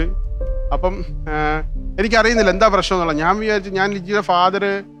നിൽപ്പുണ്ട്. അപ്പം എനിക്കറിയുന്നില്ല എന്താ പ്രശ്നം എന്നുള്ളത്. ഞാൻ വിചാരിച്ചു ഞാൻ ലിജിയുടെ ഫാദർ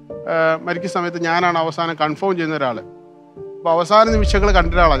മരിക്കുന്ന സമയത്ത് ഞാനാണ് അവസാനം കൺഫേം ചെയ്യുന്ന ഒരാൾ. അപ്പോൾ അവസാന നിമിഷങ്ങൾ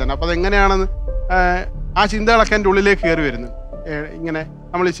കണ്ട ഒരാളാണ് ഞാൻ. അപ്പോൾ അതെങ്ങനെയാണെന്ന് ആ ചിന്തകളൊക്കെ എൻ്റെ ഉള്ളിലേക്ക് കയറി വരുന്നു ഇങ്ങനെ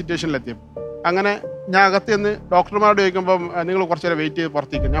നമ്മൾ ഈ സിറ്റുവേഷനിലെത്തിയപ്പോൾ. അങ്ങനെ ഞാൻ അകത്ത് ചെന്ന് ഡോക്ടർമാരോട് ചോദിക്കുമ്പം നിങ്ങൾ കുറച്ച് നേരം വെയിറ്റ് ചെയ്ത്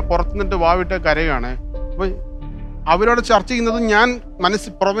പുറത്തേക്കും. ഞാൻ പുറത്തുനിന്നിട്ട് വാവിട്ട് കരയുകയാണ്. അപ്പോൾ അവരോട് ചർച്ച ചെയ്യുന്നതും ഞാൻ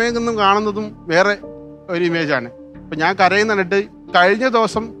പുറമേ നിന്നും കാണുന്നതും വേറെ ഒരു ഇമേജാണ്. അപ്പം ഞാൻ കരയുന്നിട്ട് കഴിഞ്ഞ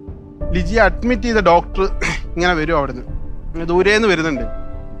ദിവസം ലിജിയെ അഡ്മിറ്റ് ചെയ്ത ഡോക്ടർ ഇങ്ങനെ വരും, അവിടുന്ന് ദൂരേന്ന് വരുന്നുണ്ട്.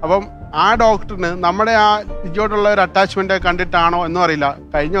 അപ്പം ആ ഡോക്ടറിന് നമ്മുടെ ആ ലിജിയോടുള്ള ഒരു അറ്റാച്ച്മെന്റ് കണ്ടിട്ടാണോ എന്നും അറിയില്ല,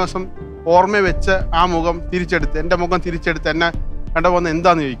 കഴിഞ്ഞ ദിവസം ഓർമ്മ വെച്ച് ആ മുഖം തിരിച്ചെടുത്ത്, എൻ്റെ മുഖം തിരിച്ചെടുത്ത് എന്നെ കണ്ടുപോകുന്ന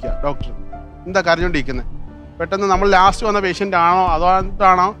എന്താന്ന് ചോദിക്കുക. ഡോക്ടർ എന്താ കരഞ്ഞുകൊണ്ടിരിക്കുന്നത്? പെട്ടെന്ന് നമ്മൾ ലാസ്റ്റ് വന്ന പേഷ്യൻ്റ് ആണോ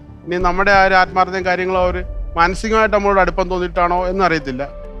അതുകൊണ്ടാണോ ഇനി നമ്മുടെ ആ ഒരു ആത്മാർത്ഥതയും കാര്യങ്ങളോ ഒരു മാനസികമായിട്ട് നമ്മളോട് അടുപ്പം തോന്നിയിട്ടാണോ എന്നും അറിയത്തില്ല.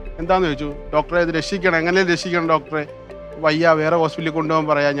 എന്താന്ന് ചോദിച്ചു. ഡോക്ടറെ ഇത് രക്ഷിക്കണം, എങ്ങനെയും രക്ഷിക്കണം ഡോക്ടറെ, വയ്യ, വേറെ ഹോസ്പിറ്റലിൽ കൊണ്ടുപോകാൻ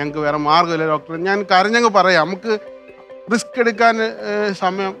പറയാം, ഞങ്ങൾക്ക് വേറെ മാർഗ്ഗമില്ല ഡോക്ടറെ. ഞാൻ കരഞ്ഞങ്ങ് പറയാം, നമുക്ക് റിസ്ക് എടുക്കാൻ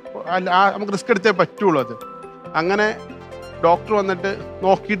സമയം നമുക്ക് റിസ്ക് എടുത്തേ പറ്റുള്ളൂ. അത് അങ്ങനെ ഡോക്ടർ വന്നിട്ട്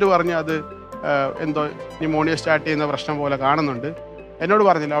നോക്കിയിട്ട് പറഞ്ഞ് അത് എന്തോ ന്യൂമോണിയ സ്റ്റാർട്ട് ചെയ്യുന്ന പ്രശ്നം പോലെ കാണുന്നുണ്ട്. എന്നോട്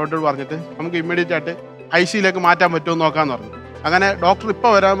പറഞ്ഞില്ല, അവരോട് പറഞ്ഞിട്ട് നമുക്ക് ഇമ്മീഡിയറ്റ് ആയിട്ട് ICUലേക്ക് മാറ്റാൻ പറ്റുമോ എന്ന് നോക്കാമെന്ന് പറഞ്ഞു. അങ്ങനെ ഡോക്ടർ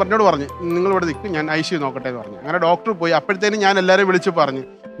ഇപ്പോൾ വരാൻ പറഞ്ഞോട് പറഞ്ഞു, നിങ്ങളിവിടെ നിൽക്കും, ഞാൻ ICU നോക്കട്ടെ എന്ന് പറഞ്ഞു. അങ്ങനെ ഡോക്ടർ പോയി. അപ്പോഴത്തേനും ഞാൻ എല്ലാവരെയും വിളിച്ച് പറഞ്ഞു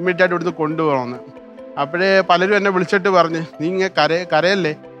ഇമ്മീഡിയറ്റ് ആയിട്ട് ഇവിടുന്ന് കൊണ്ടുപോകണമെന്ന്. അപ്പോഴേ പലരും എന്നെ വിളിച്ചിട്ട് പറഞ്ഞ് നീ ഇങ്ങനെ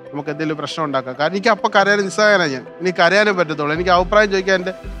കരയല്ലേ, നമുക്ക് എന്തെങ്കിലും പ്രശ്നം ഉണ്ടാക്കാം. കാരണം എനിക്ക് അപ്പം കരയാൻ നിസ്സഹായനാണ് ഞാൻ. എനിക്ക് കരയാനേ പറ്റത്തുള്ളൂ. എനിക്ക് അഭിപ്രായം ചോദിക്കാൻ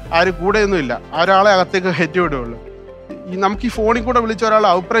എൻ്റെ ആരും കൂടെയൊന്നും ഇല്ല. ഒരാളെ അകത്തേക്ക് കയറ്റി വിടുകയുള്ളൂ. നമുക്ക് ഈ ഫോണിൽ കൂടെ വിളിച്ച ഒരാളെ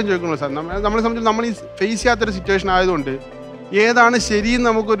അഭിപ്രായം ചോദിക്കണല്ലോ സാർ. നമ്മളെ സംബന്ധിച്ച് നമ്മൾ ഈ ഫേസ് ചെയ്യാത്തൊരു സിറ്റുവേഷൻ ആയതുകൊണ്ട് ഏതാണ് ശരിയെന്ന്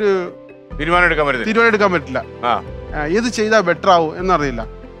നമുക്കൊരു തീരുമാനം എടുക്കാൻ പറ്റില്ല. ഏത് ചെയ്താൽ ബെറ്റർ ആവും എന്നറിയില്ല.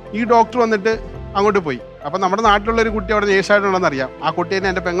 ഈ ഡോക്ടർ വന്നിട്ട് അങ്ങോട്ട് പോയി. അപ്പം നമ്മുടെ നാട്ടിലുള്ള ഒരു കുട്ടി അവിടെ നേഴ്സായിട്ടുണ്ടെന്ന് അറിയാം. ആ കുട്ടീനെ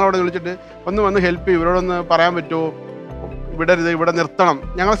എൻ്റെ പെങ്ങളോട് വിളിച്ചിട്ട് വന്ന് ഹെൽപ്പ് ചെയ്യും, ഇവരോടൊന്ന് പറയാൻ പറ്റുമോ, വിടരുത്, ഇവിടെ നിർത്തണം.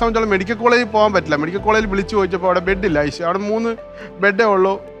 ഞങ്ങളെ സംബന്ധിച്ചോളം മെഡിക്കൽ കോളേജിൽ പോകാൻ പറ്റില്ല. മെഡിക്കൽ കോളേജിൽ വിളിച്ചു ചോദിച്ചപ്പോൾ അവിടെ ബെഡില്ല, ICU അവിടെ 3 ബെഡേ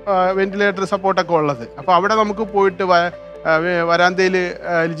ഉള്ളൂ, വെന്റിലേറ്റർ സപ്പോർട്ടൊക്കെ ഉള്ളത്. അപ്പോൾ അവിടെ നമുക്ക് പോയിട്ട് വരാന്തയിൽ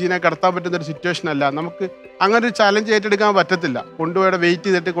ലിജീനെ കിടത്താൻ പറ്റുന്നൊരു സിറ്റുവേഷൻ അല്ല. നമുക്ക് അങ്ങനെ ഒരു ചലഞ്ച് ഏറ്റെടുക്കാൻ പറ്റത്തില്ല. കൊണ്ടുപോയി വെയിറ്റ്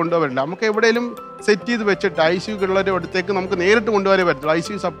ചെയ്തിട്ട് കൊണ്ടുപോകാൻ പറ്റില്ല. നമുക്ക് എവിടെയെങ്കിലും സെറ്റ് ചെയ്ത് വെച്ചിട്ട് ICU ഉള്ളൊരു അടുത്തേക്ക് നമുക്ക് നേരിട്ട് കൊണ്ടുപോകാനേ പറ്റുള്ളൂ.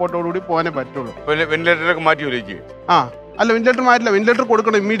 ICU സപ്പോർട്ടോടുകൂടി പോകാനേ പറ്റുള്ളൂ. വെന്റിലേറ്ററൊക്കെ മാറ്റി അല്ല, വെന്റിലേറ്റർ മാറ്റില്ല, വെന്റിലേറ്റർ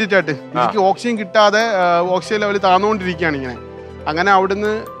കൊടുക്കണം ഇമ്മീഡിയറ്റ് ആയിട്ട്. എനിക്ക് ഓക്സിജൻ കിട്ടാതെ ഓക്സിജൻ ലെവൽ താന്നുകൊണ്ടിരിക്കുകയാണ് ഇങ്ങനെ. അങ്ങനെ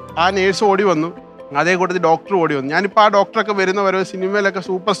അവിടുന്ന് ആ നേഴ്സ് ഓടി വന്നു, അതേ കൂട്ടത്തിൽ ഡോക്ടർ ഓടി വന്നു. ഞാനിപ്പോൾ ആ ഡോക്ടറൊക്കെ വരുന്ന ഓരോ സിനിമയിലൊക്കെ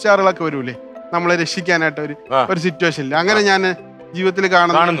സൂപ്പർ സ്റ്റാറുകളൊക്കെ വരൂലേ നമ്മളെ രക്ഷിക്കാനായിട്ട് ഒരു സിറ്റുവേഷനിൽ, അങ്ങനെ ഞാൻ ജീവിതത്തിൽ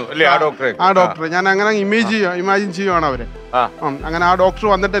കാണുന്നു ആ ഡോക്ടർ. ഞാൻ അങ്ങനെ ഇമാജിൻ ചെയ്യുവാണ് അവരെ. അങ്ങനെ ആ ഡോക്ടർ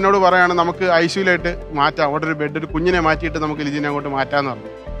വന്നിട്ട് എന്നോട് പറയാണ് നമുക്ക് ICUലായിട്ട് മാറ്റാം, അവിടെ ഒരു ബെഡ്, ഒരു കുഞ്ഞിനെ മാറ്റിയിട്ട് നമുക്ക് ലിജിനെ അങ്ങോട്ട് മാറ്റാന്ന്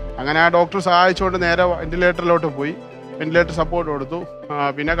പറഞ്ഞു. അങ്ങനെ ആ ഡോക്ടർ സഹായിച്ചുകൊണ്ട് നേരെ വെന്റിലേറ്ററിലോട്ട് പോയി, വെന്റിലേറ്റർ സപ്പോർട്ട് കൊടുത്തു.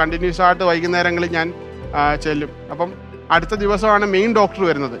 പിന്നെ കണ്ടിന്യൂസ് ആയിട്ട് വൈകുന്നേരങ്ങളിൽ ഞാൻ ചെല്ലും. അപ്പം അടുത്ത ദിവസമാണ് മെയിൻ ഡോക്ടർ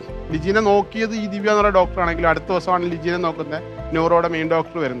വരുന്നത്. ലിജിനെ നോക്കിയത് ഈ ദിവ്യ എന്ന് പറയുന്ന ഡോക്ടറാണെങ്കിലും അടുത്ത ദിവസമാണ് ലിജിനെ നോക്കുന്ന ന്യൂറോയുടെ മെയിൻ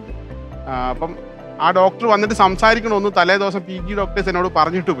ഡോക്ടർ വരുന്നത്. അപ്പം ആ ഡോക്ടർ വന്നിട്ട് സംസാരിക്കണമെന്ന് തലേ ദിവസം PG ഡോക്ടേഴ്സ് എന്നോട്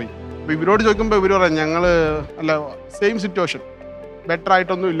പറഞ്ഞിട്ട് പോയി. അപ്പോൾ ഇവരോട് ചോദിക്കുമ്പോൾ ഇവർ പറയാം ഞങ്ങൾ അല്ല സെയിം സിറ്റുവേഷൻ, ബെറ്റർ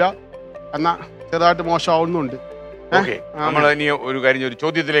ആയിട്ടൊന്നുമില്ല, എന്നാൽ ചെറുതായിട്ട് മോശമാവുന്നുണ്ട്. ഒരു കാര്യം, ഒരു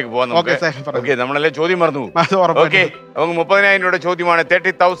ചോദ്യത്തിലേക്ക് പോകാം. നമ്മളെല്ലാം ചോദ്യം മറന്നു. 30,000 രൂപയുടെ ചോദ്യമാണ്.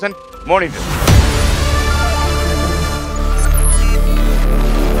 30,000 മോണിറ്റർ.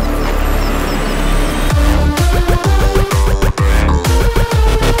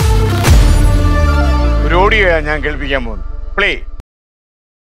 ഒരു ഓഡിയോ ഞാൻ കേൾപ്പിക്കാൻ പോകുന്നു. പ്ലേ.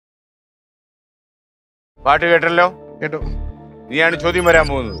 പാട്ട് കേട്ടല്ലോ? കേട്ടു. ഇനിയാണ് ചോദ്യം വരാൻ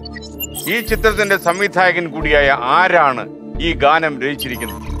പോകുന്നത്. ഈ ചിത്രത്തിന്റെ സംവിധായകൻ കൂടിയായ ആരാണ് ഈ ഗാനം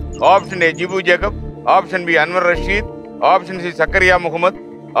രചിച്ചിരിക്കുന്നത്? Option A Jibu Jacob, option B Anwar Rasheed, option C Zacharia Muhammad,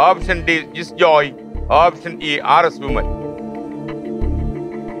 option D Jis Joy, option E RS Vimal.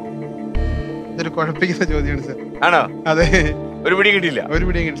 ഇതൊരു കുഴപ്പിക്കുന്ന ചോദ്യമാണ് സർ. ആണോ? അതെ. ഒരു പിടിയും കിട്ടില്ല.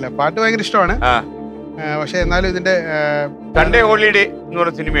 പാട്ട് ഭയങ്കര ഇഷ്ടമാണ്, പക്ഷെ എന്നാലും ഇതിന്റെ സൺഡേ ഹോളിഡേ എന്ന്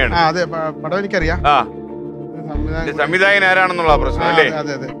പറയുന്ന സിനിമയാണ്. അതെ, പടം എനിക്കറിയാം. സംവിധായകൻ ആരാണെന്നുള്ള പ്രശ്നം അല്ലേ?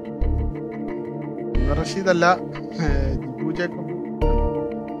 അതെ അതെ. റഷീദ് അല്ല, ജിബു ജേക്കബ്.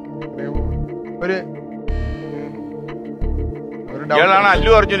 ഇയാളാണ്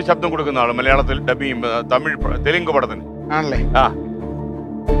അല്ലു അർജുന് ശബ്ദം കൊടുക്കുന്ന ആള് മലയാളത്തിൽ ഡബിങ്, തമിഴ്, തെലുങ്ക് പടത്തിന് ആണല്ലേ?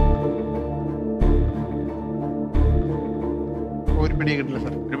 ഒരു പിടി കിട്ടില്ല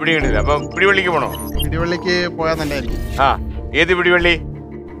സാർ. ഒരു പിടി കിട്ടില്ല. അപ്പൊ പിടിവള്ളിക്ക് പോണോ? പിടിവള്ളിക്ക് പോയാൽ നല്ലതായിരിക്കും. ഏത് പിടിവള്ളി?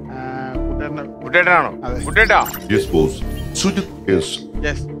 കുട്ടേട്ടനാണോ? കുട്ടേട്ടാ.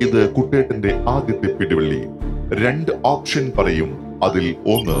 ഇത് കുട്ടേട്ടന്റെ ആദ്യത്തെ പിടിവള്ളി. 2 ഓപ്ഷൻ പറയും, അതിൽ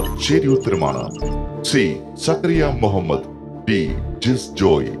ഒന്ന് ശരി ഉത്തരമാണ്. സി സക്കറിയ മുഹമ്മദ്, ഡി ജിസ്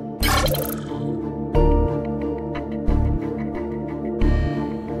ജോയ്.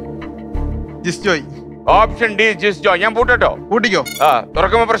 ജിസ് ജോയ്. ഓപ്ഷൻ ഡി ജിസ് ജോയ്. ഞാൻ പൂട്ടോ? പൂട്ടിക്കോ.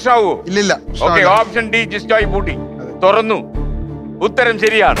 തുറക്കുമ്പോ പ്രശ്നമാവോ? ഇല്ലില്ല. ഓക്കെ, ഓപ്ഷൻ ഡി ജിസ് ജോയ് പൂട്ടി. തുറന്നു. ഉത്തരം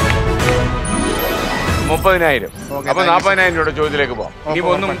ശരിയാണ്. 30,000. അപ്പൊ 40,000 രൂപയുടെ ചോദ്യത്തിലേക്ക് പോവാം. ഇനി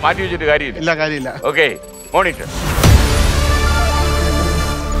ഒന്നും മാറ്റി വെച്ചിട്ട് കാര്യമില്ല. Okay, monitor.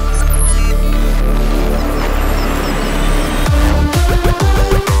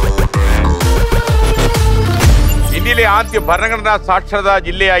 ഇന്ത്യയിലെ ആദ്യ ഭരണഘടനാ സാക്ഷരതാ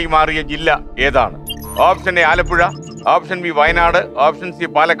ജില്ലയായി മാറിയ ജില്ല ഏതാണ്? Option A Alappuzha, option B Wayanad, option C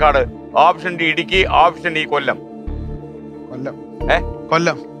Palakkad, option D Idukki, option E കൊല്ലം.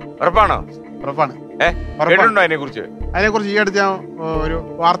 കൊല്ലം. ഉറപ്പാണോ? ഉറപ്പാണ്. കേട്ടിട്ടുണ്ടോ അതിനെക്കുറിച്ച്? ഈ അടുത്ത് ഞാൻ ഒരു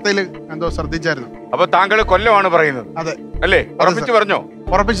വാർത്തയിൽ എന്തോ ശ്രദ്ധിച്ചായിരുന്നു. അപ്പൊ താങ്കൾ കൊല്ലമാണ് പറയുന്നത്? അതെ. അല്ലേ? ഉറപ്പിച്ചു പറഞ്ഞോ?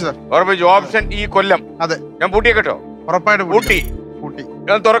 ഉറപ്പിച്ചു സാർ. ഉറപ്പിച്ചു. ഓപ്ഷൻ ഇ കൊല്ലം. അതെ. ഞാൻ പൂട്ടിയേക്കട്ടോ? ഉറപ്പായിട്ട് പൂട്ടി.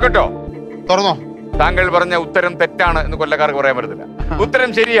 ഞാൻ തുറക്കട്ടോ? തുറന്നോ. താങ്കൾ പറഞ്ഞ ഉത്തരം തെറ്റാണ് എന്ന് കൊല്ലക്കാർക്ക് പറയാൻ പറ്റത്തില്ല. ഉത്തരം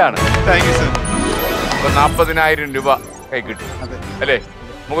ശരിയാണ്. Thank you sir. അപ്പൊ 40,000 രൂപ കൈ കിട്ടി അല്ലേ?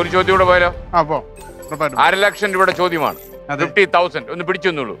 നമുക്കൊരു ചോദ്യം കൂടെ പോയാലോ? 1,00,000 രൂപയുടെ ചോദ്യമാണ്. 50,000. ഒന്ന്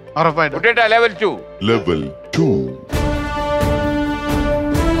പിടിച്ചൊന്നുള്ളൂ. ഉറപ്പായിട്ട്. ലെവൽ 2.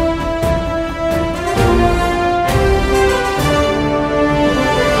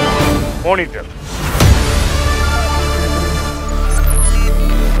 മോണിറ്റർ.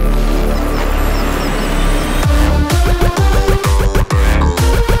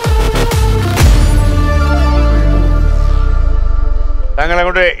 താങ്കൾ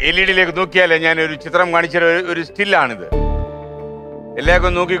അങ്ങോട്ട് LED നോക്കിയാലേ ഞാൻ ഒരു ചിത്രം കാണിച്ച ഒരു സ്റ്റില്ലാണിത്. എല്ലാവർക്കും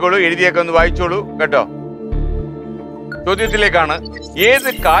ഒന്ന് നോക്കിക്കോളൂ, എഴുതിയൊക്കെ ഒന്ന് വായിച്ചോളൂ കേട്ടോ. ചോദ്യത്തിലേക്കാണ്. ഏത്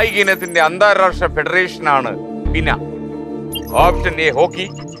കായിക ഇനത്തിന്റെ അന്താരാഷ്ട്ര ഫെഡറേഷനാണ് പിന? Option A hockey,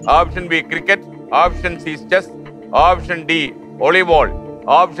 option B cricket, option C chess, option D volleyball,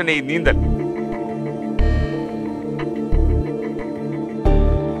 option E നീന്തൽ.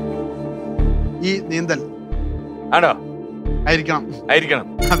 ഈ നീന്തൽ ആണോ? ആയിരിക്കണം.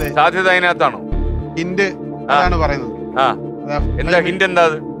 സാധ്യത അതിനകത്താണോ? ഹിന്റ് അതാണ് പറയുന്നത്. എന്താ ഹിന്റ്? എന്താ?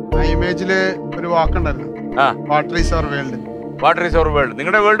 ആ ഇമേജില് ഒരു വാക്കുണ്ടായിരുന്നു. Water is our world. Water is our world.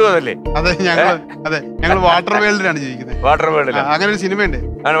 നിങ്ങളുടെ വേൾഡും അതല്ലേ? അതെ, ഞങ്ങൾ വാട്ടർ വേൾഡിലാണ് ജീവിക്കുന്നത്. വാട്ടർ വേൾഡ് അങ്ങനെ ഒരു സിനിമയുണ്ട്.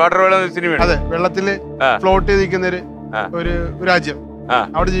 Water world cinema. അതെ, വെള്ളത്തില് ഫ്ലോട്ട് ചെയ്ത് നിൽക്കുന്ന ഒരു രാജ്യം,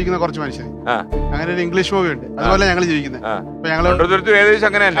 അവിടെ ജീവിക്കുന്ന കുറച്ച് മനുഷ്യർ. അങ്ങനെ ഒരു ഇംഗ്ലീഷ് മൂവി ഉണ്ട്, അതുപോലെ ഞങ്ങൾ ജീവിക്കുന്നത്. അപ്പൊ ഞങ്ങള് ഏകദേശം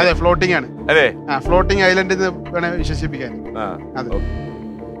അങ്ങനെ. അതെ, ഫ്ലോട്ടിംഗ് ആണ്. അതെ, ഫ്ലോട്ടിംഗ് ഐലൻഡ് വേണേ വിശ്വസിപ്പിക്കാൻ. അതെ.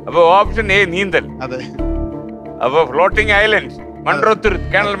 അപ്പൊ ഓപ്ഷൻ എ നീന്തൽ. അതെ. അപ്പൊ ഫ്ലോട്ടിംഗ് ഐലൻഡ്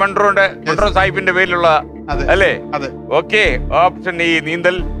കേണൽ മൺട്രോ സാഹിബിന്റെ പേരിലുള്ള അല്ലേ? അതെ. ഓക്കെ, ഓപ്ഷൻ എ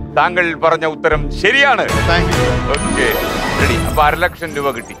നീന്തൽ. താങ്കൾ പറഞ്ഞ ഉത്തരം ശരിയാണ്. Okay, ready. അപ്പൊ 1,00,000 രൂപ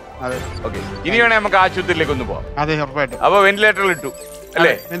കിട്ടി. ഓക്കെ, ഇനി വേണേ നമുക്ക് ആശുപത്രിയിലേക്ക് ഒന്ന് പോവാം. അതെ, ഉറപ്പായിട്ടും. അപ്പൊ വെന്റിലേറ്ററിൽ ഇട്ടു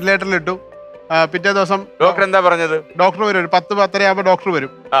അല്ലേ? വെന്റിലേറ്ററിൽ ഇട്ടു. പിറ്റേ ദിവസം ഡോക്ടർ എന്താ പറഞ്ഞത്? ഡോക്ടർ വരും, 10-10:30 ആകുമ്പോൾ ഡോക്ടർ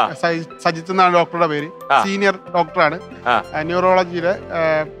വരും. സജിത്ത് എന്നാണ് ഡോക്ടറുടെ പേര്. സീനിയർ ഡോക്ടറാണ്. ന്യൂറോളജിയിലെ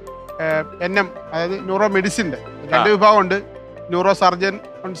NM, അതായത് ന്യൂറോ മെഡിസിൻ്റെ 2 വിഭാഗമുണ്ട്. ന്യൂറോ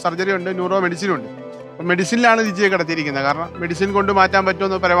സർജറി ഉണ്ട്, ന്യൂറോ മെഡിസിനും ഉണ്ട്. അപ്പം മെഡിസിനിലാണ് ലിജിയെ കിടത്തിയിരിക്കുന്നത്. കാരണം മെഡിസിൻ കൊണ്ട് മാറ്റാൻ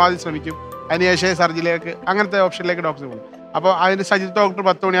പറ്റുമെന്ന് പരമാവധി ശ്രമിക്കും. അതിനുശേഷം സർജറിയിലേക്ക്, അങ്ങനത്തെ ഓപ്ഷനിലേക്ക് ഡോക്ടർ പോകും. അപ്പോൾ അതിന് സജിത്ത് ഡോക്ടർ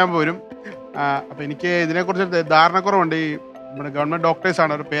 10 മണിയാകുമ്പോൾ വരും. അപ്പോൾ എനിക്ക് ഇതിനെക്കുറിച്ച് ധാരണക്കുറവുണ്ട്. ഈ നമ്മുടെ ഗവൺമെന്റ്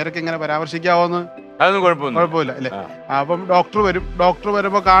ഡോക്ടേഴ്സാണ്, ഒരു പേരൊക്കെ ഇങ്ങനെ പരാമർശിക്കാവോന്ന്. അതൊന്നും കുഴപ്പമില്ല അല്ലേ? അപ്പം ഡോക്ടർ വരും. ഡോക്ടർ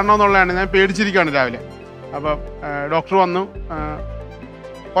വരുമ്പോൾ കാണണമെന്നുള്ളതാണ്. ഞാൻ പേടിച്ചിരിക്കുകയാണ് രാവിലെ. അപ്പം ഡോക്ടർ വന്നു.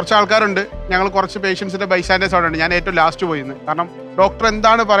 കുറച്ച് ആൾക്കാരുണ്ട്. ഞങ്ങൾ കുറച്ച് പേഷ്യൻസിന്റെ ബൈസ്റ്റാൻഡേഴ്സ് അവിടെ ഉണ്ട്. ഞാൻ ഏറ്റവും ലാസ്റ്റ് പോയിന്ന്. കാരണം ഡോക്ടർ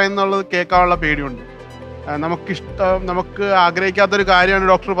എന്താണ് പറയുന്നുള്ളത് കേൾക്കാനുള്ള പേടിയുണ്ട്. നമുക്ക് ആഗ്രഹിക്കാത്തൊരു കാര്യമാണ്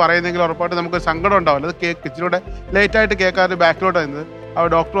ഡോക്ടർ പറയുന്നതെങ്കിൽ ഉറപ്പായിട്ട് നമുക്ക് സങ്കടം ഉണ്ടാവില്ല. അത് ഇച്ചിലൂടെ ലേറ്റായിട്ട് കേൾക്കാറ് ബാക്കിലോട്ട് വരുന്നത്. അപ്പോൾ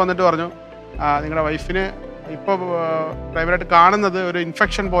ഡോക്ടർ വന്നിട്ട് പറഞ്ഞു, നിങ്ങളുടെ വൈഫിന് ഇപ്പോൾ പ്രൈവറ്റായിട്ട് കാണുന്നത് ഒരു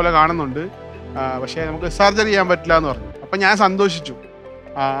ഇൻഫെക്ഷൻ പോലെ കാണുന്നുണ്ട്, പക്ഷേ നമുക്ക് സർജറി ചെയ്യാൻ പറ്റില്ല എന്ന് പറഞ്ഞു. അപ്പം ഞാൻ സന്തോഷിച്ചു.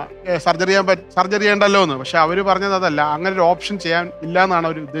 സർജറി ചെയ്യണ്ടല്ലോ എന്ന്. പക്ഷെ അവർ പറഞ്ഞത് അതല്ല, അങ്ങനെ ഒരു ഓപ്ഷൻ ചെയ്യാൻ ഇല്ല എന്നാണ്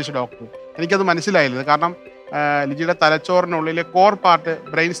അവർ ഉദ്ദേശിച്ച ഡോക്ടർ. എനിക്കത് മനസ്സിലായില്ല. കാരണം ലിജിയുടെ തലച്ചോറിനുള്ളിലെ കോർ പാർട്ട്,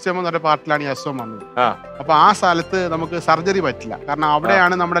 ബ്രെയിൻ സ്റ്റെം എന്ന് പറഞ്ഞ പാർട്ടിലാണ് ഈ അസുഖം വന്നത്. അപ്പൊ ആ സ്ഥലത്ത് നമുക്ക് സർജറി പറ്റില്ല. കാരണം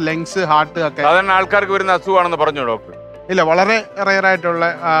അവിടെയാണ് നമ്മുടെ ലങ്സ്, ഹാർട്ട് ഒക്കെ. സാധാരണ ആൾക്കാർക്ക് വരുന്ന അസുഖമാണെന്ന് പറഞ്ഞു ഡോക്ടർ. ഇല്ല, വളരെ റെയർ ആയിട്ടുള്ള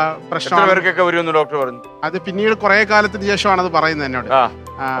പ്രശ്നം ഡോക്ടർ പറഞ്ഞു. അത് പിന്നീട് കുറെ കാലത്തിന് ശേഷമാണ് അത് പറയുന്നത് എന്നോട്.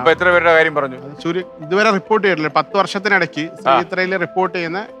 എത്ര പേരുടെ കാര്യം പറഞ്ഞു? ഇതുവരെ റിപ്പോർട്ട് ചെയ്തിട്ടില്ല. 10 വർഷത്തിനിടയ്ക്ക് ഇത്രയിൽ റിപ്പോർട്ട്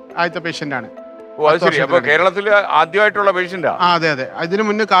ചെയ്യുന്ന ആദ്യത്തെ പേഷ്യന്റ് ആണ്. കേരളത്തിൽ ആദ്യമായിട്ടുള്ള പേഷ്യന്റാ? അതെ. ഇതിനു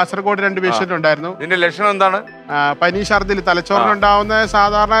മുന്നേ കാസർഗോഡ് 2 പേഷ്യന്റ് ഉണ്ടായിരുന്നു. ഇതിന്റെ ലക്ഷണം എന്താണ്? പനി, ഛർദിൽ, തലച്ചോറിനുണ്ടാവുന്ന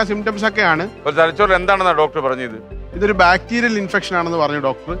സാധാരണ സിംറ്റംസ് ഒക്കെയാണ്. തലച്ചോറിൽ എന്താണെന്നാ ഡോക്ടർ പറഞ്ഞത്? ഇതൊരു ബാക്ടീരിയൽ ഇൻഫെക്ഷൻ ആണെന്ന് പറഞ്ഞു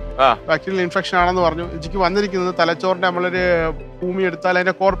ഡോക്ടർ. ബാക്ടീരിയൽ ഇൻഫെക്ഷൻ ആണെന്ന് പറഞ്ഞു. ഇതിക്ക് വന്നിരിക്കുന്നത് തലച്ചോറിന്റെ നമ്മളൊരു ഭൂമി എടുത്താൽ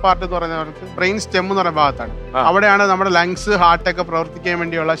അതിന്റെ കോർ പാർട്ട് എന്ന് പറയുന്നത് ബ്രെയിൻ സ്റ്റെം എന്ന് പറയുന്ന ഭാഗത്താണ്. അവിടെയാണ് നമ്മുടെ ലങ്സ്, ഹാർട്ടൊക്കെ പ്രവർത്തിക്കാൻ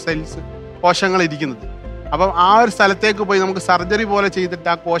വേണ്ടിയുള്ള സെൽസ്, കോശങ്ങൾ ഇരിക്കുന്നത്. അപ്പം ആ ഒരു സ്ഥലത്തേക്ക് പോയി നമുക്ക് സർജറി പോലെ ചെയ്തിട്ട്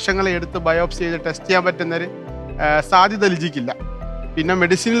ആ കോശങ്ങളെ എടുത്ത് ബയോപ്സി ചെയ്ത് ടെസ്റ്റ് ചെയ്യാൻ പറ്റുന്നൊരു സാധ്യത ലിജിക്കില്ല. പിന്നെ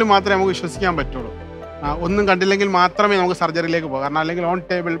മെഡിസിനിൽ മാത്രമേ നമുക്ക് വിശ്വസിക്കാൻ പറ്റുള്ളൂ. ഒന്നും കണ്ടില്ലെങ്കിൽ മാത്രമേ നമുക്ക് സർജറിയിലേക്ക് പോകാം. കാരണം അല്ലെങ്കിൽ ഓൺ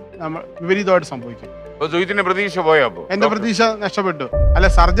ടേബിൾ വിപരീതമായിട്ട് സംഭവിക്കും. പ്രതീക്ഷ പോയോ? എന്റെ പ്രതീക്ഷ നഷ്ടപ്പെട്ടു. അല്ല,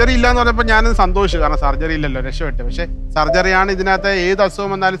 സർജറി ഇല്ല എന്ന് പറഞ്ഞപ്പോൾ ഞാനത് സന്തോഷിച്ചു. കാരണം സർജറി ഇല്ലല്ലോ, രക്ഷപ്പെട്ടു. പക്ഷെ സർജറിയാണ് ഇതിനകത്ത്. ഏത്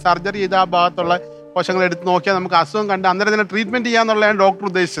അസുഖം വന്നാലും സർജറി ചെയ്ത് ആ ഭാഗത്തുള്ള കോശങ്ങൾ എടുത്ത് നോക്കിയാൽ നമുക്ക് അസുഖം കണ്ട് അന്നേരം തന്നെ ട്രീറ്റ്മെന്റ് ചെയ്യാന്നുള്ളതാണ് ഡോക്ടർ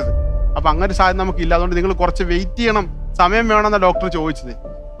ഉദ്ദേശിച്ചത്. അപ്പൊ അങ്ങനെ സാധ്യത നമുക്കില്ല. അതുകൊണ്ട് നിങ്ങൾ കുറച്ച് വെയിറ്റ് ചെയ്യണം, സമയം വേണമെന്നാണ് ഡോക്ടർ ചോദിച്ചത്.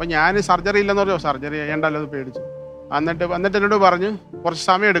 അപ്പൊ ഞാൻ സർജറി ഇല്ലെന്ന് പറഞ്ഞു. സർജറി ചെയ്യേണ്ടല്ലോ എന്ന് പേടിച്ചു. എന്നിട്ട് എന്നോട് പറഞ്ഞു കുറച്ച്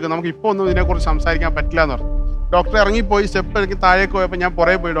സമയം എടുക്കും, നമുക്ക് ഇപ്പോൾ ഒന്നും ഇതിനെക്കുറിച്ച് സംസാരിക്കാൻ പറ്റില്ല എന്ന് പറഞ്ഞു. ഡോക്ടർ ഇറങ്ങിപ്പോയി. സ്റ്റെപ്പ് ഇറക്കി താഴേക്ക് പോയപ്പോൾ ഞാൻ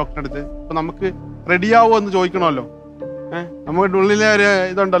പുറകെ പോയി ഡോക്ടറെ അടുത്ത്. അപ്പൊ നമുക്ക് റെഡിയാവോ എന്ന് ചോദിക്കണമല്ലോ. നമ്മുടെ ഉള്ളിലെ ഒരു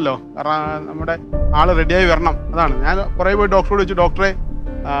ഇതുണ്ടല്ലോ, കാരണം നമ്മുടെ ആള് റെഡിയായി വരണം. അതാണ് ഞാൻ പുറകെ പോയി ഡോക്ടറോട് ചോദിച്ചു, ഡോക്ടറെ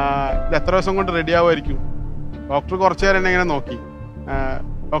ഇത് എത്ര ദിവസം കൊണ്ട് റെഡിയാവുമായിരിക്കും? ഡോക്ടർ കുറച്ചു നേരം എന്നെ ഇങ്ങനെ നോക്കി.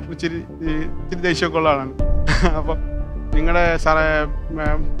 ഡോക്ടർ ഇച്ചിരി ദേഷ്യമൊക്കെ ഉള്ള ആളാണ്. അപ്പോൾ നിങ്ങളുടെ സാറേ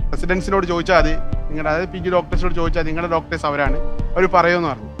പ്രസിഡൻസിനോട് ചോദിച്ചാൽ മതി, നിങ്ങളുടെ അതായത് PG ഡോക്ടേഴ്സിനോട് ചോദിച്ചാൽ നിങ്ങളുടെ ഡോക്ടേഴ്സ് അവരാണ്, അവർ പറയുമെന്ന്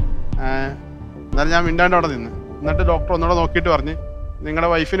പറഞ്ഞു. എന്നാലും ഞാൻ മിണ്ടാണ്ട് അവിടെ നിന്ന്. എന്നിട്ട് ഡോക്ടർ ഒന്നുകൂടെ നോക്കിയിട്ട് പറഞ്ഞ്, നിങ്ങളുടെ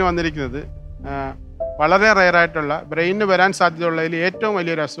വൈഫിന് വന്നിരിക്കുന്നത് വളരെ റെയറായിട്ടുള്ള ബ്രെയിനിന് വരാൻ സാധ്യതയുള്ളതിൽ ഏറ്റവും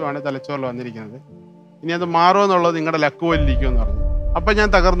വലിയൊരു അസുഖമാണ് തലച്ചോറിൽ വന്നിരിക്കുന്നത്. ഇനി അത് മാറുമെന്നുള്ളത് നിങ്ങളുടെ ലക്ക് പോലിരിക്കുമെന്ന് പറഞ്ഞു. അപ്പം ഞാൻ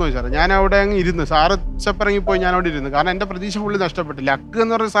തകർന്നു പോയി സാറേ. ഞാൻ അവിടെ അങ്ങ് ഇരുന്ന്, സാറ് സ്റ്റെപ്പിറങ്ങിപ്പോയി, ഞാൻ അവിടെ ഇരുന്ന്. കാരണം എൻ്റെ പ്രതീക്ഷ ഫുള്ളി നഷ്ടപ്പെട്ടു. ലക്ക്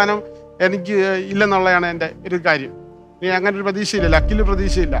എന്ന് പറയുന്ന സാധനം എനിക്ക് ഇല്ലെന്നുള്ളതാണ് എൻ്റെ ഒരു കാര്യം. ഇനി അങ്ങനെ ഒരു പ്രതീക്ഷയില്ല, ലക്കിൽ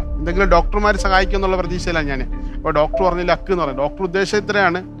പ്രതീക്ഷയില്ല. എന്തെങ്കിലും ഡോക്ടർമാർ സഹായിക്കും എന്നുള്ള പ്രതീക്ഷയില്ല ഞാൻ. അപ്പോൾ ഡോക്ടർ പറഞ്ഞ് ലക്ക് എന്ന് പറയും. ഡോക്ടർ ഉദ്ദേശം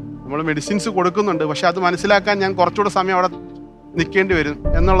ഇത്രയാണ്, നമ്മൾ മെഡിസിൻസ് കൊടുക്കുന്നുണ്ട്, പക്ഷെ അത് മനസ്സിലാക്കാൻ ഞാൻ കുറച്ചുകൂടെ സമയം അവിടെ നിൽക്കേണ്ടി വരും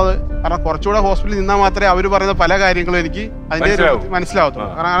എന്നുള്ളത്. കാരണം കുറച്ചുകൂടെ ഹോസ്പിറ്റലിൽ നിന്നാൽ മാത്രമേ അവർ പറയുന്ന പല കാര്യങ്ങളും എനിക്ക് അതിന്റെ മനസ്സിലാവത്തുള്ളൂ.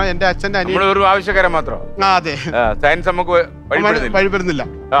 കാരണം എന്റെ അച്ഛന്റെ ആവശ്യക്കാരൻ മാത്രം. അതെ, വഴിപെടുന്നില്ല.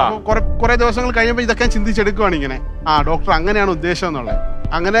 കുറെ ദിവസങ്ങൾ കഴിയുമ്പോൾ ഇതൊക്കെ ചിന്തിച്ചെടുക്കുവാണ് ഇങ്ങനെ. ഡോക്ടർ അങ്ങനെയാണ് ഉദ്ദേശം എന്നുള്ളത്.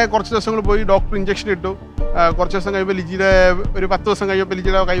 അങ്ങനെ കുറച്ച് ദിവസങ്ങൾ പോയി. ഡോക്ടർ ഇഞ്ചക്ഷൻ ഇട്ടു. കുറച്ച് ദിവസം കഴിയുമ്പോൾ ലിജിയുടെ ഒരു 10 ദിവസം കഴിയുമ്പോൾ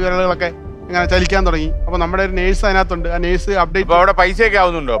ലിജിയുടെ കൈവിരലുകളൊക്കെ ഇങ്ങനെ ചലിക്കാൻ തുടങ്ങി. അപ്പൊ നമ്മുടെ ഒരു നേഴ്സ് അതിനകത്തുണ്ട്. ആ നേഴ്സ് അപ്ഡേറ്റ്. അവിടെ പൈസയൊക്കെ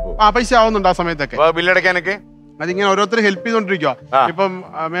ആവുന്നുണ്ടോ? പൈസ ആവുന്നുണ്ട് ആ സമയത്തൊക്കെ. ബില്ലടയ്ക്കാനൊക്കെ അതിങ്ങനെ ഓരോരുത്തർ ഹെൽപ്പ് ചെയ്തോണ്ടിരിക്കുക. ഇപ്പം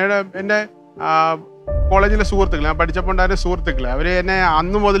മേഡം എന്റെ കോളേജിലെ സുഹൃത്തുക്കൾ, ഞാൻ പഠിച്ചപ്പോൾ ഉണ്ടായിരുന്ന സുഹൃത്തുക്കൾ, അവർ എന്നെ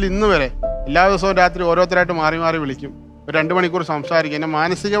അന്ന് മുതൽ ഇന്ന് വരെ എല്ലാ ദിവസവും രാത്രി ഓരോരുത്തരായിട്ട് മാറി മാറി വിളിക്കും. ഒരു 2 മണിക്കൂർ സംസാരിക്കും. എന്നെ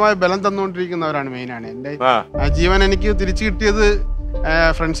മാനസികമായ ബലം തന്നുകൊണ്ടിരിക്കുന്നവരാണ് മെയിനാണ്. എൻ്റെ ജീവൻ എനിക്ക് തിരിച്ചു കിട്ടിയത്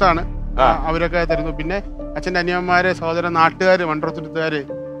ഫ്രണ്ട്സാണ്. അവരൊക്കെ തരുന്നു. പിന്നെ അച്ഛൻ്റെ അനിയന്മാര്, സഹോദരൻ, നാട്ടുകാർ, മൺട്രോത്തുരുത്തുകാർ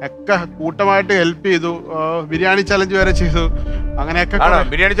ഒക്കെ കൂട്ടമായിട്ട് ഹെൽപ്പ് ചെയ്തു. ബിരിയാണി ചലഞ്ച് വരെ ചെയ്തു. അങ്ങനെയൊക്കെ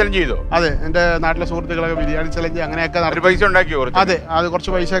ബിരിയാണി ചലഞ്ച് ചെയ്തോ? അതെ, എൻ്റെ നാട്ടിലെ സുഹൃത്തുക്കളൊക്കെ ബിരിയാണി ചലഞ്ച് അങ്ങനെയൊക്കെ പൈസ ഉണ്ടാക്കി. അതെ, അത്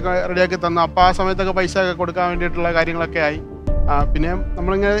കുറച്ച് പൈസ ഒക്കെ റെഡിയാക്കി തന്നു. അപ്പോൾ ആ സമയത്തൊക്കെ പൈസ ഒക്കെ കൊടുക്കാൻ വേണ്ടിയിട്ടുള്ള കാര്യങ്ങളൊക്കെ ആയി. പിന്നെ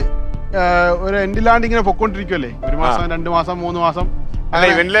നമ്മളിങ്ങനെ ഒരു എൻഡിലാണ്ട് ഇങ്ങനെ പൊക്കോണ്ടിരിക്കുമല്ലേ, 1 മാസം 2 മാസം 3 മാസം.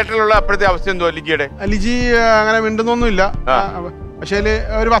 വെന്റിലേറ്ററിലുള്ള അപ്പോഴത്തെ അവസ്ഥ എന്തോ ലിജിയുടെ? ലിജി അങ്ങനെ മിണ്ടുന്നൊന്നുമില്ല. പക്ഷേ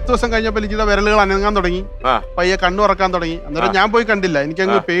ഒരു 10 ദിവസം കഴിഞ്ഞപ്പോൾ ലിജിയുടെ വിരലുകൾ അനങ്ങാൻ തുടങ്ങി, പയ്യെ കണ്ണു തുറക്കാൻ തുടങ്ങി. അന്നേരം ഞാൻ പോയി കണ്ടില്ല,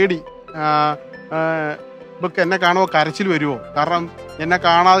 എനിക്കങ്ങ് പേടി. ഇപ്പൊ എന്നെ കാണുമ്പോൾ കരച്ചിൽ വരുമോ, കാരണം എന്നെ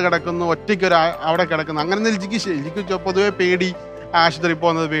കാണാതെ കിടക്കുന്നു, ഒറ്റയ്ക്ക് അവിടെ കിടക്കുന്നു. അങ്ങനെ ലിജിക്ക് പൊതുവെ പേടി, ആശുപത്രി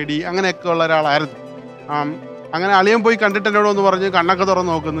പോകുന്നത് പേടി, അങ്ങനെയൊക്കെ ഉള്ള ഒരാളായിരുന്നു. അങ്ങനെ അളിയൻ പോയി കണ്ടിട്ട് എന്നോട് ഒന്ന് പറഞ്ഞ് കണ്ണൊക്കെ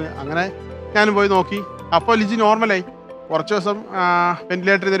തുറന്ന് നോക്കുന്നു. അങ്ങനെ ഞാനും പോയി നോക്കി. അപ്പോൾ ലിജി നോർമലായി. കുറച്ച് ദിവസം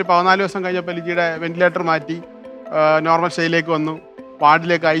വെന്റിലേറ്റർ ചെയ്തൊരു 14 ദിവസം കഴിഞ്ഞപ്പോൾ ലിജിയുടെ വെന്റിലേറ്റർ മാറ്റി നോർമൽ സ്റ്റേജിലേക്ക് വന്നു.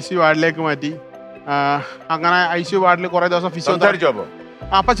 വാർഡിലേക്ക്, ICU വാർഡിലേക്ക് മാറ്റി. അങ്ങനെ ICU വാർഡിൽ കുറേ ദിവസം ഫിസിയോതെറാപ്പി.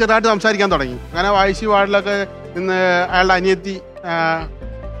 അപ്പം ചെറുതായിട്ട് സംസാരിക്കാൻ തുടങ്ങി. അങ്ങനെ ICU വാർഡിലൊക്കെ നിന്ന് അയാളുടെ അനിയത്തി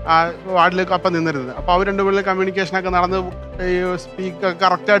വാർഡിലേക്ക് അപ്പം നിന്നിരുന്നത്. അപ്പോൾ അവർ രണ്ടുപേരും കമ്മ്യൂണിക്കേഷനൊക്കെ നടന്ന് സ്പീക്ക്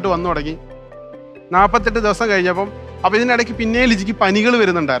കറക്റ്റായിട്ട് വന്നു തുടങ്ങി. 48 ദിവസം കഴിഞ്ഞപ്പം അപ്പോൾ ഇതിനിടയ്ക്ക് പിന്നെയും ലിജിക്ക് പനികൾ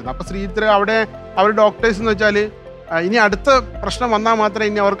വരുന്നുണ്ടായിരുന്നു. അപ്പോൾ ശ്രീധര അവിടെ അവർ ഡോക്ടേഴ്സ് എന്ന് വെച്ചാൽ ഇനി അടുത്ത പ്രശ്നം വന്നാൽ മാത്രമേ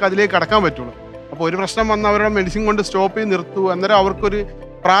ഇനി അവർക്ക് അതിലേക്ക് കടക്കാൻ പറ്റുള്ളൂ. അപ്പോൾ ഒരു പ്രശ്നം വന്ന് അവരുടെ മെഡിസിൻ കൊണ്ട് സ്റ്റോപ്പ് ചെയ്ത് നിർത്തുക. അന്നേരം അവർക്കൊരു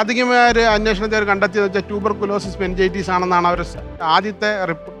പ്രാഥമികമായ ഒരു അന്വേഷണത്തെ അവർ കണ്ടെത്തിയെന്ന് വെച്ചാൽ ട്യൂബർകുലോസിസ് മെനിഞ്ചൈറ്റിസ് ആണെന്നാണ് അവർ ആദ്യത്തെ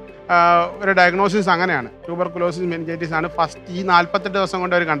ഒരു ഡയഗ്നോസിസ്. അങ്ങനെയാണ്, ട്യൂബർകുലോസിസ് മെനിഞ്ചൈറ്റിസ് ആണ് ഫസ്റ്റ് ഈ 48 ദിവസം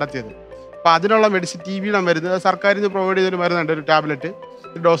കൊണ്ട് അവർ കണ്ടെത്തിയത്. അപ്പോൾ അതിനുള്ള മെഡിസിൻ TBയുടെ മരുന്ന് സർക്കാരിൽ നിന്ന് പ്രൊവൈഡ് ചെയ്തൊരു മരുന്നുണ്ട്, ഒരു ടാബ്ലറ്റ്,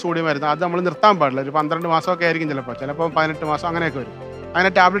 ഒരു ഡോസ് കൂടിയ മരുന്ന്. അത് നമ്മൾ നിർത്താൻ പാടില്ല. ഒരു 12 മാസമൊക്കെ ആയിരിക്കും ചിലപ്പോൾ 18 മാസം അങ്ങനെയൊക്കെ വരും.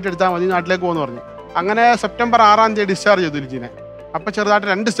 അങ്ങനെ ടാബ്ലറ്റ് എടുത്താൽ മതി, നാട്ടിലേക്ക് പോകുമെന്ന് പറഞ്ഞു. അങ്ങനെ സെപ്റ്റംബർ 6-ാം തീയതി ഡിസ്ചാർജ് ചെയ്തു ലിജിനെ. അപ്പോൾ ചെറുതായിട്ട്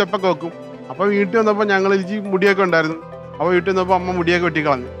 2 സ്റ്റെപ്പൊക്കെ വെക്കും. അപ്പോൾ വീട്ടിൽ വന്നപ്പോൾ ഞങ്ങൾ ലിജി മുടിയൊക്കെ ഉണ്ടായിരുന്നു. അപ്പോൾ വീട്ടിൽ വന്നപ്പോൾ അമ്മ മുടിയൊക്കെ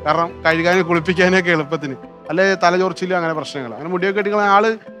വെട്ടിക്കളഞ്ഞു. കാരണം കഴുകാനും കുളിപ്പിക്കാനൊക്കെ എളുപ്പത്തിന്, അല്ലെ തലചോർച്ചിലും അങ്ങനെ പ്രശ്നങ്ങൾ. അങ്ങനെ മുടിയൊക്കെ വെട്ടിക്കളഞ്ഞ ആള്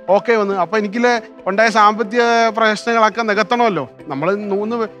ഓക്കെ വന്നു. അപ്പോൾ എനിക്കിലെ ഉണ്ടായ സാമ്പത്തിക പ്രശ്നങ്ങളൊക്കെ നികത്തണമല്ലോ. നമ്മൾ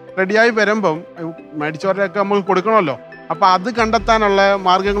 3 റെഡിയായി വരുമ്പം മേടിച്ചവരുടെയൊക്കെ നമ്മൾ കൊടുക്കണമല്ലോ. അപ്പോൾ അത് കണ്ടെത്താനുള്ള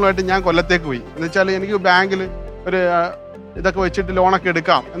മാർഗങ്ങളുമായിട്ട് ഞാൻ കൊല്ലത്തേക്ക് പോയി. എന്ന് വെച്ചാൽ എനിക്ക് ബാങ്കിൽ ഒരു ഇതൊക്കെ വെച്ചിട്ട് ലോണൊക്കെ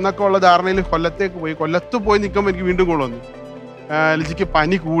എടുക്കാം എന്നൊക്കെ ഉള്ള ധാരണയിൽ കൊല്ലത്തേക്ക് പോയി. കൊല്ലത്ത് പോയി നിൽക്കുമ്പോൾ എനിക്ക് വീണ്ടും കൂടെ വന്നു. ലിജിക്ക്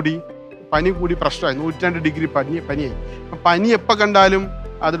പനി കൂടി പ്രശ്നമായി. 102 ഡിഗ്രി പനിയായി. പനി എപ്പോൾ കണ്ടാലും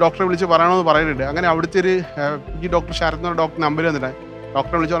അത് ഡോക്ടറെ വിളിച്ച് പറയണമെന്ന് പറയുന്നുണ്ട്. അങ്ങനെ അവിടുത്തെ ഒരു ഈ ഡോക്ടർ ശരത് എന്ന ഡോക്ടർ നമ്പർ തന്നിട്ട്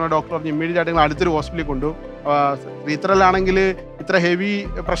ഡോക്ടറെ വിളിച്ച് പറഞ്ഞ ഡോക്ടർ പറഞ്ഞ് ഇമ്മീഡിയറ്റ് ആയിട്ട് നിങ്ങൾ അടുത്തൊരു ഹോസ്പിറ്റലിൽ കൊണ്ടുപോകും. ശ്രീധരലാണെങ്കിൽ ഇത്ര ഹെവി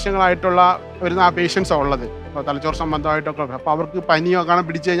പ്രശ്നങ്ങളായിട്ടുള്ള വരുന്ന ആ പേഷ്യൻസാണ് ഉള്ളത്, തലച്ചോറ് സംബന്ധമായിട്ടൊക്കെ. അപ്പോൾ അവർക്ക് പനിയോ കാണാൻ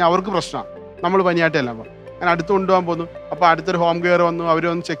പിടിച്ചു കഴിഞ്ഞാൽ അവർക്ക് പ്രശ്നമാണ്, നമ്മൾ പനിയായിട്ടല്ല. അപ്പോൾ ഞാൻ അടുത്ത് കൊണ്ടുപോകാൻ പോന്നു. അപ്പോൾ അടുത്തൊരു ഹോം കെയർ വന്നു,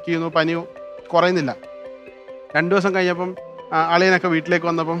 അവരൊന്ന് ചെക്ക് ചെയ്യുന്നു, പനി കുറയുന്നില്ല. 2 ദിവസം കഴിഞ്ഞപ്പം അളിയനൊക്കെ വീട്ടിലേക്ക്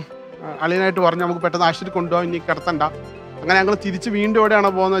വന്നപ്പം അളിയനായിട്ട് പറഞ്ഞു നമുക്ക് പെട്ടെന്ന് ആശുപത്രി കൊണ്ടുപോകാൻ, ഇനി കിടത്തണ്ട. അങ്ങനെ ഞങ്ങൾ തിരിച്ച് വീണ്ടും എവിടെയാണ്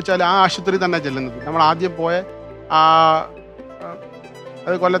പോകുന്നത് വെച്ചാൽ ആ ആശുപത്രി തന്നെ ചെല്ലുന്നത്. നമ്മൾ ആദ്യം പോയ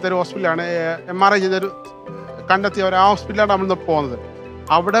അത് കൊല്ലത്തെ ഒരു ഹോസ്പിറ്റലാണ്, MRI ചെയ്തൊരു കണ്ടെത്തിയ ആ ഹോസ്പിറ്റലാണ് നമ്മൾ പോകുന്നത്.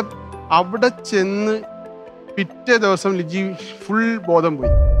 അവിടെ ചെന്ന് പിറ്റേ ദിവസം ലിജി ഫുൾ ബോധം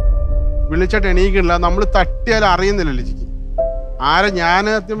പോയി. വിളിച്ചിട്ട് എണീക്കണില്ല. നമ്മൾ തട്ടിയാൽ അറിയുന്നില്ല ലിജിക്ക് ഞാൻ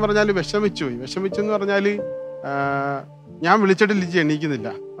സത്യം പറഞ്ഞാൽ വിഷമിച്ചെന്ന് പറഞ്ഞാൽ ഞാൻ വിളിച്ചിട്ട് ലിജി എണീക്കുന്നില്ല,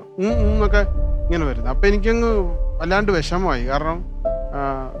 എന്നൊക്കെ ഇങ്ങനെ വരുന്നത്. അപ്പം എനിക്കങ്ങ് വല്ലാണ്ട് വിഷമമായി. കാരണം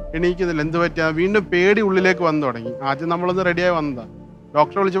എണീക്കുന്നില്ല, എന്ത് പറ്റിയാ, വീണ്ടും പേടി ഉള്ളിലേക്ക് വന്നു തുടങ്ങി. ആദ്യം നമ്മളൊന്ന് റെഡിയായി വന്നതാണ്.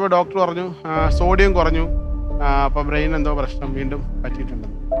 ഡോക്ടറെ വിളിച്ചപ്പോൾ ഡോക്ടർ പറഞ്ഞു സോഡിയം കുറഞ്ഞു, അപ്പം ബ്രെയിൻ എന്തോ പ്രശ്നം വീണ്ടും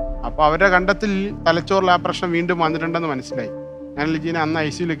പറ്റിയിട്ടുണ്ടെന്ന്. അപ്പോൾ അവരുടെ കണ്ടെത്തിൽ തലച്ചോറിൽ ആ പ്രശ്നം വീണ്ടും വന്നിട്ടുണ്ടെന്ന് മനസ്സിലായി. ഞാൻ ലിജീനെ അന്ന്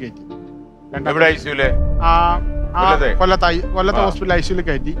ICUയിൽ കയറ്റി. കൊല്ലത്തെ ഹോസ്പിറ്റൽ ICUയിൽ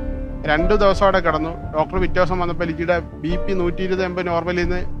കയറ്റി. 2 ദിവസം അവിടെ കിടന്നു. ഡോക്ടർ പിറ്റേ ദിവസം വന്നപ്പോൾ ലിജിയുടെ BP 120/80 നോർമലിൽ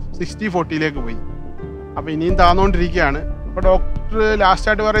നിന്ന് 60/40 പോയി. അപ്പോൾ ഇനിയും താന്നുകൊണ്ടിരിക്കുകയാണ്. അപ്പോൾ ഡോക്ടർ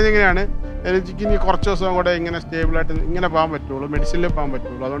ലാസ്റ്റായിട്ട് പറയുന്നത് ഇങ്ങനെയാണ്, ലിജിക്ക് ഇനി കുറച്ച് ദിവസം കൂടെ ഇങ്ങനെ സ്റ്റേബിളായിട്ട് ഇങ്ങനെ പോകാൻ പറ്റുള്ളൂ, മെഡിസിനിൽ പോകാൻ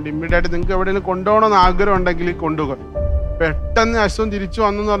പറ്റുള്ളൂ. അതുകൊണ്ട് ഇമ്മീഡിയറ്റ് നിങ്ങൾക്ക് എവിടെയെങ്കിലും കൊണ്ടുപോകണമെന്ന് ആഗ്രഹം ഉണ്ടെങ്കിൽ കൊണ്ടുപോകും. പെട്ടെന്ന് അസുഖം തിരിച്ചു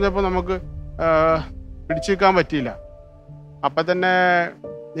വന്നെന്ന് പറഞ്ഞപ്പോൾ നമുക്ക് പിടിച്ചു നിൽക്കാൻ പറ്റിയില്ല. അപ്പം തന്നെ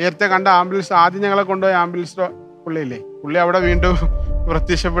നേരത്തെ കണ്ട ആംബുലൻസ്, ആദ്യം ഞങ്ങളെ കൊണ്ടുപോയ ആംബുലൻസ് പുള്ളി അവിടെ വീണ്ടും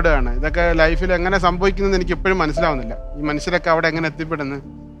പ്രത്യക്ഷപ്പെടുകയാണ്. ഇതൊക്കെ ലൈഫിൽ എങ്ങനെ സംഭവിക്കുന്നതെന്ന് എനിക്ക് എപ്പോഴും മനസ്സിലാവുന്നില്ല. ഈ മനുഷ്യരൊക്കെ അവിടെ എങ്ങനെ എത്തിപ്പെടുന്നു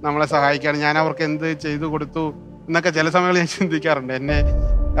നമ്മളെ സഹായിക്കാണ്, ഞാൻ അവർക്ക് എന്ത് ചെയ്തു കൊടുത്തു എന്നൊക്കെ ചില സമയങ്ങളിൽ ഞാൻ ചിന്തിക്കാറുണ്ട്.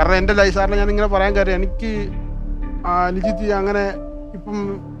 കാരണം എൻ്റെ ലൈഫ് സാറിന് ഞാനിങ്ങനെ പറയാൻ കാര്യം, എനിക്ക് ലിജിത്ത് അങ്ങനെ ഇപ്പം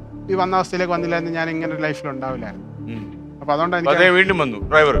ഈ വന്ന അവസ്ഥയിലേക്ക് വന്നില്ലായിരുന്നു, ഞാൻ ഇങ്ങനെ ലൈഫിൽ ഉണ്ടാവില്ലായിരുന്നു. അപ്പൊ അതുകൊണ്ടാണ് ഡ്രൈവർ വീണ്ടും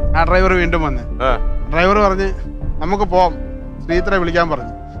വന്ന് ഡ്രൈവർ പറഞ്ഞ് നമുക്ക് പോവാം, ശ്രീധരെ വിളിക്കാൻ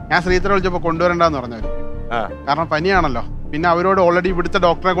പറഞ്ഞു. ഞാൻ ശ്രീധര വിളിച്ചപ്പോൾ കൊണ്ടുവരണ്ടെന്ന് പറഞ്ഞവർ, കാരണം പനിയാണല്ലോ. പിന്നെ അവരോട് ഓൾറെഡി ഇവിടുത്തെ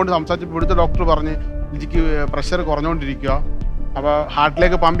ഡോക്ടറെ കൊണ്ട് സംസാരിച്ചപ്പോൾ ഇവിടുത്തെ ഡോക്ടർ പറഞ്ഞ് ലിജിക്ക് പ്രഷർ കുറഞ്ഞുകൊണ്ടിരിക്കുക, അപ്പോൾ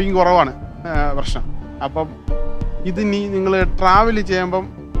ഹാർട്ടിലേക്ക് പമ്പിങ് കുറവാണ് പ്രശ്നം. അപ്പം ഇതിനി നിങ്ങൾ ട്രാവൽ ചെയ്യുമ്പം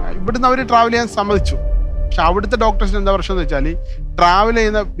ഇവിടുന്ന് അവർ ട്രാവൽ ചെയ്യാൻ സമ്മതിച്ചു. പക്ഷെ അവിടുത്തെ ഡോക്ടേഴ്സിന് എന്താ പ്രശ്നം എന്ന് വെച്ചാൽ, ട്രാവൽ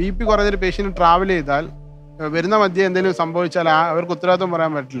ചെയ്യുന്ന BP കുറഞ്ഞൊരു പേഷ്യൻറ്റ് ട്രാവൽ ചെയ്താൽ വരുന്ന മധ്യേ എന്തെങ്കിലും സംഭവിച്ചാൽ അവർക്ക് ഉത്തരവാദിത്വം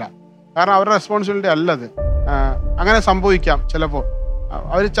പറയാൻ പറ്റില്ല. കാരണം അവരുടെ റെസ്പോൺസിബിലിറ്റി അല്ലത്. അങ്ങനെ സംഭവിക്കാം ചിലപ്പോൾ.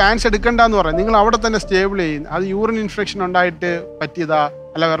 അവർ ചാൻസ് എടുക്കണ്ടെന്ന് പറയും. നിങ്ങൾ അവിടെ തന്നെ സ്റ്റേബിൾ ചെയ്യും. അത് യൂറിൻ ഇൻഫെക്ഷൻ ഉണ്ടായിട്ട് പറ്റിയതാ,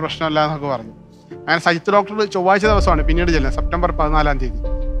 അല്ല വേറെ പ്രശ്നമല്ല എന്നൊക്കെ പറഞ്ഞു. അങ്ങനെ സൈത്ത് ഡോക്ടർ ചൊവ്വാഴ്ച ദിവസമാണ് പിന്നീട് ചെല്ലുന്നത്, സെപ്റ്റംബർ 14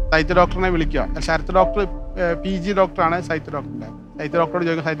 സൈത്ത് ഡോക്ടറിനെ വിളിക്കുക. ശരത്ത് ഡോക്ടർ PG ഡോക്ടറാണ് സൈത്ത് ഡോക്ടറിൻ്റെ. സൈത്ത് ഡോക്ടറോട്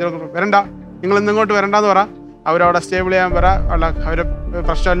ചോദിക്കും, സൈത്ത് ഡോക്ടർ വരണ്ട, നിങ്ങൾ ഇന്നിങ്ങോട്ട് വരണ്ടെന്ന് പറ, അവരവിടെ സ്റ്റേബിൾ ചെയ്യാൻ പറ, അവരുടെ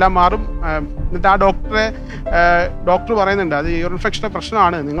പ്രശ്നമെല്ലാം മാറും. എന്നിട്ട് ആ ഡോക്ടർ പറയുന്നുണ്ട് അത് യൂറിൻ ഇൻഫെക്ഷൻ്റെ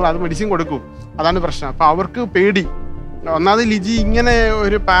പ്രശ്നമാണ്, നിങ്ങൾ അത് മെഡിസിൻ കൊടുക്കൂ, അതാണ് പ്രശ്നം. അപ്പോൾ അവർക്ക് പേടി. ഒന്നാമത് ലിജി ഇങ്ങനെ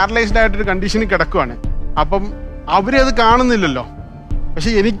ഒരു പാരലൈസ്ഡ് ആയിട്ടൊരു കണ്ടീഷനിൽ കിടക്കുവാണ്. അപ്പം അവരത് കാണുന്നില്ലല്ലോ.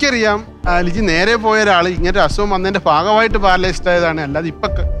 പക്ഷെ എനിക്കറിയാം ലിജി നേരെ പോയ ഒരാൾ ഇങ്ങനെ അസുഖം വന്നതിൻ്റെ ഭാഗമായിട്ട് പാരലൈസ്ഡ് ആയതാണ്, അല്ലാതെ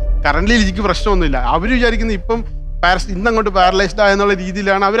ഇപ്പം കറൻ്റ് ലിജിക്ക് പ്രശ്നമൊന്നുമില്ല. അവർ വിചാരിക്കുന്നത് ഇപ്പം ഇന്നങ്ങോട്ട് പാരലൈസ്ഡ് ആയെന്നുള്ള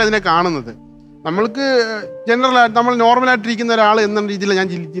രീതിയിലാണ് അവരതിനെ കാണുന്നത്. നമ്മൾക്ക് ജനറലായിട്ട് നമ്മൾ നോർമലായിട്ടിരിക്കുന്ന ഒരാൾ എന്ന രീതിയിലാണ് ഞാൻ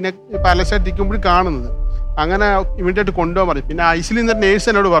ലിജിനെ പാരലൈസ്ഡ് ആയിട്ടിരിക്കുമ്പോൾ കാണുന്നത്. അങ്ങനെ ഇമീഡിയറ്റ് കൊണ്ടുപോകാൻ പറയും. പിന്നെ ഐസിൽ നിന്നൊരു നേഴ്സ്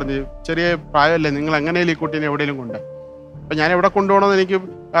എന്നോട് പറഞ്ഞു, ചെറിയ പ്രായമല്ലേ, നിങ്ങൾ എങ്ങനെയും ഈ കുട്ടീനെ എവിടെയെങ്കിലും കൊണ്ടുപോകും. അപ്പം ഞാൻ എവിടെ കൊണ്ടുപോകണമെന്ന് എനിക്ക്,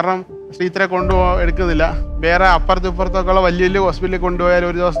 കാരണം ശ്രീധരെ എടുക്കുന്നില്ല, വേറെ അപ്പുറത്തൊക്കെ ഉള്ള വലിയ വലിയ ഹോസ്പിറ്റലിൽ കൊണ്ടുപോയാൽ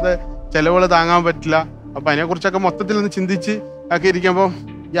ഒരു ദിവസത്തെ ചിലവുകൾ താങ്ങാൻ പറ്റില്ല. അപ്പം അതിനെക്കുറിച്ചൊക്കെ മൊത്തത്തിൽ ഒന്ന് ചിന്തിച്ച് ഒക്കെ ഇരിക്കുമ്പോൾ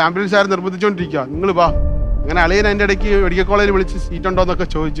ഈ ആംബുലൻസുകാർ നിർബന്ധിച്ചുകൊണ്ടിരിക്കുക, നിങ്ങൾ വാ. അങ്ങനെ അളിയൻ എൻ്റെ ഇടയ്ക്ക് മെഡിക്കൽ കോളേജിൽ വിളിച്ച് സീറ്റ് ഉണ്ടോ എന്നൊക്കെ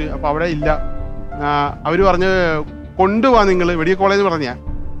ചോദിച്ച്, അപ്പോൾ അവിടെ ഇല്ല. അവർ പറഞ്ഞ് കൊണ്ടുപോകാൻ, നിങ്ങൾ മെഡിക്കൽ കോളേജ് പറഞ്ഞാൽ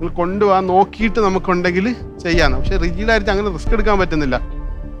നിങ്ങൾ കൊണ്ടുപോകാൻ നോക്കിയിട്ട് നമുക്കുണ്ടെങ്കിൽ ചെയ്യാമെന്ന്. പക്ഷേ റിജിഡായിട്ട് അങ്ങനെ റിസ്ക് എടുക്കാൻ പറ്റുന്നില്ല.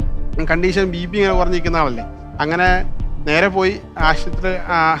 കണ്ടീഷൻ BP ഇങ്ങനെ കുറഞ്ഞിരിക്കുന്ന ആളല്ലേ. അങ്ങനെ നേരെ പോയി ആശുപത്രി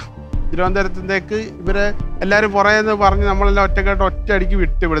തിരുവനന്തപുരത്തേക്ക് ഇവരെ എല്ലാവരും പുറയെന്ന് പറഞ്ഞ് നമ്മളെല്ലാം ഒറ്റ അടിക്ക്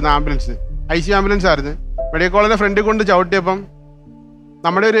വിട്ട് ഇവിടുന്ന് ആംബുലൻസ്, IC ആംബുലൻസ് ആയിരുന്നു. മെഡിക്കൽ കോളേജിൻ്റെ ഫ്രണ്ടിൽ കൊണ്ട് ചവിട്ടിയപ്പം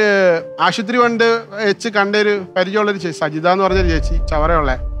നമ്മുടെ ഒരു ആശുപത്രി കൊണ്ട് വെച്ച് കണ്ട ഒരു പരിചയമുള്ളൊരു ചേച്ചി, സജിത എന്ന് പറഞ്ഞൊരു ചേച്ചി,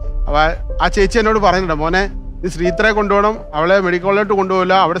 ചവറയുള്ള. അപ്പോൾ ആ ചേച്ചി എന്നോട് പറഞ്ഞിട്ടുണ്ട്, മോനെ നീ ശ്രീധരെ കൊണ്ടുപോകണം, അവളെ മെഡിക്കൽ കോളേജിലോട്ട്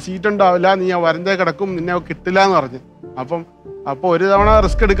കൊണ്ടുപോകില്ല, അവിടെ സീറ്റ് ഉണ്ടാവില്ല, നീ വരന്തേ കിടക്കും, നിന്നെ കിട്ടില്ല എന്ന് പറഞ്ഞ്. അപ്പോൾ ഒരു തവണ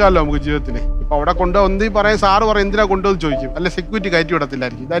റിസ്ക് എടുക്കാമല്ലോ നമുക്ക് ജീവിതത്തിൽ. ഇപ്പോൾ അവിടെ കൊണ്ടുപോകുന്ന പറയാൻ സാറ് പറയും എന്തിനാ കൊണ്ടുപോകുന്ന ചോദിക്കും, അല്ല സെക്യൂരിറ്റി കയറ്റി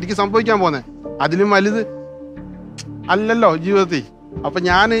വിടത്തില്ലായിരിക്കും. ഇതായിരിക്കും സംഭവിക്കാൻ പോകുന്നത്. അതിലും വലുത് അല്ലല്ലോ ജീവിതത്തിൽ. അപ്പം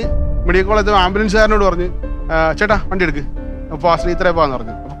ഞാൻ മെഡിക്കൽ കോളേജ് ആംബുലൻസുകാരനോട് പറഞ്ഞു, ചേട്ടാ വണ്ടി എടുക്ക്, അപ്പോൾ ആ ശ്രീധരെ പോകാന്ന്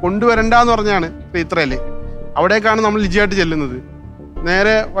പറഞ്ഞു. അപ്പോൾ കൊണ്ടുവരണ്ടെന്ന് പറഞ്ഞാണ് ശ്രീധരല്ലേ. അവിടേക്കാണ് നമ്മൾ ലിജിയായിട്ട് ചെല്ലുന്നത്.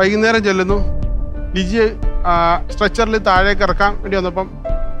 നേരെ വൈകുന്നേരം ചെല്ലുന്നു. ലിജി സ്ട്രെച്ചറിൽ താഴേക്ക് ഇറക്കാൻ വേണ്ടി വന്നപ്പം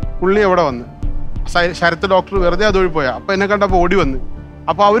പുള്ളി അവിടെ വന്ന് ശരത്ത് ഡോക്ടർ വെറുതെ അത് ഒഴിപ്പോയാ. അപ്പോൾ എന്നെ കണ്ടപ്പോൾ ഓടി വന്ന്.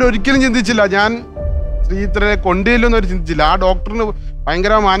 അപ്പോൾ അവരൊരിക്കലും ചിന്തിച്ചില്ല ഞാൻ ശ്രീധരനെ കൊണ്ടുചെല്ലുമെന്നവർ ചിന്തിച്ചില്ല. ആ ഡോക്ടറിന്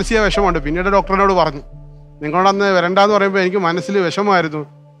ഭയങ്കര മാനസിക വിഷമമുണ്ട്. പിന്നീട് ഡോക്ടറിനോട് പറഞ്ഞു, നിങ്ങളോടന്ന് വരണ്ടെന്ന് പറയുമ്പോൾ എനിക്ക് മനസ്സിൽ വിഷമമായിരുന്നു.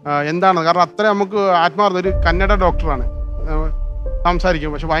 എന്താണ്, കാരണം അത്ര നമുക്ക് ആത്മാർത്ഥ, ഒരു കന്നഡ ഡോക്ടറാണ്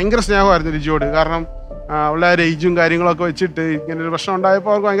സംസാരിക്കും. പക്ഷെ ഭയങ്കര സ്നേഹമായിരുന്നു ലിജിയോട്. കാരണം അവളുടെ ഏജും കാര്യങ്ങളൊക്കെ വെച്ചിട്ട് ഇങ്ങനെ ഒരു പ്രശ്നം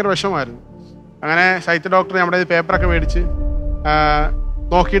ഉണ്ടായപ്പോൾ അവർക്ക് ഭയങ്കര വിഷമമായിരുന്നു. അങ്ങനെ സൈത്ത് ഡോക്ടർ നമ്മുടെ പേപ്പറൊക്കെ മേടിച്ച്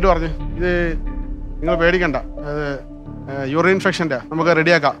നോക്കിയിട്ട് പറഞ്ഞു, ഇത് നിങ്ങൾ പേടിക്കണ്ട, അത് യൂറിൻ ഇൻഫെക്ഷൻ്റെ നമുക്ക്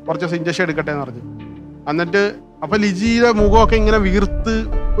റെഡിയാക്കാം, കുറച്ച് ദിവസം ഇഞ്ചക്ഷൻ എടുക്കട്ടെ എന്ന് പറഞ്ഞു. എന്നിട്ട് അപ്പം ലിജിയുടെ മുഖമൊക്കെ ഇങ്ങനെ വീർത്ത്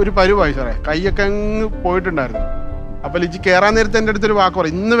ഒരു പരുവായി സാറേ, കൈയൊക്കെ അങ്ങ് പോയിട്ടുണ്ടായിരുന്നു. അപ്പം ലിജി കയറാൻ നേരത്തെ എൻ്റെ അടുത്തൊരു വാക്ക്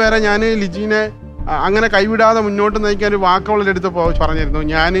പറയും. ഇന്ന് വരെ ഞാൻ ലിജിനെ അങ്ങനെ കൈവിടാതെ മുന്നോട്ട് നയിക്കാൻ ഒരു വാക്കുകളുടെ അടുത്ത് പറഞ്ഞിരുന്നു.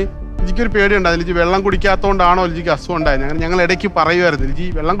 ഞാൻ ലിജിക്കൊരു പേടിയുണ്ടായിരുന്നു, ലിജി വെള്ളം കുടിക്കാത്തതുകൊണ്ടാണോ ലിജിക്ക് അസുഖം ഉണ്ടായത്. അങ്ങനെ ഞങ്ങൾ ഇടയ്ക്ക് പറയുമായിരുന്നു, ലിജി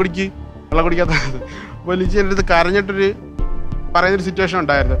വെള്ളം കുടിക്കാത്ത. അപ്പോൾ ലിജി എൻ്റെ അടുത്ത് കരഞ്ഞിട്ടൊരു പറയുന്നൊരു സിറ്റുവേഷൻ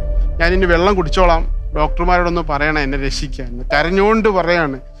ഉണ്ടായിരുന്നു, ഞാനിനി വെള്ളം കുടിച്ചോളാം, ഡോക്ടർമാരോടൊന്ന് പറയണം എന്നെ രക്ഷിക്കാൻ, കരഞ്ഞുകൊണ്ട്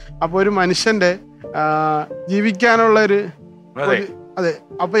പറയാണ്. അപ്പോൾ ഒരു മനുഷ്യൻ്റെ ജീവിക്കാനുള്ള ഒരു അതെ.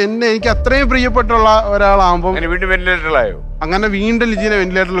 അപ്പൊ എനിക്ക് അത്രയും പ്രിയപ്പെട്ടുള്ള ഒരാളാകുമ്പോൾ അങ്ങനെ വീണ്ടും ലിജിനെ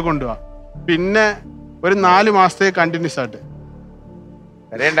വെന്റിലേറ്ററിൽ കൊണ്ടുപോവാ. പിന്നെ ഒരു 4 മാസത്തേക്ക് കണ്ടിന്യൂസ്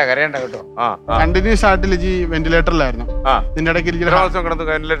ആയിട്ട് ലിജി വെന്റിലേറ്ററിലായിരുന്നു. ഇതിന്റെ ഇടയ്ക്ക്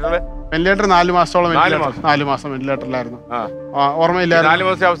വെന്റിലേറ്റർ 4 മാസത്തോളം 4 മാസം വെന്റിലേറ്ററിലായിരുന്നു. ഓർമ്മയില്ല.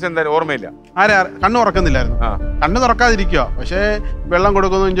 കണ്ണു തുറക്കുന്നില്ലായിരുന്നു. കണ്ണു തുറക്കാതിരിക്കുക, പക്ഷെ വെള്ളം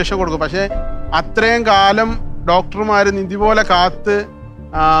കൊടുക്കുന്നു, ഇഞ്ചക്ഷൻ കൊടുക്കും. പക്ഷെ അത്രയും കാലം ഡോക്ടർമാർ ഇതുപോലെ കാത്ത്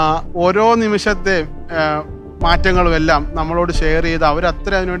ഓരോ നിമിഷത്തെ മാറ്റങ്ങളും എല്ലാം നമ്മളോട് ഷെയർ ചെയ്ത്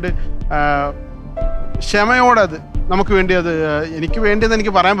അവരത്ര അതിനുവേണ്ടി ക്ഷമയോടെ അത് നമുക്ക് വേണ്ടി അത് എനിക്ക് വേണ്ടിയെന്ന്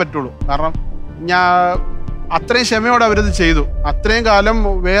എനിക്ക് പറയാൻ പറ്റുള്ളൂ. കാരണം അത്രയും ക്ഷമയോടെ അവരത് ചെയ്തു. അത്രയും കാലം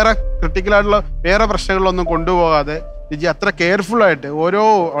വേറെ ക്രിട്ടിക്കലായിട്ടുള്ള വേറെ പ്രശ്നങ്ങളിലൊന്നും കൊണ്ടുപോകാതെ ലിജി അത്ര കെയർഫുള്ളായിട്ട്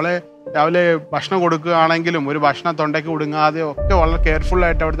അവളെ രാവിലെ ഭക്ഷണം കൊടുക്കുകയാണെങ്കിലും ഒരു ഭക്ഷണം തൊണ്ടയ്ക്ക് കൊടുങ്ങാതെ ഒക്കെ വളരെ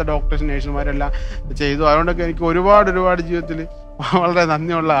കെയർഫുള്ളായിട്ട് അവിടുത്തെ ഡോക്ടേഴ്സ് നേഴ്സുമാരെല്ലാം ചെയ്തു. അതുകൊണ്ടൊക്കെ എനിക്ക് ഒരുപാട് ജീവിതത്തിൽ വളരെ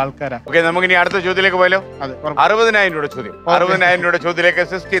നന്ദിയുള്ള ആൾക്കാരാണ്. ഓക്കെ, നമുക്ക് ഇനി അടുത്ത ചോദ്യത്തിലേക്ക് പോയാലോ? അതെ, 60,000 രൂപയുടെ ചോദ്യം. 60,000 രൂപയുടെ ചോദ്യത്തിലേക്ക്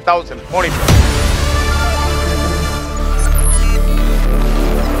 60,000 മോണിറ്റർ.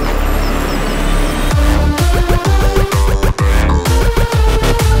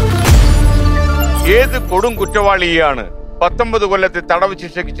 ഏത് കൊടും കുറ്റവാളിയാണ് 19 കൊല്ലത്തെ തടവ്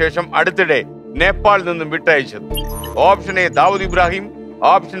ശിക്ഷയ്ക്ക് ശേഷം അടുത്തിടെ നേപ്പാളിൽ നിന്നും വിട്ടയച്ചത്? Option A Dawood Ibrahim,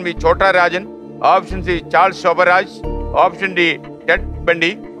 option B Chhota Rajan, option C Charles Sobhraj, option D Ted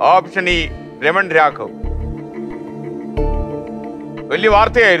Bunty, option E Raman Raghav. വലിയ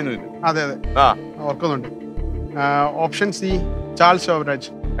വാർത്തയായിരുന്നു ഇത്. അതെ അതെ, ഓർക്കുന്നുണ്ട്. Option C Charles Sobhraj.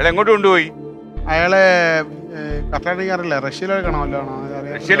 അയാളെ എങ്ങോട്ട് കൊണ്ടുപോയി? അയാളെ കർണാടകയിലെ റഷ്യയിലേക്ക് കാണാമല്ലോ.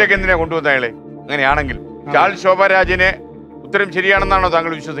 റഷ്യയിലേക്ക് എന്തിനാ കൊണ്ടുവന്ന അയാളെ? അങ്ങനെയാണെങ്കിൽ ചാൾസ് ശോഭരാജിനെ ഉത്തരം ശരിയാണെന്നാണോ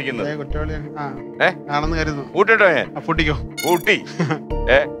താങ്കൾ വിശ്വസിക്കുന്നത്? ആണെന്ന് കരുതുന്നു. കൂട്ടിട്ടോ ഞാൻ? കൂട്ടിക്കോ. കൂട്ടി.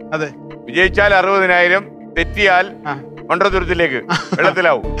 അതെ, വിജയിച്ചാൽ 60,000, തെറ്റിയാൽ മണ്ഡലത്തിലേക്ക്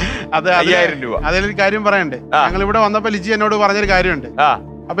വെള്ളത്തിലാവും. അതെ, 5,000 രൂപ. അതിലൊരു കാര്യം പറയണ്ടേ? ഞങ്ങൾ ഇവിടെ വന്നപ്പോ ലിജി എന്നോട് പറഞ്ഞൊരു കാര്യമുണ്ട്.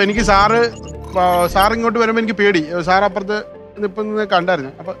 അപ്പൊ എനിക്ക് സാറ് ഇങ്ങോട്ട് വരുമ്പോ എനിക്ക് പേടി. സാർ അപ്പുറത്ത് ഇപ്പൊ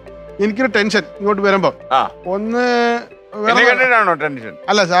കണ്ടായിരുന്നു. അപ്പൊ എനിക്കൊരു ടെൻഷൻ ഇങ്ങോട്ട് വരുമ്പോ. ഒന്ന് ടെൻഷൻ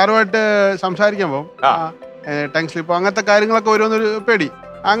അല്ല, സാറുമായിട്ട് സംസാരിക്കുമ്പോ ടങ് സ്ലിപ്പോ അങ്ങനത്തെ കാര്യങ്ങളൊക്കെ വരുമെന്നൊരു പേടി.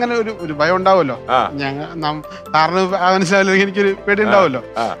 അങ്ങനെ ഒരു ഭയം ഉണ്ടാവുമല്ലോ. സാറിന് മനസ്സിലാവില്ല, എനിക്കൊരു പേടി ഉണ്ടാവുമല്ലോ.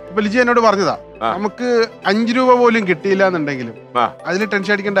 അപ്പൊ ലിജി എന്നോട് പറഞ്ഞതാ, നമുക്ക് 5 രൂപ പോലും കിട്ടിയില്ല എന്നുണ്ടെങ്കിലും അതിൽ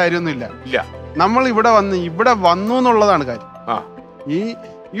ടെൻഷൻ അടിക്കേണ്ട കാര്യമൊന്നുമില്ല. നമ്മൾ ഇവിടെ വന്നു എന്നുള്ളതാണ് കാര്യം.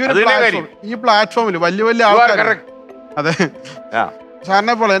 ഈ പ്ലാറ്റ്ഫോമിൽ വലിയ വലിയ ആൾക്കാർ. അതെ,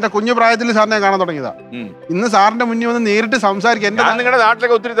 സാറിനെ പോലെ എന്റെ കുഞ്ഞു പ്രായത്തിൽ സാറിനെ കാണാൻ തുടങ്ങിയതാ. ഇന്ന് സാറിന്റെ മുന്നിൽ വന്ന് നേരിട്ട് സംസാരിക്കാൻ നിങ്ങളുടെ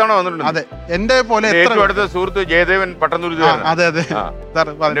നാട്ടിലേക്ക് ഒത്തിരി തവണ വന്നിട്ടുണ്ട്. അതെ, എന്റെ പോലെ അടുത്ത സുഹൃത്ത് ജയദേവൻ പട്ടംതുരുത്തി. അതെ അതെ,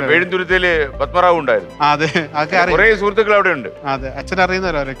 പേഴുംതുരുത്തിയില് പത്മറാവ് ഉണ്ടായിരുന്നു. അതെ, കുറെ സുഹൃത്തുക്കൾ അവിടെ ഉണ്ട്. അതെ, അച്ഛൻ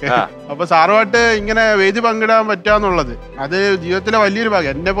അറിയുന്നവരൊക്കെ. അപ്പൊ സാറുമായിട്ട് ഇങ്ങനെ വേദി പങ്കിടാൻ പറ്റാന്നുള്ളത് അത് ജീവിതത്തിലെ വലിയൊരു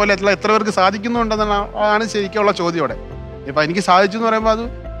ഭാഗം. എന്നെ പോലെ എത്ര പേർക്ക് സാധിക്കുന്നുണ്ടെന്നാണ് ശരിക്കുള്ള ചോദ്യം അവിടെ. ഇപ്പൊ എനിക്ക് സാധിച്ചു എന്ന് പറയുമ്പോ അത്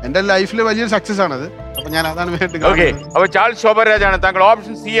എന്റെ ലൈഫിൽ വലിയൊരു സക്സസ് ആണത്. അപ്പൊ ഞാൻ അതാണ് അപ്പൊ ചാൾസ് ശോഭരാജാണ് താങ്കൾ.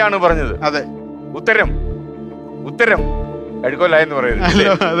 ഓപ്ഷൻ സി ആണ് പറഞ്ഞത്. അതെ, ഉത്തരം എടുക്കല്ല എന്ന്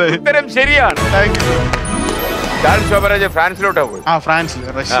പറയുന്നത്. ഉത്തരം ശരിയാണ്. ചാൾസ് ശോഭരാജ് ഫ്രാൻസിലോട്ടാ പോയി. ഫ്രാൻസിൽ,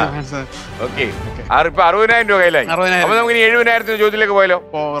 റഷ്യ. ഓക്കെ, ഇപ്പൊ 60,000 രൂപ കയ്യിലായി. അപ്പൊ നമുക്ക് ഇനി 70,000 ചോദ്യത്തിലേക്ക് പോയാലോ?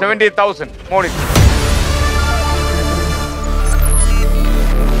 70,000 മോണിറ്റർ.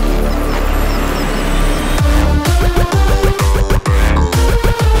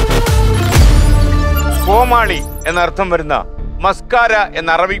 കോമാളി എന്നർത്ഥം വരുന്ന മസ്കാര എന്ന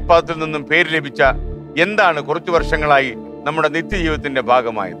അറബിക് പദത്തിൽ നിന്നും പേര് ലഭിച്ച എന്താണ് കുറച്ചു വർഷങ്ങളായി നമ്മുടെ നിത്യജീവിതത്തിന്റെ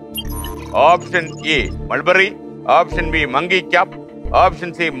ഭാഗമായത്? Option A mulberry, option B monkey cap, option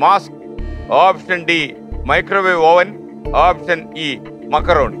C mask, option D microwave oven, option E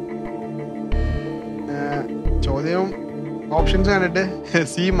മക്കറോണി. ചോദ്യം ഓപ്ഷൻസ് കണ്ടിട്ട്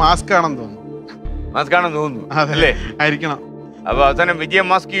സി മാസ്ക് ആണെന്ന് തോന്നുന്നു. മാസ്ക് ആണെന്ന് തോന്നുന്നു അല്ലേ? ആയിരിക്കണം. അപ്പൊ അവസാനം വിജയം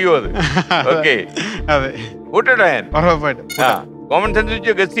മാസ്ക് ചെയ്യോ അത്? ഓക്കെ, അതെ, കൂട്ടട്ടോ ഞാൻ? കോമൺ സെൻസ്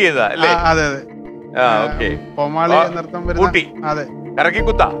വെച്ച് ഗസ് ചെയ്താ അല്ലേ? അതെ അതെ, ഓക്കെ. കൂട്ടി കറക്കി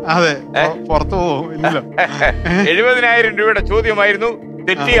കുത്താ. അതെ, പുറത്തു പോവില്ലല്ലോ. 70,000 രൂപയുടെ ചോദ്യമായിരുന്നു.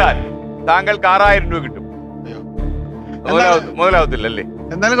 തെറ്റിയാൽ താങ്കൾക്ക് 6,000 രൂപ കിട്ടും. മുതലാവത്തില്ല അല്ലേ?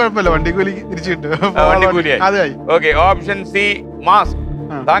 എന്നാലും കുഴപ്പമില്ല, വണ്ടിക്കൂലി തിരിച്ചു കിട്ടും. വണ്ടിക്കൂലിയായി. Okay, option C mask.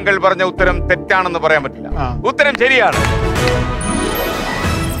 താങ്കൾ പറഞ്ഞ ഉത്തരം തെറ്റാണെന്ന് പറയാൻ പറ്റില്ല. ഉത്തരം ശരിയാണ്.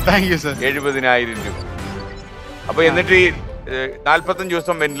 70,000 രൂപ. അപ്പൊ എന്നിട്ട് ഈ 45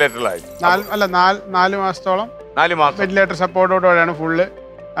 ദിവസം വെന്റിലേറ്ററിലായി. അല്ല, 4 മാസത്തോളം 4 മാസം വെന്റിലേറ്റർ സപ്പോർട്ടോടെയാണ് ഫുള്ള്.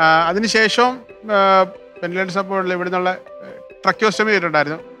 അതിനുശേഷം വെന്റിലേറ്റർ സപ്പോർട്ടിൽ ഇവിടുന്നുള്ള ട്രക്യോസ്റ്റമി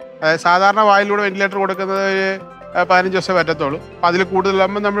ചെയ്തിട്ടുണ്ടായിരുന്നു. അതായത് സാധാരണ വായിലൂടെ വെന്റിലേറ്റർ കൊടുക്കുന്നത് 15 ദിവസം പറ്റത്തുള്ളൂ. അപ്പൊ അതിൽ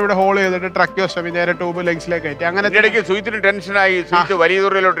കൂടുതലാകുമ്പോൾ നമ്മളിവിടെ ഹോൾ ചെയ്തിട്ട് ട്രക്യോസ്റ്റമി നേരെ ട്യൂബ് ലെങ്സിലേക്ക് കയറ്റി. അങ്ങനെ ഇടയ്ക്ക് സുഹൃത്തിന് ടെൻഷനായി വലിയ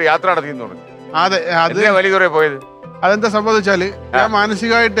ദൂരയിലോട്ട് യാത്ര നടത്തിയെന്ന് പറഞ്ഞു. അതെ, അത് വലിയ ദൂരെ പോയത് അതെന്താ സംഭവിച്ചാല് ഞാൻ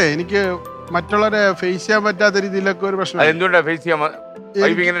മാനസികമായിട്ട് എനിക്ക് മറ്റുള്ളവരെ ഫേസ് ചെയ്യാൻ പറ്റാത്ത രീതിയിലൊക്കെ ഒരു പ്രശ്നം. എന്തുകൊണ്ടാണ് ഫേസ്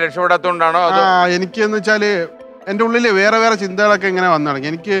ചെയ്യാൻ രക്ഷപ്പെടാത്തോണ്ടാണോ? എനിക്കെന്ന് വെച്ചാല് എന്റെ ഉള്ളില് വേറെ വേറെ ചിന്തകളൊക്കെ ഇങ്ങനെ വന്നു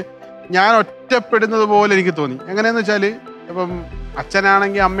തുടങ്ങി. ഞാൻ ഒറ്റപ്പെടുന്നത് പോലെ എനിക്ക് തോന്നി. എങ്ങനെയാന്ന് വെച്ചാല് ഇപ്പം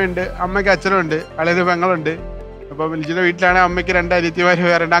അച്ഛനാണെങ്കിൽ അമ്മയുണ്ട്, അമ്മയ്ക്ക് അച്ഛനുണ്ട്, അളയൊരു പെങ്ങളുണ്ട്. അപ്പൊ ലിജിയുടെ വീട്ടിലാണെങ്കിൽ അമ്മയ്ക്ക് 2 അനിയത്തിമാര്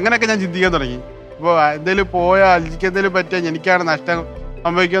വേറെ ഉണ്ട്. അങ്ങനെയൊക്കെ ഞാൻ ചിന്തിക്കാൻ തുടങ്ങി. അപ്പോൾ എന്തെങ്കിലും പോയാൽ ലിജിക്ക് എന്തെങ്കിലും പറ്റിയാൽ എനിക്കാണ് നഷ്ടം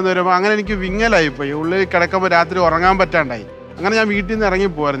സംഭവിക്കാന്ന് വരുമ്പോൾ അങ്ങനെ എനിക്ക് വിങ്ങലായിപ്പോയി. ഉള്ളിൽ കിടക്കുമ്പോൾ രാത്രി ഉറങ്ങാൻ പറ്റാണ്ടായി. അങ്ങനെ ഞാൻ വീട്ടിൽ നിന്ന്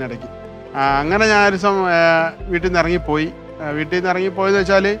ഇറങ്ങിപ്പോയിരുന്നു ഇടയ്ക്ക്. അങ്ങനെ ഞാൻ ഒരു ദിവസം വീട്ടിൽ നിന്ന് ഇറങ്ങിപ്പോയി. വീട്ടിൽ നിന്ന് ഇറങ്ങിപ്പോയെന്ന്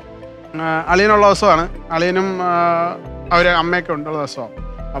വെച്ചാൽ അളിയനുള്ള ദിവസമാണ്. അളിയനും അമ്മയൊക്കെ ഉണ്ടുള്ള ദിവസമാണ്.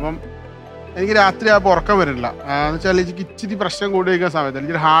 അപ്പം എനിക്ക് രാത്രി ആകുമ്പോൾ ഉറക്കം വരില്ല. എന്ന് വെച്ചാൽ എനിക്ക് ഇച്ചിരി പ്രശ്നം കൂടി വയ്ക്കുന്ന സമയത്ത്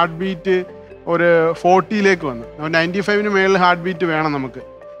എനിക്ക് ഹാർട്ട് ബീറ്റ് ഒരു 40ലേക്ക് വന്നു. 95-ന് മേളിൽ ഹാർട്ട് ബീറ്റ് വേണം നമുക്ക്.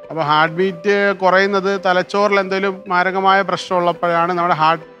 അപ്പോൾ ഹാർട്ട് ബീറ്റ് കുറയുന്നത് തലച്ചോറിൽ എന്തെങ്കിലും മാരകമായ പ്രശ്നമുള്ളപ്പോഴാണ് നമ്മുടെ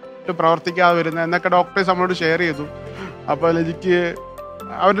ഹാർട്ട് പ്രവർത്തിക്കാതെ വരുന്നത് എന്നൊക്കെ ഡോക്ടേഴ്സ് നമ്മളോട് ഷെയർ ചെയ്തു. അപ്പോൾ ലിജിക്ക്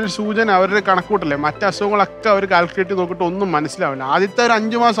അവരുടെ ഒരു സൂചന, അവരുടെ കണക്കൂട്ടല്ലേ, മറ്റ് അസുഖങ്ങളൊക്കെ അവർ കാൽക്കുലേറ്റ് നോക്കിയിട്ട് ഒന്നും മനസ്സിലാവില്ല. ആദ്യത്തെ ഒരു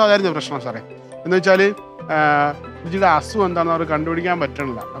 5 മാസം അതായിരുന്നു പ്രശ്നം സാറേ. എന്ന് വെച്ചാൽ ലിജിയുടെ അസുഖം എന്താണെന്ന് അവർ കണ്ടുപിടിക്കാൻ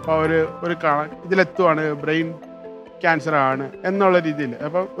പറ്റണില്ല. അപ്പോൾ അവർ ഒരു ഇതിലെത്തുവാണ് ബ്രെയിൻ ക്യാൻസർ ആണ് എന്നുള്ള രീതിയിൽ.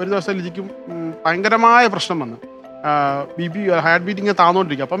 അപ്പോൾ ഒരു ദിവസം ലിജിക്കും ഭയങ്കരമായ പ്രശ്നം വന്നു. BP ഹാർട്ട് ബീറ്റ് ഇങ്ങനെ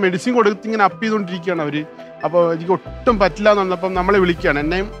താന്നുകൊണ്ടിരിക്കുക. അപ്പോൾ മെഡിസിൻ കൊടുത്ത് ഇങ്ങനെ അപ്പ് ചെയ്തുകൊണ്ടിരിക്കുകയാണ് അവർ. അപ്പോൾ എനിക്ക് ഒട്ടും പറ്റില്ല എന്ന് പറഞ്ഞപ്പം നമ്മളെ വിളിക്കുകയാണ്,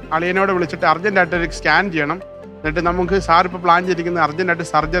 എന്നെയും അളിയനോടെ വിളിച്ചിട്ട് അർജൻറ്റായിട്ട് ഒരു സ്കാൻ ചെയ്യണം, എന്നിട്ട് നമുക്ക് സാർ ഇപ്പോൾ പ്ലാൻ ചെയ്തിരിക്കുന്നത് അർജൻറ്റായിട്ട്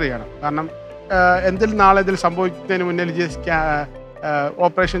സർജറി ചെയ്യണം. കാരണം എന്തെങ്കിലും നാളെ എന്തെങ്കിലും സംഭവിക്കുന്നതിന് മുന്നേ ലിജി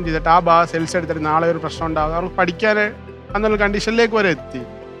ഓപ്പറേഷൻ ചെയ്തിട്ട് ആ ഭാഗം സെൽസ് എടുത്തിട്ട് നാളെ ഒരു പ്രശ്നം ഉണ്ടാകും, അവർക്ക് പഠിക്കാൻ എന്നുള്ള കണ്ടീഷനിലേക്ക് വരെ എത്തി.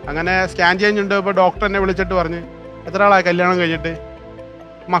 അങ്ങനെ സ്കാൻ ചെയ്യുന്നുണ്ട്. ഇപ്പോൾ ഡോക്ടർ എന്നെ വിളിച്ചിട്ട് പറഞ്ഞ്, എത്ര ആളായി കല്യാണം കഴിഞ്ഞിട്ട്,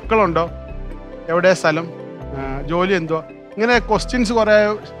 മക്കളുണ്ടോ, എവിടെയാ സ്ഥലം, ജോലി എന്തോ, ഇങ്ങനെ ക്വസ്റ്റ്യൻസ് കുറേ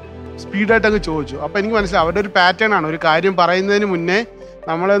സ്പീഡായിട്ട് അങ്ങ് ചോദിച്ചു. അപ്പോൾ എനിക്ക് മനസ്സിലായി അവരുടെ ഒരു പാറ്റേൺ ആണ്. ഒരു കാര്യം പറയുന്നതിന് മുന്നേ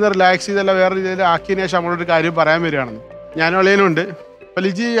നമ്മളൊന്ന് റിലാക്സ് ചെയ്തല്ല വേറെ രീതിയിൽ ആക്കിയതിന് ശേഷം നമ്മളൊരു കാര്യം പറയാൻ വരികയാണെന്ന്. ഞാനും അളിയനുണ്ട്. അപ്പോൾ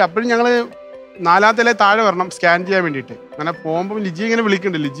ലിജി അപ്പോഴും ഞങ്ങൾ 4ാമത്തെ താഴെ വരണം സ്കാൻ ചെയ്യാൻ വേണ്ടിയിട്ട്. അങ്ങനെ പോകുമ്പോൾ ലിജി ഇങ്ങനെ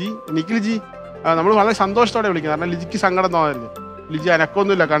വിളിക്കുന്നുണ്ട്, ലിജി എനിക്ക് ലിജി, നമ്മൾ വളരെ സന്തോഷത്തോടെ വിളിക്കുന്നത്, കാരണം ലിജിക്ക് സങ്കടം തോന്നരുത്. ലിജി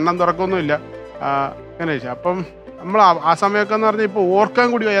അനക്കൊന്നുമില്ല, കണ്ണം തുറക്കൊന്നുമില്ല, അങ്ങനെ ചോദിച്ചു. അപ്പം നമ്മൾ ആ സമയമൊക്കെ എന്ന് പറഞ്ഞാൽ ഇപ്പോൾ ഓർക്കാൻ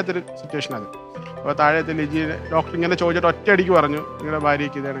കൂടി വയ്യാത്തൊരു സിറ്റുവേഷൻ അത്. അപ്പോൾ താഴത്തെ ലിജി ഡോക്ടർ ഇങ്ങനെ ചോദിച്ചിട്ട് ഒറ്റയടിക്ക് പറഞ്ഞു, നിങ്ങളുടെ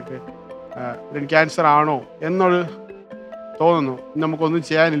ഭാര്യയ്ക്ക് ഇത് എനിക്ക് ബ്രെയിൻ ക്യാൻസർ ആണോ എന്നൊരു തോന്നുന്നു, നമുക്കൊന്നും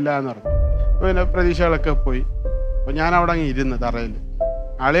ചെയ്യാനില്ല എന്ന് പറഞ്ഞു. അപ്പോൾ പിന്നെ പ്രതീക്ഷകളൊക്കെ പോയി. അപ്പോൾ ഞാൻ അവിടെ അങ്ങ് ഇരുന്ന് തറയിൽ.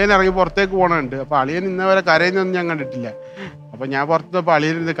 അളിയൻ ഇറങ്ങി പുറത്തേക്ക് പോകണുണ്ട്. അപ്പോൾ അളിയൻ ഇന്നവരെ കരയുന്നൊന്നും ഞാൻ കണ്ടിട്ടില്ല. അപ്പോൾ ഞാൻ പുറത്തപ്പോൾ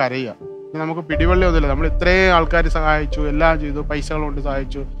അളിയനിത് കരയുക. നമുക്ക് പിടിവള്ളി ഒന്നുമില്ല. നമ്മൾ ഇത്രയും ആൾക്കാർ സഹായിച്ചു, എല്ലാം ചെയ്തു, പൈസകൾ കൊണ്ട്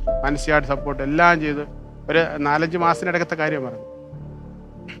സഹായിച്ചു, മാനസികമായിട്ട് സപ്പോർട്ട് എല്ലാം ചെയ്തു. ഒരു 4-5 മാസത്തിനിടയ്ക്കത്തെ കാര്യം പറഞ്ഞു.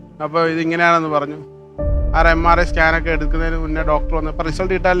 അപ്പോൾ ഇതിങ്ങനെയാണെന്ന് പറഞ്ഞു. MRI സ്കാനൊക്കെ എടുക്കുന്നതിന് മുന്നേ ഡോക്ടർ വന്നു. അപ്പോൾ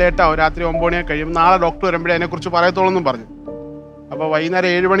റിസൾട്ട് കിട്ടാൻ ലേറ്റാവും, രാത്രി 9 മണിയൊക്കെ കഴിയും. നാളെ ഡോക്ടർ വരുമ്പോഴേ അതിനെക്കുറിച്ച് പറയത്തോളൂ എന്നും പറഞ്ഞു. അപ്പോൾ വൈകുന്നേരം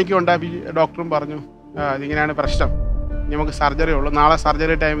 7 മണിക്ക് ഉണ്ടാക്കി ഡോക്ടറും പറഞ്ഞു, ഇതിങ്ങനെയാണ് പ്രശ്നം, ഇനി നമുക്ക് സർജറി ഉള്ളൂ, നാളെ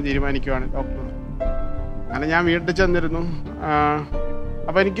സർജറി ടൈം തീരുമാനിക്കുവാണ് ഡോക്ടർ. അങ്ങനെ ഞാൻ വീട്ടിൽ ചെന്നിരുന്നു.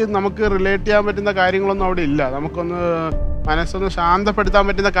 അപ്പോൾ നമുക്ക് റിലേറ്റ് ചെയ്യാൻ പറ്റുന്ന കാര്യങ്ങളൊന്നും അവിടെ ഇല്ല. നമുക്കൊന്ന് മനസ്സൊന്ന് ശാന്തപ്പെടുത്താൻ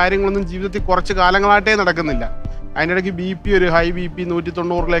പറ്റുന്ന കാര്യങ്ങളൊന്നും ജീവിതത്തിൽ കുറച്ച് കാലങ്ങളായിട്ടേ നടക്കുന്നില്ല. അതിൻ്റെ ഇടയ്ക്ക് BP ഒരു ഹൈ BP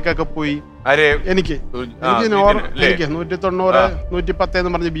 190 പോയി. എനിക്ക് 190 110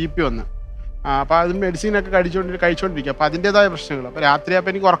 എന്ന് പറഞ്ഞ് BP വന്ന്. അപ്പോൾ അത് മെഡിസിനൊക്കെ കഴിച്ചുകൊണ്ടിരിക്കുക. അപ്പോൾ അതിൻ്റെതായ പ്രശ്നങ്ങൾ. അപ്പോൾ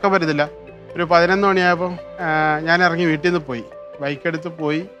രാത്രിയായപ്പോൾ എനിക്ക് ഉറക്കം വരുന്നില്ല. ഒരു 11 മണിയായപ്പോൾ ഞാൻ ഇറങ്ങി വീട്ടിൽ നിന്ന് പോയി, ബൈക്കെടുത്ത്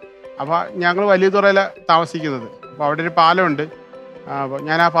പോയി. അപ്പോൾ ഞങ്ങൾ വലിയ തുറയിലാണ് താമസിക്കുന്നത്. അപ്പോൾ അവിടെ ഒരു പാലമുണ്ട്. അപ്പോൾ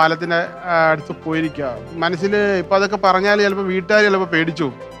ഞാൻ ആ പാലത്തിൻ്റെ അടുത്ത് പോയിരിക്കുക. മനസ്സിൽ ഇപ്പോൾ അതൊക്കെ പറഞ്ഞാൽ ചിലപ്പോൾ വീട്ടുകാർ ചിലപ്പോൾ പേടിച്ചു,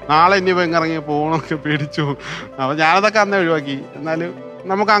 നാളെ ഇനിയിപ്പോൾ ഇറങ്ങി പോകണമെന്നൊക്കെ പേടിച്ചു. അപ്പോൾ ഞാനതൊക്കെ അന്നേ ഒഴിവാക്കി. എന്നാലും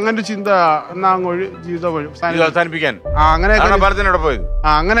നമുക്ക് അങ്ങനെ ഒരു ചിന്ത എന്നാ ജീവിതം അവസാനിപ്പിക്കാൻ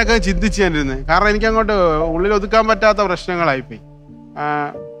അങ്ങനെയൊക്കെ ചിന്തിച്ച് ഞാനിരുന്നത്. കാരണം എനിക്ക് അങ്ങോട്ട് ഉള്ളിൽ ഒതുക്കാൻ പറ്റാത്ത പ്രശ്നങ്ങളായിപ്പോയി.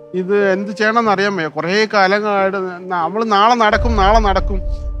 ഇത് എന്ത് ചെയ്യണമെന്ന് അറിയാൻ വയ്യ. കുറേ കാലങ്ങളായിട്ട് നമ്മൾ നാളെ നടക്കും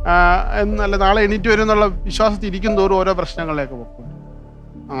എന്നല്ല, നാളെ എണീറ്റ് വരും എന്നുള്ള വിശ്വാസത്തിൽ ഇരിക്കും തോറും ഓരോ പ്രശ്നങ്ങളിലേക്ക് പോകും.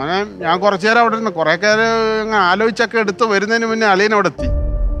 അങ്ങനെ ഞാൻ കുറച്ചു നേരം അവിടെ ഇരുന്ന് കുറേ കാര്യം ആലോചിച്ചൊക്കെ എടുത്ത് വരുന്നതിന് മുന്നേ അളിയൻ അവിടെ എത്തി.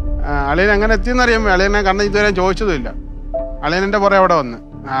 അളിയൻ എങ്ങനെ എത്തിയെന്ന് അറിയാൻ വയ്യ. അളിയനെ കണ്ണ് ഇതുവരെ ചോദിച്ചതുമില്ല. അളിയനെൻ്റെ പുറകെ അവിടെ വന്ന്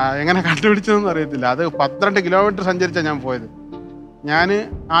എങ്ങനെ കണ്ടുപിടിച്ചതെന്ന് അറിയത്തില്ല. അത് 12 കിലോമീറ്റർ സഞ്ചരിച്ചാണ് ഞാൻ പോയത്. ഞാൻ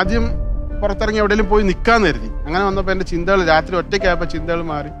ആദ്യം പുറത്തിറങ്ങി എവിടെയെങ്കിലും പോയി നിൽക്കാമെന്ന് കരുതി. അങ്ങനെ വന്നപ്പോൾ എൻ്റെ ചിന്തകൾ രാത്രി ഒറ്റയ്ക്കായപ്പോൾ ചിന്തകൾ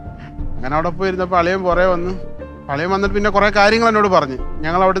മാറി. അങ്ങനെ അവിടെ പോയി ഇരുന്നപ്പോൾ അളിയൻ പുറകെ വന്ന്. അളിയൻ വന്നിട്ട് പിന്നെ കുറേ കാര്യങ്ങൾ എന്നോട് പറഞ്ഞ്.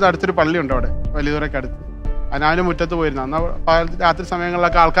 ഞങ്ങൾ അവിടുത്തെ അടുത്തൊരു പള്ളിയുണ്ട് അവിടെ, വലിയതുറയ്ക്ക് അടുത്ത്. അതിനാലും മുറ്റത്ത് പോയിരുന്നു. എന്നാൽ രാത്രി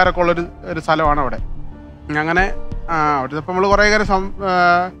സമയങ്ങളിലൊക്കെ ആൾക്കാരൊക്കെ ഉള്ളൊരു സ്ഥലമാണ് അവിടെ. അങ്ങനെ അവിടെ ഇപ്പോൾ നമ്മൾ കുറേ കാര്യം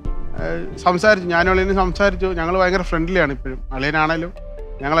സംസാരിച്ചു. ഞാനും അളിയനും സംസാരിച്ചു. ഞങ്ങൾ ഭയങ്കര ഫ്രണ്ട്ലിയാണ് ഇപ്പോഴും. അളിയനാണേലും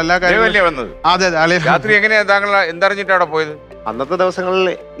ഞങ്ങളെല്ലാ കാര്യങ്ങളും. അതെ അതെ. അളിയൻ രാത്രി എങ്ങനെയാ താങ്കൾ എന്തറിഞ്ഞിട്ട് അവിടെ പോയത്? അന്നത്തെ ദിവസങ്ങളിൽ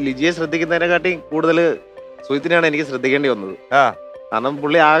ലിജിയെ ശ്രദ്ധിക്കുന്നതിനെക്കാട്ടി കൂടുതൽ സുഹിത്തിനെയാണ് എനിക്ക് ശ്രദ്ധിക്കേണ്ടി വന്നത്. കാരണം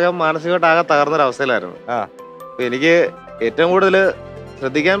പുള്ളി ആകെ മാനസികമായിട്ട് ആകെ തകർന്നൊരവസ്ഥയിലായിരുന്നു. അപ്പൊ എനിക്ക് ഏറ്റവും കൂടുതൽ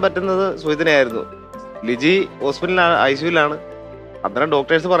ശ്രദ്ധിക്കാൻ പറ്റുന്നത് സുഹിത്തിനെയായിരുന്നു. ലിജി ഹോസ്പിറ്റലിലാണ്, ICUലാണ്. അന്നേരം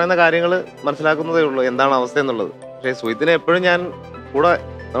ഡോക്ടേഴ്സ് പറയുന്ന കാര്യങ്ങൾ മനസ്സിലാക്കുന്നതേ ഉള്ളൂ എന്താണ് അവസ്ഥ എന്നുള്ളത്. പക്ഷേ സുഹിത്തിനെ എപ്പോഴും ഞാൻ കൂടെ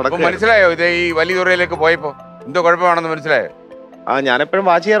നടക്കും. മനസ്സിലായോ ഇത് ഈ വലിയ തുറയിലേക്ക് പോയപ്പോ എന്തോ കുഴപ്പമാണെന്ന് മനസ്സിലായോ? ഞാനെപ്പോഴും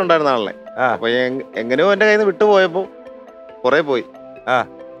വാച്ച് ചെയ്യാറുണ്ടായിരുന്ന ആളെ. അപ്പൊ എങ്ങനെയോ എന്റെ കയ്യിൽ നിന്ന് വിട്ടുപോയപ്പോ കുറെ പോയി.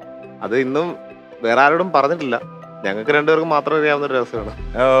 അത് ഇന്നും വേറെ ആരോടും പറഞ്ഞിട്ടില്ല. ഞങ്ങൾക്ക് രണ്ടുപേർക്കും മാത്രം അറിയാവുന്ന ഒരു രഹസ്യമാണ്.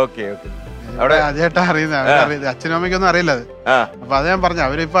 അവിടെ അതേട്ടാ അറിയുന്നത്. അച്ഛനും അമ്മയ്ക്കൊന്നും അറിയില്ല അത്. അപ്പൊ അത് ഞാൻ പറഞ്ഞു,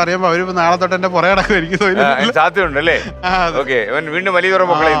 അവരിപ്പോ അറിയുമ്പോ അവരിപ്പോ നാളെ തൊട്ട് എന്റെ പുറകെ അടക്കം എനിക്ക് സാധ്യതയുണ്ടല്ലേ? വീണ്ടും വലിയ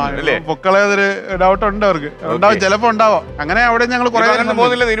പൊക്കളയൊരു ഡൗട്ട് ഉണ്ട് അവർക്ക്. ഉണ്ടാവും, ചിലപ്പോ ഉണ്ടാവാം. അങ്ങനെ അവിടെ ഞങ്ങൾ കുറെ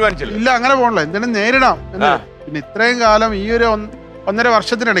തീരുമാനിച്ചില്ല. ഇല്ല, അങ്ങനെ പോകണല്ലോ, എന്തിനും നേരിടാം. പിന്നെ ഇത്രയും കാലം ഈ ഒരു 1.5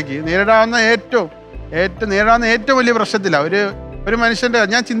 വർഷത്തിനിടയ്ക്ക് നേരിടാവുന്ന ഏറ്റവും വലിയ പ്രശ്നത്തില്ല. ഒരു ഒരു മനുഷ്യന്റെ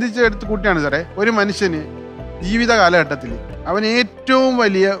ഞാൻ ചിന്തിച്ചെടുത്ത് കൂട്ടിയാണ് സാറേ, ഒരു മനുഷ്യന് ജീവിത കാലഘട്ടത്തിൽ അവന് ഏറ്റവും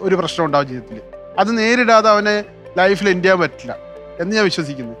വലിയ ഒരു പ്രശ്നം ഉണ്ടാവും ജീവിതത്തിൽ. അത് നേരിടാതെ അവനെ ലൈഫിൽ എൻഡ് ചെയ്യാൻ പറ്റില്ല എന്ന് ഞാൻ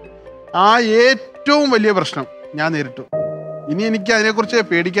വിശ്വസിക്കുന്നു. ആ ഏറ്റവും വലിയ പ്രശ്നം ഞാൻ നേരിട്ടു. ഇനി എനിക്ക് അതിനെക്കുറിച്ച്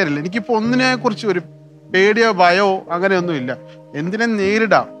പേടിക്കാനില്ല. എനിക്കിപ്പോൾ ഒന്നിനെക്കുറിച്ച് ഒരു പേടിയോ ഭയമോ അങ്ങനെയൊന്നുമില്ല. എന്തിനെ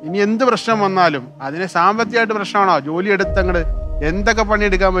നേരിടാം. ഇനി എന്ത് പ്രശ്നം വന്നാലും അതിനെ സാമ്പത്തികമായിട്ട് പ്രശ്നമാണോ, ജോലി എടുത്ത് അങ്ങോട്ട് എന്തൊക്കെ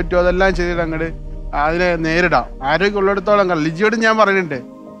പണിയെടുക്കാൻ പറ്റുമോ അതെല്ലാം ചെയ്തിട്ട് അങ്ങോട്ട് അതിനെ നേരിടാം. ആരോഗ്യമുള്ളിടത്തോളം കാലം. ലിജിയോട് ഞാൻ പറയുന്നുണ്ട്,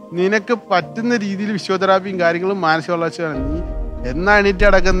 നിനക്ക് പറ്റുന്ന രീതിയിൽ ഫിസിയോതെറാപ്പിയും കാര്യങ്ങളും മാനസിക വളർച്ചയാണ്. നീ എന്നാ എണീറ്റ്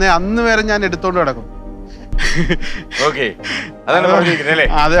കിടക്കുന്നേ അന്ന് വരെ ഞാൻ എടുത്തോണ്ട് കിടക്കും.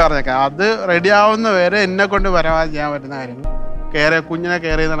 അതെ പറഞ്ഞേക്കാം. അത് റെഡി ആവുന്ന വരെ എന്നെ കൊണ്ട് വരാൻ ചെയ്യാൻ പറ്റുന്ന കാര്യങ്ങൾ കുഞ്ഞിനെ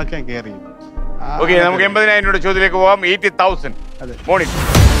കെയർ ചെയ്യുന്നതൊക്കെ ഞാൻ കെയർ ചെയ്യും. നമുക്ക് 80,000 ചോദ്യത്തിലേക്ക് പോവാം. 80,000. അതെ മോർണിംഗ്.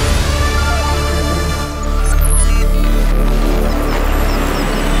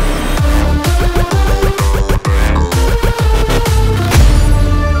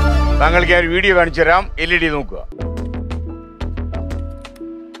 താങ്കൾക്ക് ഞാൻ വീഡിയോ കാണിച്ചു തരാം. LED നോക്കുക.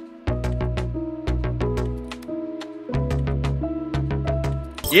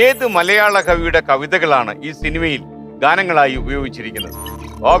 ഏത് മലയാള കവിയുടെ കവിതകളാണ് ഈ സിനിമയിൽ ഗാനങ്ങളായി ഉപയോഗിച്ചിരിക്കുന്നത്?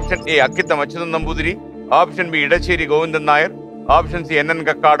 Option A Akkitham Achuthan Namboothiri, option B Edasseri Govindan Nair, option C NN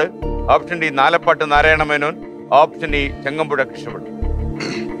Kakkad, option D Nalappat Narayana Menon, option E Changampuzha Krishnapillai.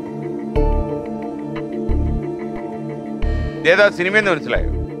 ഏതാ സിനിമയെന്ന് മനസ്സിലായോ?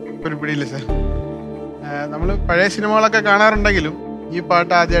 ഒരു പിടിയില്ല സാർ. നമ്മൾ പഴയ സിനിമകളൊക്കെ കാണാറുണ്ടെങ്കിലും ഈ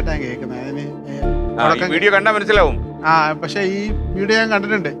പാട്ട് ആദ്യമായിട്ടാണ് കേൾക്കുന്നത്. അതിന് വീഡിയോ കണ്ടാൽ മനസ്സിലാവും. പക്ഷെ ഈ വീഡിയോ ഞാൻ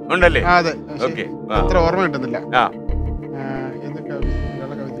കണ്ടിട്ടുണ്ട്. ഉണ്ടല്ലേ? അതെ. അത്ര ഓർമ്മ കിട്ടുന്നില്ല.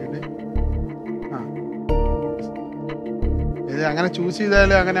 ഇത് അങ്ങനെ ചൂസ്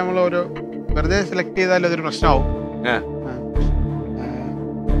ചെയ്താലും അങ്ങനെ നമ്മൾ ഓരോ വെറുതെ സെലക്ട് ചെയ്താലും അതൊരു പ്രശ്നമാവും.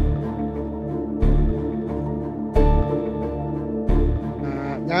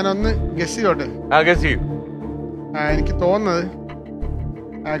 ഞാനൊന്ന് ഗസ് ചെയ്തോട്ടെ. എനിക്ക് തോന്നുന്നത്,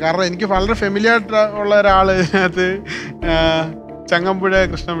 കാരണം എനിക്ക് വളരെ ഫെമിലിയർ ഉള്ള ഒരാള് ഇതിനകത്ത് ചങ്ങമ്പുഴ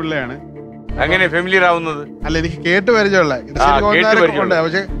കൃഷ്ണപിള്ളയാണ്. അങ്ങനെ ഫെമിലിയർ ആവുന്നത് അല്ല, എനിക്ക് കേട്ട് പരിചയമുള്ള. പക്ഷെ കേട്ടിട്ടുണ്ട്.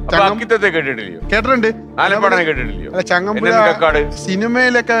 അല്ല, ചങ്ങമ്പുഴ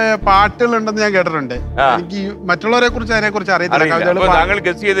സിനിമയിലൊക്കെ പാട്ടുകൾ ഉണ്ടെന്ന് ഞാൻ കേട്ടിട്ടുണ്ട്. എനിക്ക് മറ്റുള്ളവരെ കുറിച്ച് അതിനെ കുറിച്ച് അറിയത്തില്ല.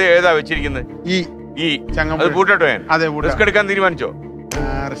 ഈ ചങ്ങമ്പുഴ. അതെ,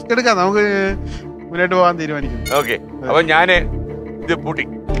 റിസ്ക് എടുക്കാം. നമുക്ക് മുന്നോട്ട് പോകാൻ തീരുമാനിക്കും. ഓക്കെ, അപ്പൊ ഞാന് ഇത് പൂട്ടി.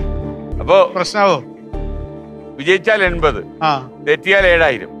 അപ്പൊ പ്രശ്നമാവോ? വിജയിച്ചാൽ 80, തെറ്റിയാൽ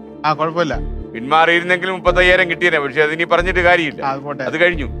 7,000. കുഴപ്പമില്ല. പിന്മാറിയിരുന്നെങ്കിൽ 35,000 കിട്ടിയേനെ. പക്ഷെ അതിനി പറഞ്ഞിട്ട് കാര്യമില്ല, അത്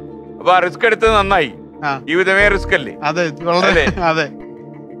കഴിഞ്ഞു. അപ്പൊ ആ റിസ്ക് എടുത്തത് നന്നായി. ജീവിതമേ റിസ്ക് അല്ലേ? അതെ.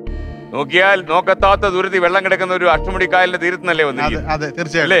 നോക്കിയാൽ നോക്കത്താത്ത ദൂരത്തിൽ വെള്ളം കിടക്കുന്ന ഒരു അഷ്ടമുടിക്കായലിന്റെ തീരത്തുനിന്നല്ലേ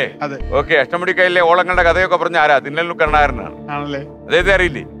വന്നിരിക്കും അല്ലേ? ഓക്കെ, അഷ്ടമുടിക്കായലിലെ ഓളങ്ങളുടെ കഥയൊക്കെ പറഞ്ഞ ആരാ? തിന്നല്ലു കരുണാകരനാണ്. അദ്ദേഹത്തെ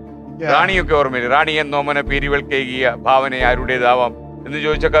അറിയില്ലേ? റാണിയൊക്കെ ഓർമ്മയില്ലേ? റാണി എന്നോമന പേരിവൾക്കേകിയ ഭാവന ആരുടേതാവാം എന്ന്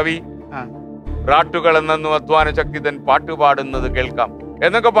ചോദിച്ച കവി, റാട്ടുകൾ എന്നു അധ്വാന ശക്തിതൻ പാട്ടുപാടുന്നത് കേൾക്കാം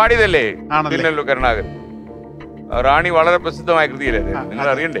എന്നൊക്കെ പാടിയതല്ലേ തിന്നല്ലു കരുണാകരൻ. റാണി വളരെ പ്രസിദ്ധമായ കൃതിയല്ലേ? നിങ്ങൾ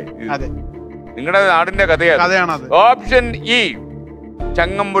അറിയണ്ടേ? നിങ്ങളുടെ നാടിന്റെ കഥയാണ്. Option E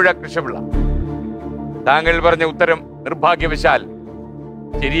Changampuzha Krishnapillai. താങ്കൾ പറഞ്ഞ ഉത്തരം നിർഭാഗ്യവശാൽ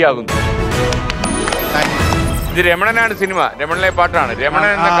ശരിയാകുന്നു. ഇത് രമണനാണ് സിനിമ. രമണനിലെ പാട്ടാണ്.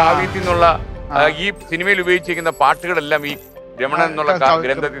 രമണൻ എന്ന കാവ്യത്തിൽ നിന്നുള്ള ഈ സിനിമയിൽ ഉപയോഗിച്ചിരിക്കുന്ന പാട്ടുകളെല്ലാം ഈ രമണൻ എന്നുള്ള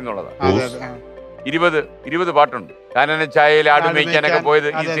ഗ്രന്ഥത്തിൽ നിന്നുള്ളതാണ്. 20 പാട്ടുണ്ട്. കാനന ചായയിൽ ആട് മേയ്ക്കാനൊക്കെ പോയത്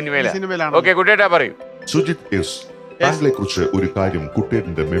ഈ സിനിമയിലാണ്. ഓക്കെ, കുട്ടിയേട്ടാ പറയൂ. സുജിത് എസ്, താങ്കളെ കുറിച്ച് ഒരു കാര്യം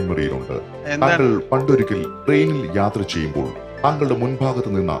കുട്ടിയേട്ടന്റെ മെമ്മറിയിലുണ്ട്. താങ്കൾ പണ്ടൊരിക്കൽ ട്രെയിനിൽ യാത്ര ചെയ്യുമ്പോൾ താങ്കളുടെ മുൻഭാഗത്ത്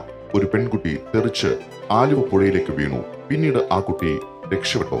നിന്ന ഒരു പെൺകുട്ടി തെറിച്ച് ആലുവ പുഴയിലേക്ക് വീണു. പിന്നീട് ആ കുട്ടി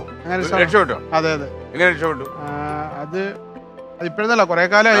രക്ഷപ്പെട്ടോ? അതെ. എങ്ങനെ രക്ഷപ്പെട്ടു? അത് ഇപ്പോഴല്ല, കുറെ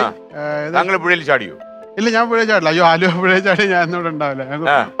കാലമായി. താങ്കൾ പുഴയിൽ ചാടിയോ? ഇല്ല, ഞാൻ പുഴയിൽ ചാടില്ല. അയ്യോ, ആലുവ പുഴയിൽ ചാടി ഞാൻ എന്നോട് ഉണ്ടാവില്ല.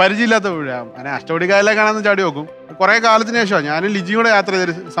 പരിചയമില്ലാത്ത പുഴ. അങ്ങനെ അഷ്ടപടിക്കായലെ കാണാൻ ചാടി നോക്കും. കുറെ കാലത്തിന് ശേഷം ഞാനും ലിജിയും കൂടെ യാത്ര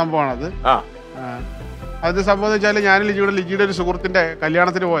ചെയ്തൊരു സംഭവമാണത്. അത് സംഭവം എന്ന് വെച്ചാൽ ഞാനും ലിജിയുടെ ഒരു സുഹൃത്തിന്റെ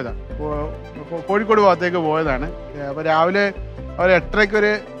കല്യാണത്തിന് പോയതാണ്. കോഴിക്കോട് ഭാഗത്തേക്ക് പോയതാണ്. അപ്പൊ രാവിലെ ഒരു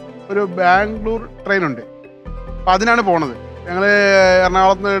 8:30 ഒരു ബാംഗ്ലൂർ ട്രെയിൻ ഉണ്ട്. അപ്പൊ അതിനാണ് പോണത്. ഞങ്ങൾ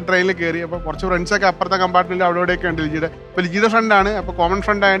എറണാകുളത്ത് നിന്ന് ട്രെയിനിൽ കയറി. അപ്പോൾ കുറച്ച് ഫ്രണ്ട്സൊക്കെ അപ്പുറത്തെ കമ്പാർട്ട്മെന്റിൽ അവിടെ ഇവിടെയൊക്കെ ഉണ്ട് ലിജിയുടെ. അപ്പോൾ ലിജിയുടെ ഫ്രണ്ടാണ്. അപ്പോൾ കോമൺ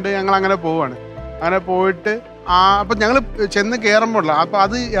ഫ്രണ്ട് ആയിട്ട് ഞങ്ങൾ അങ്ങനെ പോവുകയാണ്. അങ്ങനെ പോയിട്ട് അപ്പം ഞങ്ങൾ ചെന്ന് കയറുമ്പോഴുള്ള അപ്പോൾ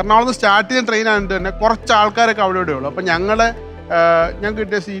അത് എറണാകുളത്ത് സ്റ്റാർട്ട് ചെയ്യുന്ന ട്രെയിനായിട്ട് തന്നെ കുറച്ച് ആൾക്കാരൊക്കെ അവിടെ ഇവിടെ ഉള്ളു. അപ്പം ഞങ്ങൾക്ക്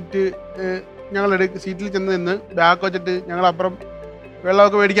കിട്ടിയ സീറ്റ് സീറ്റിൽ ചെന്ന് നിന്ന് ബാക്ക് വെച്ചിട്ട് ഞങ്ങളപ്പുറം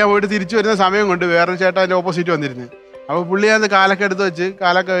വെള്ളമൊക്കെ മേടിക്കാൻ പോയിട്ട് തിരിച്ചു വരുന്ന സമയം കൊണ്ട് വേറൊരു ചേട്ടൻ അതിൻ്റെ ഓപ്പോസിറ്റ് വന്നിരുന്നു. അപ്പോൾ പുള്ളി അത് കാലൊക്കെ എടുത്ത് വെച്ച്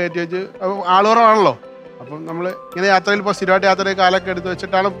കാലൊക്കെ കയറ്റി വെച്ച് ആളുറവാണല്ലോ. അപ്പം നമ്മൾ ഇങ്ങനെ യാത്രയിൽ ഇപ്പോൾ സ്ഥിരമായിട്ട് യാത്രയിൽ കാലൊക്കെ എടുത്ത്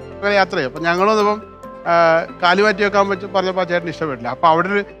വെച്ചിട്ടാണ് ഇങ്ങനെ യാത്ര ചെയ്യും. അപ്പം ഞങ്ങളൊന്നിപ്പം കാലുമാറ്റി വെക്കാൻ പറഞ്ഞപ്പോൾ ആ ചേട്ടന് ഇഷ്ടപ്പെട്ടില്ല. അപ്പോൾ അവിടെ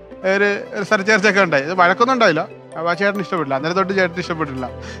ഒരു സർച്ചേർച്ചൊക്കെ ഉണ്ടായി. ഇത് വഴക്കൊന്നും ഉണ്ടായില്ല. ആ ചേട്ടന് ഇഷ്ടപ്പെട്ടില്ല. അന്നേരം തൊട്ട് ചേട്ടന് ഇഷ്ടപ്പെട്ടില്ല.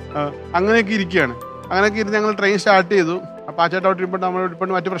 അങ്ങനെയൊക്കെ ഇരിക്കുകയാണ്. അങ്ങനെയൊക്കെ ഇരുന്ന് ഞങ്ങൾ ട്രെയിൻ സ്റ്റാർട്ട് ചെയ്തു. അപ്പോൾ ആ ചേട്ടൻ അവിടെ ഇരിപ്പോൾ നമ്മൾ ഇപ്പോൾ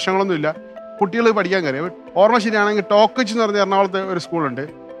മറ്റു പ്രശ്നങ്ങളൊന്നുമില്ല. കുട്ടികൾ പഠിക്കാൻ കയറി. ഓർമ്മ ശരിയാണെങ്കിൽ ടോക്കച്ച് എന്ന് പറഞ്ഞ എറണാകുളത്തെ ഒരു സ്കൂളുണ്ട്.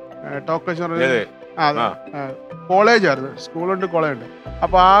 ടോക്കച്ച് എന്ന് പറഞ്ഞാൽ കോളേജായിരുന്നു. സ്കൂളുണ്ട്, കോളേജുണ്ട്.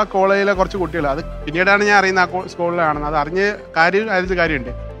 അപ്പോൾ ആ കോളേജിലെ കുറച്ച് കുട്ടികൾ, അത് പിന്നീടാണ് ഞാൻ അറിയുന്നത് ആ സ്കൂളിലാണെന്ന്. അത് അറിഞ്ഞ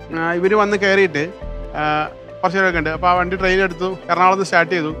കാര്യമുണ്ട്. ഇവർ വന്ന് കയറിയിട്ട് കുറച്ച് പേരൊക്കെ ഉണ്ട്. അപ്പോൾ ആ വണ്ടി ട്രെയിൻ എടുത്തു, എറണാകുളത്ത്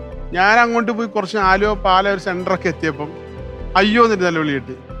സ്റ്റാർട്ട് ചെയ്തു. ഞാൻ അങ്ങോട്ട് പോയി കുറച്ച് ആലുവ പാല ഒരു സെൻറ്ററൊക്കെ എത്തിയപ്പം അയ്യോ എന്നൊരു നിലവിളി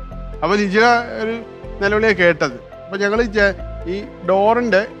കിട്ടി. അപ്പോൾ ലിജിയ ഒരു നിലവിളിയാണ് കേട്ടത്. അപ്പോൾ ഞങ്ങൾ ഈ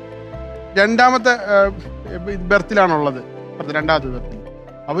ഡോറിൻ്റെ രണ്ടാമത്തെ ബെർത്തിലാണുള്ളത്, രണ്ടാമത്തെ ബെർത്തിൽ.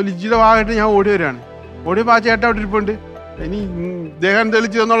 അപ്പോൾ ലിജിയുടെ ഭാഗമായിട്ട് ഞാൻ ഓടി വരികയാണ്. ഓടിയപ്പോൾ ആ ചേട്ടൻ അവിടെ ഇരിപ്പുണ്ട്. ഇനി ദേഹം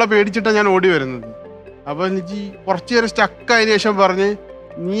തെളിച്ചു എന്നുള്ള പേടിച്ചിട്ടാണ് ഞാൻ ഓടി വരുന്നത്. അപ്പോൾ ലിജി കുറച്ച് നേരം സ്റ്റക്കായതിനു ശേഷം പറഞ്ഞ്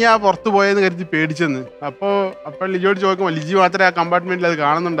നീ ആ പുറത്ത് പോയെന്ന് കരുതി പേടിച്ചെന്ന്. അപ്പോൾ ലിജിയോട് ചോദിക്കുമ്പോൾ ലിജി മാത്രമേ ആ കമ്പാർട്ട്മെന്റിൽ അത്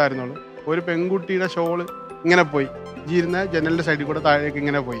കാണുന്നുണ്ടായിരുന്നുള്ളൂ. ഒരു പെൺകുട്ടിയുടെ ഷോള് ഇങ്ങനെ പോയി, ലിജി ഇരുന്ന ജനലിന്റെ സൈഡിൽ കൂടെ താഴേക്ക്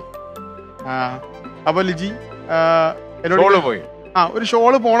ഇങ്ങനെ പോയി. അപ്പോൾ ലിജി എന്നോട് പോയി ഒരു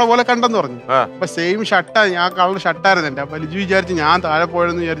ഷോള് പോണ പോലെ കണ്ടെന്ന് പറഞ്ഞു. അപ്പൊ സെയിം ഷർട്ടാ, ഞാൻ കളർ ഷർട്ടായിരുന്നു എൻ്റെ. അപ്പൊ ലിജി വിചാരിച്ച് ഞാൻ താഴെ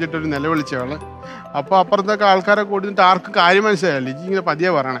പോയെന്ന് വിചാരിച്ചിട്ട് ഒരു നിലവിളിച്ചവള്. അപ്പൊ അപ്പുറത്തൊക്കെ ആൾക്കാരെ കൊടുത്തിട്ട് ആർക്കും കാര്യം മനസ്സിലായില്ല. ലിജി ഇങ്ങനെ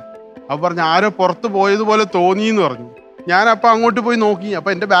പതിയെ പറയണേ. അപ്പൊ പറഞ്ഞു ആരോ പുറത്ത് പോയതുപോലെ തോന്നിയെന്ന് പറഞ്ഞു. ഞാൻ അപ്പം അങ്ങോട്ട് പോയി നോക്കി.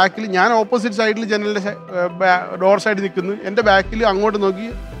 അപ്പം എൻ്റെ ബാക്കിൽ, ഞാൻ ഓപ്പോസിറ്റ് സൈഡിൽ ജനലിൻ്റെ ഡോർ സൈഡിൽ നിൽക്കുന്നു. എൻ്റെ ബാക്കിൽ അങ്ങോട്ട് നോക്കി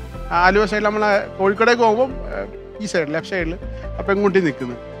ആലുവ സൈഡിൽ നമ്മളെ കോഴിക്കോടേക്ക് പോകുമ്പം ഈ സൈഡിൽ ലെഫ്റ്റ് സൈഡിൽ ആ പെൺകുട്ടി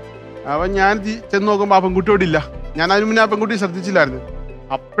നിൽക്കുന്നു. അപ്പം ഞാൻ ചെന്ന് നോക്കുമ്പോൾ ആ പെൺകുട്ടിയോട് ഇല്ല. ഞാൻ അതിന് മുന്നേ ആ പെൺകുട്ടി ശ്രദ്ധിച്ചില്ലായിരുന്നു.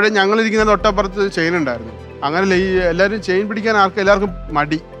 അപ്പോഴേ ഞങ്ങളിരിക്കുന്ന തൊട്ടപ്പുറത്ത് ചെയിൻ ഉണ്ടായിരുന്നു. അങ്ങനെ എല്ലാവരും ചെയിൻ പിടിക്കാൻ എല്ലാവർക്കും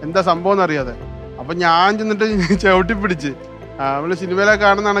മടി, എന്താ സംഭവം എന്നറിയാതെ. അപ്പം ഞാൻ ചെന്നിട്ട് ചവിട്ടി പിടിച്ച്, നമ്മൾ സിനിമയിലൊക്കെ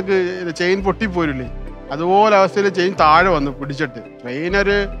കാണുന്ന കണക്ക് ചെയിൻ പൊട്ടിപ്പോരില്ലേ, അതുപോലെ അവസ്ഥയിൽ ചെയിൻ താഴെ വന്നു പിടിച്ചിട്ട്. ട്രെയിൻ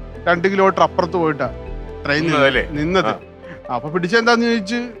ഒരു 2 കിലോമീറ്റർ അപ്പുറത്ത് പോയിട്ടാ ട്രെയിൻ നിന്നത്. അപ്പൊ പിടിച്ചെന്താന്ന്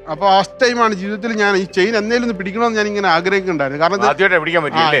ചോദിച്ചു. അപ്പൊ ഫസ്റ്റ് ടൈമാണ് ജീവിതത്തിൽ ഞാൻ ഈ ചെയിൻ എന്നേലും ഒന്ന് പിടിക്കണമെന്ന് ഞാൻ ഇങ്ങനെ ആഗ്രഹിക്കുന്നുണ്ടായിരുന്നു. കാരണം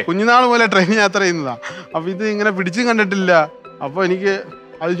കുഞ്ഞുനാൾ പോലെ ട്രെയിൻ യാത്ര ചെയ്യുന്നതാ. അപ്പൊ ഇത് ഇങ്ങനെ പിടിച്ചും കണ്ടിട്ടില്ല. അപ്പൊ എനിക്ക്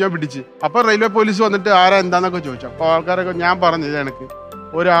അത് ഞാൻ പിടിച്ച്. അപ്പൊ റെയിൽവേ പോലീസ് വന്നിട്ട് ആരാ എന്താന്നൊക്കെ ചോദിച്ചു. അപ്പൊ ആൾക്കാരൊക്കെ ഞാൻ പറഞ്ഞു ഇത് എനിക്ക്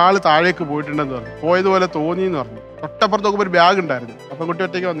ഒരാൾ താഴേക്ക് പോയിട്ടുണ്ടെന്ന് പറഞ്ഞു, പോയതുപോലെ തോന്നിയെന്ന് പറഞ്ഞു. തൊട്ടപ്പുറത്ത് നോക്കുമ്പോൾ ഒരു ബാഗ് ഉണ്ടായിരുന്നു. അപ്പം കുട്ടി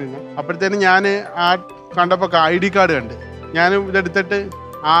ഒറ്റയ്ക്ക് വന്നിരുന്നു. അപ്പോഴത്തേനും ഞാൻ ആ കണ്ടപ്പോൾ ID കാർഡ് കണ്ട് ഞാൻ ഇതെടുത്തിട്ട്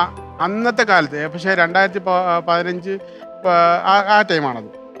അന്നത്തെ കാലത്ത് പക്ഷേ 2015 ആ ടൈമാണത്.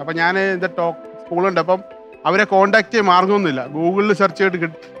 അപ്പം ഞാൻ ഇത് സ്കൂളുണ്ട്. അപ്പം അവരെ കോണ്ടാക്ട് ചെയ്യാൻ മാർഗമൊന്നുമില്ല. ഗൂഗിളിൽ സെർച്ച്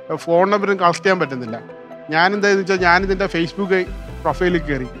ചെയ്തിട്ട് ഫോൺ നമ്പറും കളക്ട് ചെയ്യാൻ പറ്റുന്നില്ല. ഞാൻ എന്താണെന്ന് വെച്ചാൽ ഞാനിതിൻ്റെ ഫേസ്ബുക്ക് പ്രൊഫൈലിൽ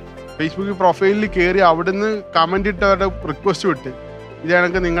കയറി അവിടുന്ന് കമൻ്റ് ഇട്ട് അവരുടെ റിക്വസ്റ്റ് വിട്ട് ഇത്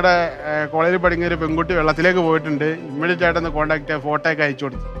കണക്ക് നിങ്ങളുടെ കോളേജിൽ പഠിക്കുന്ന ഒരു പെൺകുട്ടി വെള്ളത്തിലേക്ക് പോയിട്ടുണ്ട്, ഇമ്മീഡിയറ്റ് ആയിട്ടൊന്ന് കോൺടാക്ട് ചെയ്യാൻ ഫോട്ടോ ഒക്കെ അയച്ചു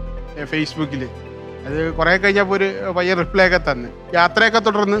കൊടുത്തു ഫേസ്ബുക്കിൽ. അത് കുറേ കഴിഞ്ഞപ്പോൾ ഒരു പയ്യൻ റിപ്ലൈ ഒക്കെ തന്ന്. യാത്രയൊക്കെ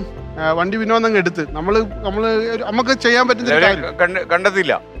തുടർന്ന് വണ്ടി വിനോദം എടുത്ത് നമുക്ക് ചെയ്യാൻ പറ്റുന്ന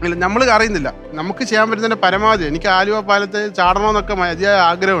കണ്ടതില്ല, നമ്മൾ അറിയുന്നില്ല. നമുക്ക് ചെയ്യാൻ പറ്റുന്നതിന്റെ പരമാവധി. എനിക്ക് ആലുവ പാലത്ത് ചാടണമെന്നൊക്കെ മതിയായ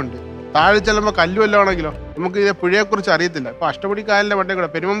ആഗ്രഹമുണ്ട്. താഴെ ചെല്ലുമ്പോൾ കല്ലുമല്ലോ ആണെങ്കിലോ നമുക്ക് ഇതിനെ പുഴയെക്കുറിച്ച് അറിയത്തില്ല. ഇപ്പോൾ അഷ്ടമുടി കായലിൻ്റെ വണ്ടി കൂടെ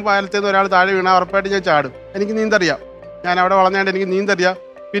പെരുമ്പം പാലത്തേന്ന് ഒരാൾ താഴെ വീണാൽ ഉറപ്പായിട്ട് ഞാൻ ചാടും. എനിക്ക് നീന്തറിയാം, ഞാൻ അവിടെ വളർന്നേണ്ട എനിക്ക് നീന്തറിയാം.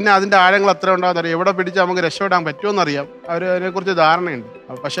 പിന്നെ അതിൻ്റെ ആഴങ്ങൾ എത്ര ഉണ്ടാകുന്നറിയാം, എവിടെ പിടിച്ചാൽ നമുക്ക് രക്ഷപ്പെടാൻ പറ്റുമെന്നറിയാം. അതിനെക്കുറിച്ച് ധാരണയുണ്ട്.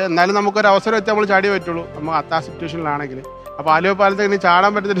 പക്ഷേ എന്നാലും നമുക്കൊരു അവസരം എത്തി നമ്മൾ ചാടിയേ പറ്റുള്ളൂ, നമ്മൾ ആ സിറ്റുവേഷനിലാണെങ്കിൽ. അപ്പോൾ ആലുവ പാലത്തേക്ക് ഇനി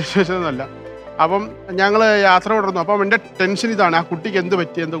ചാടാൻ പറ്റുന്ന സിറ്റുവേഷൻ ഒന്നുമല്ല. അപ്പം ഞങ്ങൾ യാത്ര തുടർന്നു. അപ്പം എൻ്റെ ടെൻഷൻ ഇതാണ്, ആ കുട്ടിക്ക് എന്ത്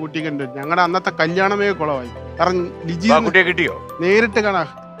പറ്റി, എന്തോ കുട്ടിക്ക് എന്ത് പറ്റി. ഞങ്ങളുടെ അന്നത്തെ കല്യാണമേ കുളമായി. കാരണം ലിജി കിട്ടിയോ നേരിട്ട് കാണാം.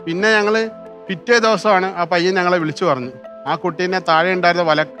 പിന്നെ ഞങ്ങൾ പിറ്റേ ദിവസമാണ് ആ പയ്യൻ ഞങ്ങളെ വിളിച്ചു പറഞ്ഞു ആ കുട്ടീനെ താഴെ ഉണ്ടായിരുന്ന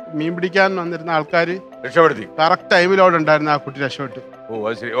മീൻ പിടിക്കാൻ വന്നിരുന്ന ആൾക്കാർ രക്ഷപ്പെടുത്തി. കറക്റ്റ് ടൈമിലോടെ ഉണ്ടായിരുന്ന ആ കുട്ടി രക്ഷപ്പെട്ടു.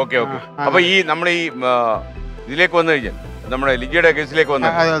 അപ്പൊ ഈ നമ്മൾ ഈ ഇതിലേക്ക് വന്നു കഴിഞ്ഞാൽ നമ്മുടെ ലിജിയുടെ കേസിലേക്ക് വന്നു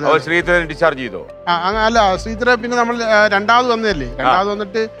ശ്രീധരൻ ഡിസ്ചാർജ് ചെയ്തോ? അല്ല, ശ്രീധരൻ പിന്നെ നമ്മൾ രണ്ടാമത് വന്നതല്ലേ. രണ്ടാമത്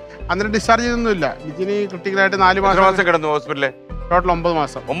വന്നിട്ട് അന്നേരം ഡിസ്ചാർജ് ചെയ്തൊന്നുമില്ല. ലിജിന് ക്രിട്ടിക്കലായിട്ട് 4 മാസം കിടന്നു ഹോസ്പിറ്റലിൽ. ടോട്ടൽ 9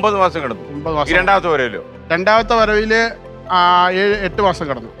 മാസം. 9 മാസം കിടന്നു. 9 മാസം. രണ്ടാമത്തെ വരവില് 8 മാസം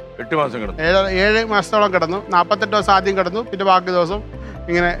കിടന്നു. 8 മാസം കിടന്നു. 7 മാസത്തോളം കിടന്നു. 48 ദിവസം ആദ്യം കിടന്നു, പിന്നെ ബാക്കി ദിവസം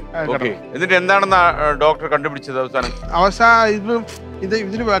ഇങ്ങനെ. എന്നിട്ട് എന്താണെന്ന് ഡോക്ടർ കണ്ടുപിടിച്ചത് അവസാനം?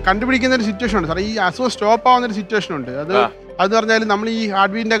 ഇതിന് കണ്ടുപിടിക്കുന്ന ഒരു സിറ്റുവേഷൻ ഉണ്ട് സാർ. ഈ അസുഖം സ്റ്റോപ്പ് ആവുന്ന ഒരു സിറ്റുവേഷൻ ഉണ്ട്. അത് പറഞ്ഞാൽ നമ്മൾ ഈ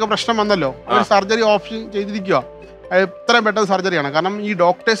ഹാർട്ട് ബീറ്റിന്റെ ഒക്കെ പ്രശ്നം വന്നല്ലോ, ഒരു സർജറി ഓപ്ഷൻ ചെയ്തിരിക്കുക. എത്രയും പെട്ടെന്ന് സർജറിയാണ്. കാരണം ഈ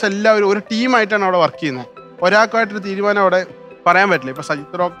ഡോക്ടേഴ്സ് എല്ലാവരും ഒരു ടീമായിട്ടാണ് അവിടെ വർക്ക് ചെയ്യുന്നത്. ഒരാൾക്കായിട്ടൊരു തീരുമാനം അവിടെ പറയാൻ പറ്റില്ല. ഇപ്പൊ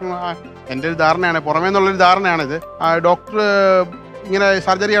സജിത്ത് ഡോക്ടർ, എൻ്റെ ഒരു ധാരണയാണ്, പുറമേ നിന്നുള്ളൊരു ധാരണയാണിത്. ഡോക്ടർ ഇങ്ങനെ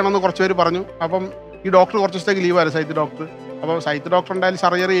സർജറി ആണെന്ന് കുറച്ച് പേര് പറഞ്ഞു. അപ്പം ഈ ഡോക്ടർ കുറച്ച് ദിവസത്തേക്ക് ലീവായിരുന്നു, സജിത്ത് ഡോക്ടർ. അപ്പോൾ സജിത്ത് ഡോക്ടർ ഉണ്ടായാലും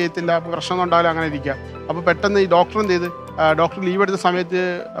സർജറി ചെയ്യത്തില്ല, അപ്പോൾ പ്രശ്നമൊന്നും ഉണ്ടാവില്ല, അങ്ങനെ ഇരിക്കുക. അപ്പോൾ പെട്ടെന്ന് ഈ ഡോക്ടർ എന്ത് ചെയ്ത്, ഡോക്ടർ ലീവ് എടുത്ത സമയത്ത്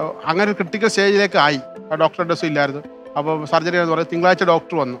അങ്ങനെ ഒരു ക്രിട്ടിക്കൽ സ്റ്റേജിലേക്ക് ആയി. ഡോക്ടർ അഡ്രസ്സും ഇല്ലായിരുന്നു. അപ്പോൾ സർജറി എന്ന് പറയുന്നത് തിങ്കളാഴ്ച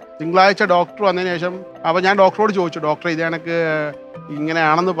ഡോക്ടർ വന്നു. തിങ്കളാഴ്ച ഡോക്ടർ വന്നതിന് ശേഷം അപ്പോൾ ഞാൻ ഡോക്ടറോട് ചോദിച്ചു, ഡോക്ടർ ഇത് കണക്ക്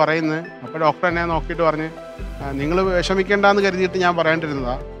ഇങ്ങനെയാണെന്ന് പറയുന്നത്. അപ്പോൾ ഡോക്ടർ എന്നെ നോക്കിയിട്ട് പറഞ്ഞ് നിങ്ങൾ വിഷമിക്കേണ്ടെന്ന് കരുതിയിട്ട് ഞാൻ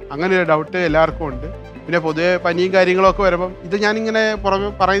പറയേണ്ടിരുന്നതാണ്. അങ്ങനെ ഒരു ഡൗട്ട് എല്ലാവർക്കും ഉണ്ട്. പിന്നെ പൊതുവെ പനിയും കാര്യങ്ങളൊക്കെ വരുമ്പം ഇത് ഞാനിങ്ങനെ പുറമെ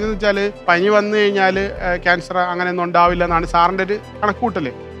പറയുന്നത് വെച്ചാൽ പനി വന്നു കഴിഞ്ഞാൽ ക്യാൻസർ അങ്ങനെയൊന്നും ഉണ്ടാവില്ല എന്നാണ് സാറിൻ്റെ ഒരു കണക്കൂട്ടൽ.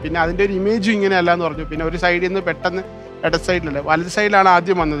 പിന്നെ അതിൻ്റെ ഒരു ഇമേജും ഇങ്ങനെയല്ല എന്ന് പറഞ്ഞു. പിന്നെ ഒരു സൈഡിൽ നിന്ന് പെട്ടെന്ന് ഇടത് സൈഡിലല്ല വലത് സൈഡിലാണ്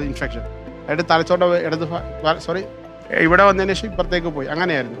ആദ്യം വന്നത് ഇൻഫെക്ഷൻ. അതായത് തലച്ചോറിൻ്റെ ഇവിടെ വന്നതിന് ശേഷം ഇപ്പുറത്തേക്ക് പോയി.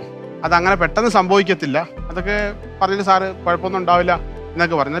 അങ്ങനെയായിരുന്നു. അതങ്ങനെ പെട്ടെന്ന് സംഭവിക്കത്തില്ല. അതൊക്കെ പറഞ്ഞിട്ട് സാറ് കുഴപ്പമൊന്നും ഉണ്ടാവില്ല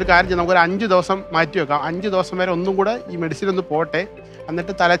എന്നൊക്കെ പറഞ്ഞു. ഒരു കാര്യം ചെയ്യാം, നമുക്കൊരു 5 ദിവസം മാറ്റി വെക്കാം. 5 ദിവസം വരെ ഒന്നും കൂടെ ഈ മെഡിസിൻ ഒന്ന് പോട്ടെ.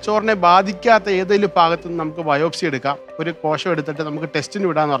 എന്നിട്ട് തലച്ചോറിനെ ബാധിക്കാത്ത ഏതെങ്കിലും ഭാഗത്തു നിന്ന് നമുക്ക് ബയോപ്സി എടുക്കാം. ഒരു കോശം എടുത്തിട്ട് നമുക്ക് ടെസ്റ്റിന്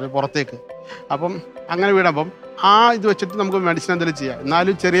വിടാന്ന് പറഞ്ഞു പുറത്തേക്ക്. അപ്പം അങ്ങനെ വിടുമ്പം ഇത് വെച്ചിട്ട് നമുക്ക് മെഡിസിൻ എന്തെങ്കിലും ചെയ്യാം.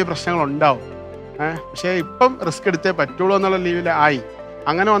 എന്നാലും ചെറിയ പ്രശ്നങ്ങൾ ഉണ്ടാവും. പക്ഷേ ഇപ്പം റിസ്ക് എടുത്തേ പറ്റുള്ളൂ എന്നുള്ള ലീവിൽ ആയി.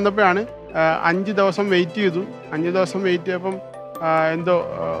 അങ്ങനെ വന്നപ്പോഴാണ് 5 ദിവസം വെയിറ്റ് ചെയ്തു. 5 ദിവസം വെയിറ്റ് ചെയ്തപ്പം എന്തോ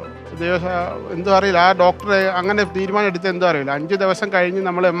അറിയില്ല. ആ ഡോക്ടറെ അങ്ങനെ തീരുമാനം എടുത്ത് എന്തോ അറിയില്ല. 5 ദിവസം കഴിഞ്ഞ്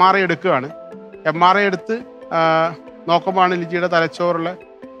നമ്മൾ MRI എടുക്കുകയാണ്. MRI എടുത്ത് നോക്കുമ്പോഴാണ് ലിജിയുടെ തലച്ചോറിൽ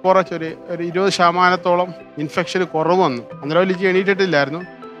കുറച്ചൊരു 20% ഇൻഫെക്ഷൻ കുറവ് വന്നു. അന്നേരം ലിജി എണീറ്റിട്ടില്ലായിരുന്നു.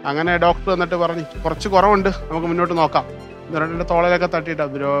 അങ്ങനെ ഡോക്ടർ വന്നിട്ട് പറഞ്ഞ് കുറച്ച് കുറവുണ്ട്, നമുക്ക് മുന്നോട്ട് നോക്കാം. എന്നിട്ട് തോളയിലൊക്കെ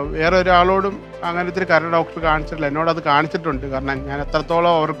തട്ടിയിട്ട് വേറെ ഒരാളോടും അങ്ങനത്തെ കാരണം ഡോക്ടർ കാണിച്ചിട്ടില്ല. എന്നോടത് കാണിച്ചിട്ടുണ്ട്. കാരണം ഞാൻ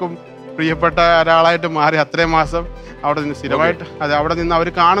എത്രത്തോളം അവർക്കും പ്രിയപ്പെട്ട ഒരാളായിട്ട് മാറി. അത്രയും മാസം അവിടെ നിന്ന് സ്ഥിരമായിട്ട് അവിടെ നിന്ന് അവർ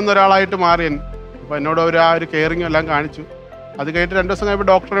കാണുന്ന ഒരാളായിട്ട് മാറി. അപ്പോൾ എന്നോട് ആ ഒരു കെയറിങ്ങും എല്ലാം കാണിച്ചു. അത് കഴിഞ്ഞിട്ട് 2 ദിവസം കഴിയുമ്പോൾ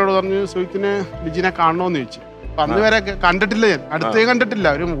ഡോക്ടറിനോട് പറഞ്ഞു സുഹിത്തിനെ ലിജിനെ കാണണമെന്ന് ചോദിച്ചു. അപ്പം അന്ന് വരെ കണ്ടിട്ടില്ല, ഞാൻ അടുത്തേ കണ്ടിട്ടില്ല.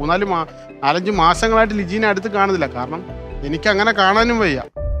 ഒരു 4-5 മാസങ്ങളായിട്ട് ലിജിനെ അടുത്ത് കാണുന്നില്ല. കാരണം എനിക്ക് അങ്ങനെ കാണാനും വയ്യ,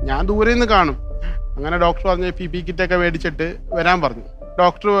 ഞാൻ ദൂരെ നിന്ന് കാണും. അങ്ങനെ ഡോക്ടർ പറഞ്ഞ് PP കിറ്റൊക്കെ മേടിച്ചിട്ട് വരാൻ പറഞ്ഞു.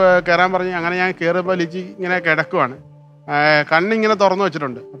 ഡോക്ടർ കയറാൻ പറഞ്ഞ് അങ്ങനെ ഞാൻ കയറുമ്പോൾ ലിജി ഇങ്ങനെ കിടക്കുവാണ്. കണ്ണിങ്ങനെ തുറന്നു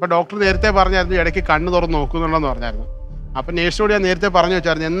വെച്ചിട്ടുണ്ട്. അപ്പോൾ ഡോക്ടർ നേരത്തെ പറഞ്ഞായിരുന്നു ഇടയ്ക്ക് കണ്ണ് തുറന്ന് നോക്കുന്നുണ്ടെന്ന് പറഞ്ഞായിരുന്നു. അപ്പം നേഴ്സിനോട് ഞാൻ നേരത്തെ പറഞ്ഞു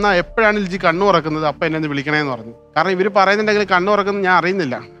വെച്ചായിരുന്നു എപ്പോഴാണ് ലിജി കണ്ണ് തുറക്കുന്നത് അപ്പം എന്നെ ഒന്ന് വിളിക്കണേന്ന് പറഞ്ഞു. കാരണം ഇവർ പറയുന്നുണ്ടെങ്കിൽ കണ്ണ് തുറക്കുന്നത് ഞാൻ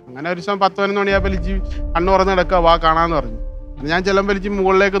അറിയുന്നില്ല. അങ്ങനെ ഒരു ദിവസം 10-11 മണിയായപ്പോൾ ലിജി കണ്ണ് തുറന്ന് കിടക്കുക, വാ കാണാമെന്ന് പറഞ്ഞു. ഞാൻ ചെല്ലുമ്പോൾ ലിജി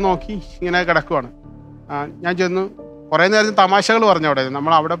മുകളിലേക്ക് നോക്കി ഇങ്ങനെ കിടക്കുവാണ്. ഞാൻ ചെന്നു കുറേ നേരം തമാശകൾ പറഞ്ഞു. അവിടെ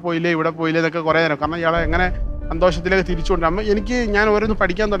നമ്മൾ അവിടെ പോയില്ലേ ഇവിടെ പോയില്ലേ എന്നൊക്കെ കുറേ നേരം. കാരണം ഇയാളെ എങ്ങനെ സന്തോഷത്തിലേക്ക് തിരിച്ചുകൊണ്ട് ഞാൻ ഓരോന്ന്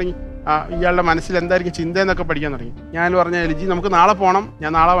പഠിക്കാൻ തുടങ്ങി. ഇയാളുടെ മനസ്സിൽ എന്തായിരിക്കും ചിന്തയെന്നൊക്കെ പഠിക്കാൻ തുടങ്ങി. ഞാൻ പറഞ്ഞ ലിജി നമുക്ക് നാളെ പോകണം,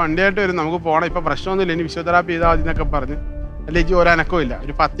 ഞാൻ നാളെ വണ്ടിയായിട്ട് വരും, നമുക്ക് പോകണം, ഇപ്പം പ്രശ്നമൊന്നുമില്ല, ഇനി ഫിസിയോതെറാപ്പി ചെയ്താൽ മതി എന്നൊക്കെ പറഞ്ഞ് ലിജി ഒരനക്കവും ഇല്ല.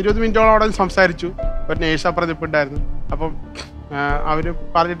 ഒരു 10-20 മിനിറ്റോളം അവിടെ സംസാരിച്ചു. ഒരു നേഴ്സ് അപ്പുറത്ത് ഇപ്പിട്ടായിരുന്നു. അപ്പം അവർ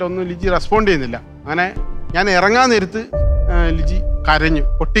പറഞ്ഞിട്ടൊന്നും ലിജി റെസ്പോണ്ട് ചെയ്യുന്നില്ല. അങ്ങനെ ഞാൻ ഇറങ്ങാൻ നേരത്ത് ലിജി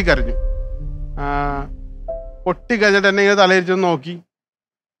പൊട്ടിക്കരഞ്ഞു. പൊട്ടിക്കരഞ്ഞിട്ട് എന്നെ ഇങ്ങനെ തലയിരിച്ചൊന്ന് നോക്കി.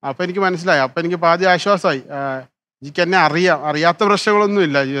 അപ്പം എനിക്ക് മനസ്സിലായി. അപ്പം എനിക്ക് പാതി ആശ്വാസമായി. ലിജിക്ക് എന്നെ അറിയാത്ത പ്രശ്നങ്ങളൊന്നും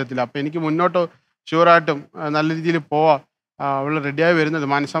ഇല്ല ജീവിതത്തിൽ. അപ്പം എനിക്ക് മുന്നോട്ട് ഷുവറായിട്ടും നല്ല രീതിയിൽ പോവാം, അവൾ റെഡിയായി വരുന്നത്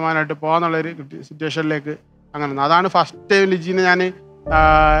മനസ്സമാനായിട്ട് പോകാന്നുള്ളൊരു സിറ്റുവേഷനിലേക്ക് അങ്ങനെ. അതാണ് ഫസ്റ്റ് ടൈം ലിജിനെ ഞാൻ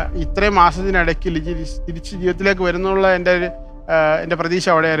ഇത്രയും മാസത്തിനിടയ്ക്ക് ലിജി തിരിച്ച് ജീവിതത്തിലേക്ക് വരുന്നുള്ള എൻ്റെ പ്രതീക്ഷ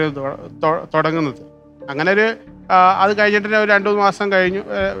അവിടെയായിരുന്നു തുടങ്ങുന്നത്. അങ്ങനെ അത് കഴിഞ്ഞിട്ട് ഒരു 2-3 മാസം കഴിഞ്ഞു.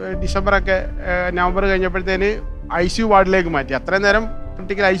 നവംബർ കഴിഞ്ഞപ്പോഴത്തേന് ICU വാർഡിലേക്ക് മാറ്റി. അത്രയും നേരം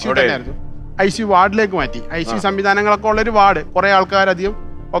ക്രിട്ടിക്കൽ ICU തന്നെയായിരുന്നു. ICU വാർഡിലേക്ക് മാറ്റി. ICU സംവിധാനങ്ങളൊക്കെ ഉള്ളൊരു വാർഡ്, കുറേ ആൾക്കാരധികം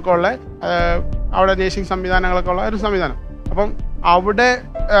ഒക്കെ ഉള്ള അവിടെ നേഴ്സിംഗ് സംവിധാനങ്ങളൊക്കെ ഉള്ള ഒരു സംവിധാനം. അപ്പം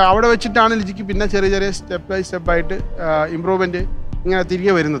അവിടെ വെച്ചിട്ടാണ് ലിജിക്ക് പിന്നെ ചെറിയ സ്റ്റെപ്പ് ബൈ സ്റ്റെപ്പായിട്ട് ഇമ്പ്രൂവ്മെൻറ്റ് ഇങ്ങനെ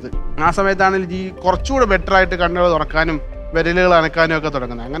തിരികെ വരുന്നത്. ആ സമയത്താണ് ലിജി കുറച്ചുകൂടെ ബെറ്ററായിട്ട് കണ്ണുകൾ തുറക്കാനും വിരലുകൾ അനക്കാനും ഒക്കെ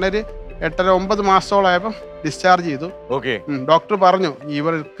തുടങ്ങുന്നത്. അങ്ങനെ ഒരു 8-9 മാസത്തോളായപ്പോൾ ഡിസ്ചാർജ് ചെയ്തു. ഡോക്ടർ പറഞ്ഞു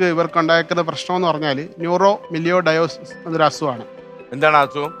ഇവർക്ക് ഉണ്ടാക്കുന്ന പ്രശ്നം എന്ന് പറഞ്ഞാൽ ന്യൂറോ മിലിയോഡയോസിസ് എന്നൊരു അസുഖമാണ്. എന്താണ്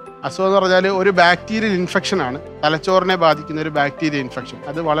അസുഖം? അസുഖം എന്ന് പറഞ്ഞാൽ ഒരു ബാക്ടീരിയൽ ഇൻഫെക്ഷനാണ്. തലച്ചോറിനെ ബാധിക്കുന്ന ഒരു ബാക്ടീരിയ ഇൻഫെക്ഷൻ.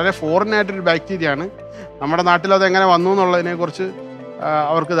 അത് വളരെ ഫോറിൻ ആയിട്ടൊരു ബാക്ടീരിയ ആണ്. നമ്മുടെ നാട്ടിൽ അത് എങ്ങനെ വന്നു എന്നുള്ളതിനെ കുറിച്ച്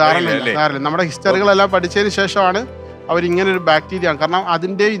അവർക്ക് ധാരണ. നമ്മുടെ ഹിസ്റ്ററികളെല്ലാം പഠിച്ചതിന് ശേഷമാണ് അവരിങ്ങനൊരു ബാക്ടീരിയ ആണ്. കാരണം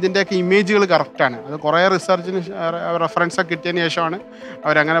ഇതിൻ്റെയൊക്കെ ഇമേജുകൾ കറക്റ്റാണ്. അത് കുറേ റിസർച്ചിന് റെഫറൻസൊക്കെ കിട്ടിയതിന് ശേഷമാണ്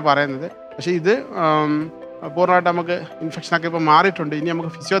അവരങ്ങനെ പറയുന്നത്. പക്ഷേ ഇത് പൂർണ്ണമായിട്ട് നമുക്ക് ഇൻഫെക്ഷനൊക്കെ ഇപ്പോൾ മാറിയിട്ടുണ്ട്. ഇനി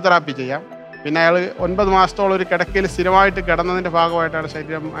നമുക്ക് ഫിസിയോതെറാപ്പി ചെയ്യാം. പിന്നെ അയാൾ 9 മാസത്തോളം ഒരു കിടക്കയിൽ സ്ഥിരമായിട്ട് കിടന്നതിൻ്റെ ഭാഗമായിട്ടാണ്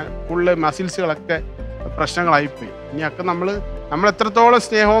ശരീരം ഫുള്ള് മസിൽസുകളൊക്കെ പ്രശ്നങ്ങളായിപ്പോയി. ഇനിയൊക്കെ നമ്മൾ എത്രത്തോളം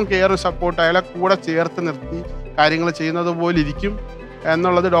സ്നേഹവും കെയറും സപ്പോർട്ട് അയാളെ കൂടെ ചേർത്ത് നിർത്തി കാര്യങ്ങൾ ചെയ്യുന്നത് പോലെ ഇരിക്കും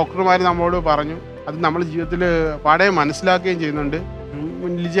എന്നുള്ളത് ഡോക്ടർമാർ നമ്മളോട് പറഞ്ഞു. അത് നമ്മൾ ജീവിതത്തിൽ പാടെ മനസ്സിലാക്കുകയും ചെയ്യുന്നുണ്ട്.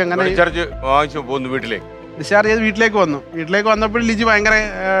 ലിജി അങ്ങനെ ഡിസ്ചാർജ് ചെയ്ത് വീട്ടിലേക്ക് വന്നപ്പോൾ ലിജി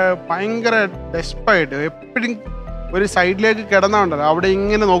ഭയങ്കര ഡെസ്പായിട്ട് എപ്പോഴും ഒരു സൈഡിലേക്ക് കിടന്നുണ്ടല്ലോ, അവിടെ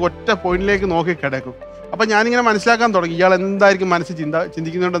ഇങ്ങനെ ഒറ്റ പോയിന്റിലേക്ക് നോക്കി കിടക്കും. അപ്പം ഞാനിങ്ങനെ മനസ്സിലാക്കാൻ തുടങ്ങി ഇയാൾ എന്തായിരിക്കും മനസ്സിൽ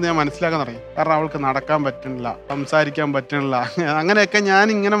ചിന്തിക്കുന്നുണ്ടെന്ന് ഞാൻ മനസ്സിലാക്കാൻ തുടങ്ങി. കാരണം അവൾക്ക് നടക്കാൻ പറ്റണില്ല, സംസാരിക്കാൻ പറ്റണില്ല, അങ്ങനെയൊക്കെ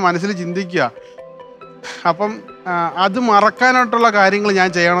ഞാനിങ്ങനെ മനസ്സിൽ ചിന്തിക്കുക. അപ്പം അത് മറക്കാനായിട്ടുള്ള കാര്യങ്ങൾ ഞാൻ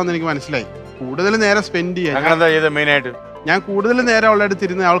ചെയ്യണമെന്ന് എനിക്ക് മനസ്സിലായി. കൂടുതൽ നേരം സ്പെൻഡ് ചെയ്യാൻ ഞാൻ കൂടുതൽ നേരം അവളുടെ അടുത്ത്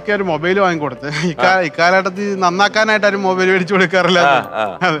ഇരുന്ന് അവൾക്ക് ഒരു മൊബൈൽ വാങ്ങിക്കൊടുത്ത് ഇക്കാലഘട്ടത്തിൽ നന്നാക്കാനായിട്ട് ആരും മൊബൈൽ മേടിച്ചു കൊടുക്കാറില്ല.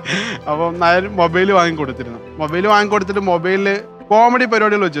 അപ്പം ഞാൻ മൊബൈൽ വാങ്ങിക്കൊടുത്തിരുന്നു. മൊബൈൽ വാങ്ങിക്കൊടുത്തിട്ട് മൊബൈലില് കോമഡി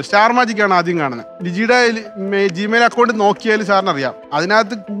പരിപാടികൾ വെച്ചു. സ്റ്റാർ മാജിക് ആണ് ആദ്യം കാണുന്നത്. ലിജിയുടെ ജിമെയിൽ അക്കൗണ്ട് നോക്കിയാൽ സാറിന് അറിയാം,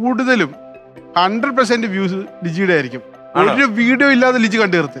 അതിനകത്ത് കൂടുതലും 100% വ്യൂസ് ലിജിയുടെ ആയിരിക്കും. ഒരു വീഡിയോ ഇല്ലാതെ ലിജി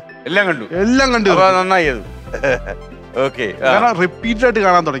കണ്ടു തീർത്ത് എല്ലാം കണ്ടു നന്നായി. കാരണം റിപ്പീറ്റഡ് ആയിട്ട്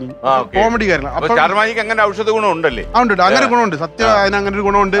കാണാൻ തുടങ്ങി കോമഡി കാര്യങ്ങൾ. അങ്ങനെ ഔഷധ ഗുണം ഉണ്ടല്ലേ? ഉണ്ട്, അങ്ങനെ ഗുണമുണ്ട്. സത്യം അതിന് അങ്ങനെ ഒരു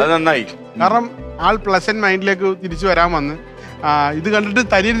ഗുണമുണ്ട്. നന്നായി. കാരണം ആൾ പ്ലസന്റ് മൈൻഡിലേക്ക് തിരിച്ചു വരാൻ വന്ന് ഇത് കണ്ടിട്ട്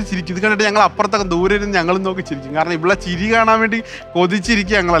തനിയെ ചിരിക്കും. ഇത് കണ്ടിട്ട് ഞങ്ങൾ അപ്പുറത്തൊക്കെ ദൂരെ ഇരുന്ന് ഞങ്ങളും നോക്കി ചിരിക്കും. കാരണം ഇവിടെ ചിരി കാണാൻ വേണ്ടി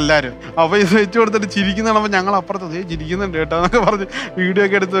കൊതിച്ചിരിക്കുക ഞങ്ങളെല്ലാവരും. അപ്പൊ ഇത് വെച്ച് കൊടുത്തിട്ട് ചിരിക്കുന്ന കാണുമ്പോൾ ഞങ്ങൾ അപ്പുറത്ത് ചിരിക്കുന്നുണ്ട് കേട്ടോ എന്നൊക്കെ പറഞ്ഞ് വീഡിയോ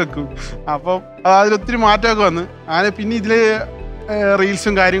ഒക്കെ എടുത്ത് വെക്കും. അപ്പം അതിലൊത്തിരി മാറ്റമൊക്കെ വന്ന് അങ്ങനെ പിന്നെ ഇതില്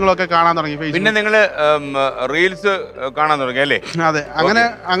റീൽസും കാര്യങ്ങളൊക്കെ കാണാൻ തുടങ്ങി. പിന്നെ നിങ്ങള് റീൽസ് കാണാൻ തുടങ്ങി അല്ലേ? അതെ.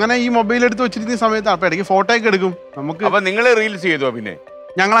 അങ്ങനെ ഈ മൊബൈൽ എടുത്ത് വെച്ചിരിക്കുന്ന സമയത്ത് അപ്പൊ ഇടയ്ക്ക് ഫോട്ടോ ഒക്കെ എടുക്കും നമുക്ക്. അപ്പൊ നിങ്ങള് റീൽസ് ചെയ്തോ? പിന്നെ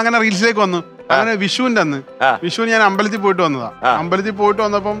ഞങ്ങൾ അങ്ങനെ റീൽസിലേക്ക് വന്നു. അങ്ങനെ വിഷുവിന്റെ അന്ന് ഞാൻ അമ്പലത്തിൽ പോയിട്ട് വന്നതാ. അമ്പലത്തിൽ പോയിട്ട്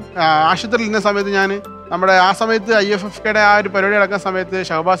വന്നപ്പം ആശുപത്രിയിൽ ഇരുന്ന സമയത്ത് ഞാൻ നമ്മുടെ ആ സമയത്ത് IFFKയുടെ ആ ഒരു പരിപാടി നടക്കുന്ന സമയത്ത്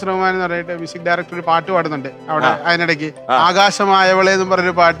ഷഹബാസ് റഹ്മാൻ എന്ന് പറഞ്ഞിട്ട് മ്യൂസിക് ഡയറക്ടർ ഒരു പാട്ട് പാടുന്നുണ്ട് അവിടെ. അതിനിടയ്ക്ക് ആകാശമായവളെ എന്ന്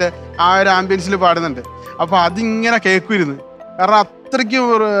പറഞ്ഞൊരു പാട്ട് ആ ഒരു ആംബിയൻസിൽ പാടുന്നുണ്ട്. അപ്പൊ അതിങ്ങനെ കേൾക്കുമായിരുന്നു. കാരണം അത്രയ്ക്കും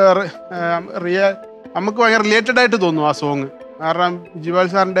നമുക്ക് ഭയങ്കര റിലേറ്റഡ് ആയിട്ട് തോന്നും ആ സോങ്. കാരണം ജിവാൽ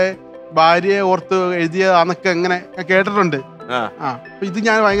സാറിന്റെ ഭാര്യയെ ഓർത്ത് എഴുതിയതാന്നൊക്കെ എങ്ങനെ കേട്ടിട്ടുണ്ട്. അപ്പൊ ഇത്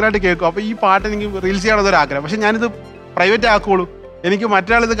ഞാൻ ഭയങ്കരമായിട്ട് കേൾക്കും. അപ്പൊ ഈ പാട്ട് എനിക്ക് റീൽസ് ചെയ്യണമെന്നൊരു ആഗ്രഹം. പക്ഷെ ഞാനിത് പ്രൈവറ്റ് ആക്കുള്ളൂ. എനിക്ക്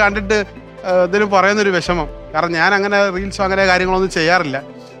മറ്റൊരാൾ ഇത് കണ്ടിട്ട് ഇതിന് പറയുന്നൊരു വിഷമം. കാരണം ഞാൻ അങ്ങനെ റീൽസോ അങ്ങനെ കാര്യങ്ങളൊന്നും ചെയ്യാറില്ല.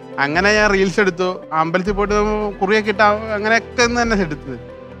 അങ്ങനെ ഞാൻ റീൽസ് എടുത്തു. അമ്പലത്തിൽ പോയിട്ട് കുറിയൊക്കെ ഇട്ട് അങ്ങനെയൊക്കെ തന്നെ എടുത്തത്.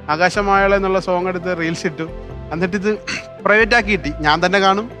 ആകാശമായള എന്നുള്ള സോങ് എടുത്ത് റീൽസ് ഇട്ടു. എന്നിട്ട് ഇത് പ്രൈവറ്റ് ആക്കി കിട്ടി. ഞാൻ തന്നെ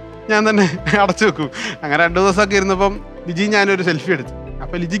കാണും, ഞാൻ തന്നെ അടച്ചു വെക്കും. അങ്ങനെ 2 ദിവസമൊക്കെ ഇരുന്നപ്പം ലിജി ഞാനൊരു സെൽഫി എടുത്തു.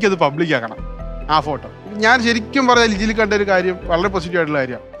 അപ്പൊ ലിജിക്ക് അത് പബ്ലിക് ആക്കണം ആ ഫോട്ടോ. ഞാൻ ശരിക്കും പറഞ്ഞാൽ ലിജിയിൽ കണ്ട ഒരു കാര്യം വളരെ പോസിറ്റീവ് ആയിട്ടുള്ള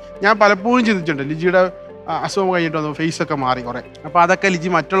കാര്യമാണ്. ഞാൻ പലപ്പോഴും ചിന്തിച്ചിട്ടുണ്ട് ലിജിയുടെ അസുഖം കഴിഞ്ഞിട്ട് വന്നു ഫേസ് ഒക്കെ മാറി കുറെ. അപ്പൊ അതൊക്കെ ലിജി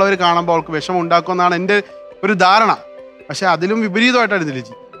മറ്റുള്ളവർ കാണുമ്പോൾ അവൾക്ക് വിഷമം ഉണ്ടാക്കുമെന്നാണ് എൻ്റെ ഒരു ധാരണ. പക്ഷെ അതിലും വിപരീതമായിട്ടായിരുന്നു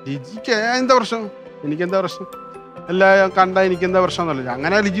ലിജിക്ക് എന്താ പ്രശ്നം, എനിക്കെന്താ പ്രശ്നം, എല്ലാം കണ്ട എനിക്കെന്താ പ്രശ്നം എന്നുള്ളത്.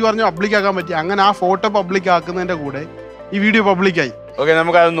 അങ്ങനെ ലിജി പറഞ്ഞു പബ്ലിക് ആക്കാൻ പറ്റി. അങ്ങനെ ആ ഫോട്ടോ പബ്ലിക് ആക്കുന്നതിന്റെ കൂടെ ഈ വീഡിയോ പബ്ലിക്കായി. ഓക്കെ,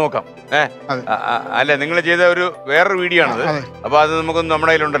 നമുക്ക് അത് നോക്കാം. അല്ല, നിങ്ങൾ ചെയ്ത ഒരു വേറൊരു വീഡിയോ ആണത്. അപ്പൊ അത് നമുക്കൊന്ന്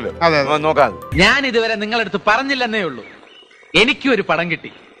നമ്മുടെ കയ്യിലുണ്ടല്ലോ, നോക്കാം. ഞാൻ ഇതുവരെ നിങ്ങളടുത്ത് പറഞ്ഞില്ലെന്നേ ഉള്ളൂ, എനിക്കും ഒരു പടം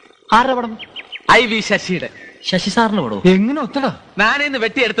കിട്ടി. ആരുടെ പടം? IV ശശിയുടെ. ശശി സാറിന് പടം എങ്ങനെ ഒത്തടാ? ഞാനിന്ന്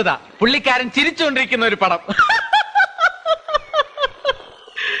വെട്ടിയെടുത്തതാ. പുള്ളിക്കാരൻ ചിരിച്ചുകൊണ്ടിരിക്കുന്ന ഒരു പടം.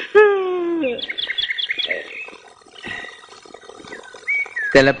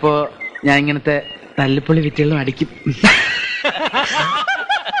 ചിലപ്പോ ഞാൻ ഇങ്ങനത്തെ തല്ലിപ്പൊളി വിറ്റുകളും അടിക്കും.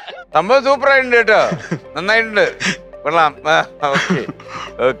 സംഭവം സൂപ്പർ ആയിട്ടുണ്ട് കേട്ടോ, നന്നായിട്ടുണ്ട്, കൊള്ളാം.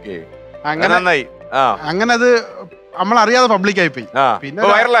 നന്നായി. അങ്ങനെ അത് നമ്മൾ അറിയാതെ പബ്ലിക് ആയിപ്പോയി. പിന്നെ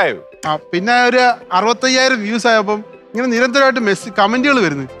വൈറലായോ? പിന്നെ ഒരു 65,000 വ്യൂസ് ആയപ്പം ഇങ്ങനെ നിരന്തരമായിട്ട് കമന്റുകൾ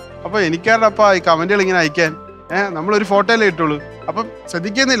വരുന്നു. അപ്പൊ എനിക്കാരപ്പ ഈ കമന്റുകൾ ഇങ്ങനെ അയക്കാൻ നമ്മളൊരു ഫോട്ടോയിലേ ഇട്ടുള്ളൂ. അപ്പം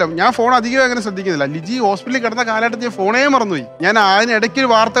ശ്രദ്ധിക്കുന്നില്ല, ഞാൻ ഫോൺ അധികം അങ്ങനെ ശ്രദ്ധിക്കുന്നില്ല. ലിജി ഹോസ്പിറ്റലിൽ കിടന്ന കാലഘട്ടത്തിൽ ഞാൻ ഫോണേ മറന്നുപോയി. ഞാൻ അതിനിടയ്ക്ക് ഒരു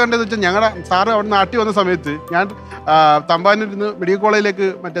വാർത്ത കണ്ടതെന്ന് വെച്ചാൽ ഞങ്ങളുടെ സാറ് അവിടെ നാട്ടിൽ വന്ന സമയത്ത് ഞാൻ തമ്പാനൂരിൽ നിന്ന് മെഡിക്കൽ കോളേജിലേക്ക്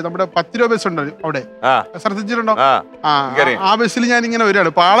മറ്റേ നമ്മുടെ 10 രൂപ ബസ് ഉണ്ട് അവിടെ, ശ്രദ്ധിച്ചിട്ടുണ്ടോ? ആ ബസ്സിൽ ഞാൻ ഇങ്ങനെ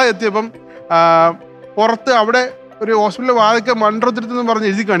വരികയാണ്. പാള എത്തിയപ്പം പുറത്ത് അവിടെ ഒരു ഹോസ്പിറ്റലിൽ വാതൊക്കെ മൺറോത്തിരുത്തെന്ന് പറഞ്ഞ്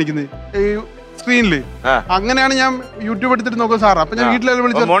എഴുതി കാണിക്കുന്നത് ഈ സ്ക്രീനില്. അങ്ങനെയാണ് ഞാൻ യൂട്യൂബ് എടുത്തിട്ട് നോക്കുന്നത് സാറ്. അപ്പൊ ഞാൻ വീട്ടിലെല്ലാം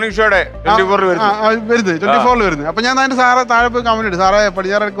വിളിച്ചു വരുന്നത് 24 വരുന്നത്. അപ്പൊ ഞാൻ അതിന്റെ സാറെ താഴെ പോയി കമന്റ് ഇട്ടു, സാറേ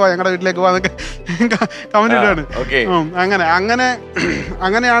പടിഞ്ഞാറേക്ക് പോവാ, ഞങ്ങളുടെ വീട്ടിലേക്ക് പോവാന്നൊക്കെ കമന്റ് ഇട്ടാണ്.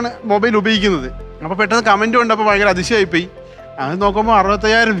 അങ്ങനെയാണ് മൊബൈൽ ഉപയോഗിക്കുന്നത്. അപ്പൊ പെട്ടെന്ന് കമന്റ് കണ്ടപ്പോ ഭയങ്കര അതിശയായിപ്പോയി. അത് നോക്കുമ്പോ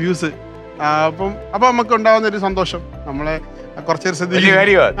 65,000 വ്യൂസ്. അപ്പൊ നമുക്ക് ഉണ്ടാവുന്ന ഒരു സന്തോഷം നമ്മളെ കുറച്ചേരം ശ്രദ്ധിക്കും.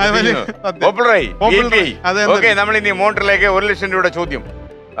 നമ്മളിനി മോട്ടറിലേക്ക് 1 ലക്ഷം രൂപയുടെ ചോദ്യം.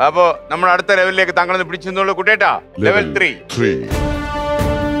 അപ്പോ നമ്മൾ അടുത്ത ലെവലിലേക്ക് താങ്കളൊന്ന് പിടിച്ചെന്നുള്ളൂ കുട്ടേട്ടാ. Level 3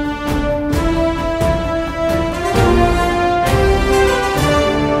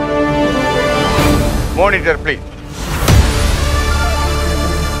 monitor please.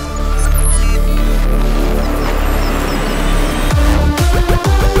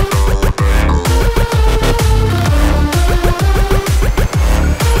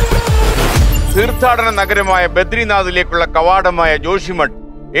 തീർത്ഥാടന നഗരമായ ബദ്രിനാഥിലേക്കുള്ള കവാടമായ ജോഷിമഠ്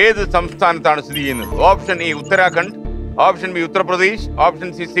ഏത് സംസ്ഥാനത്താണ് സ്ഥിതി ചെയ്യുന്നത്? Option A Uttarakhand, option B Uttar Pradesh, option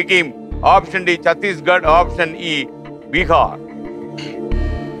C Sikkim, option D Chhattisgarh, option E Bihar.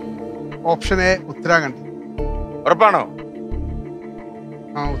 Option A Uttarakhand. ഉറപ്പാണോ?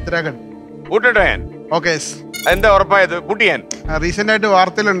 ഉത്തരാഖണ്ഡ്. കൂട്ടട്ടോ ഞാൻ? ഓക്കെ. എന്താ ഉറപ്പായത്? കൂട്ടിയാൻ റീസെന്റ് ആയിട്ട്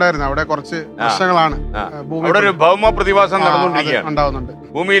വാർത്തയിലുണ്ടായിരുന്നു അവിടെ കുറച്ച് പ്രശ്നങ്ങളാണ്. അവിടെ ഒരു ഭൗമ പ്രതിഭാസം നടന്നുകൊണ്ടിരിക്കുകയാണ്. ഉണ്ടാവുന്നുണ്ട്.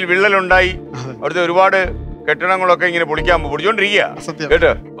 ഭൂമിയിൽ വിള്ളലുണ്ടായി, അവിടുത്തെ ഒരുപാട് കെട്ടിടങ്ങളൊക്കെ ഇങ്ങനെ പൊളിച്ചോണ്ടിരിക്കുക സത്യം.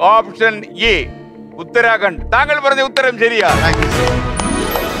 കേട്ടോ. Option A Uttarakhand. താങ്കൾ പറഞ്ഞ ഉത്തരം ശരിയാ.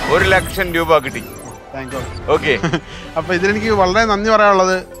 1,00,000 രൂപ കിട്ടി. ഓക്കെ. അപ്പൊ ഇതിലെനിക്ക് വളരെ നന്ദി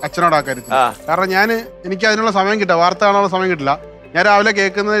പറയാനുള്ളത് അച്ഛനോട് ആ കാര്യത്തിൽ. കാരണം എനിക്ക് അതിനുള്ള സമയം കിട്ടില്ല, വാർത്ത കാണാനുള്ള സമയം കിട്ടില്ല. ഞാൻ രാവിലെ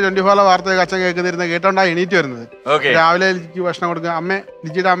കേൾക്കുന്നത് 24 വാർത്ത അച്ഛൻ കേൾക്കുന്നിരുന്ന കേട്ടോണ്ടാ എണീറ്റ് വരുന്നത്. രാവിലെ ലിജിക്ക് ഭക്ഷണം കൊടുക്കുക,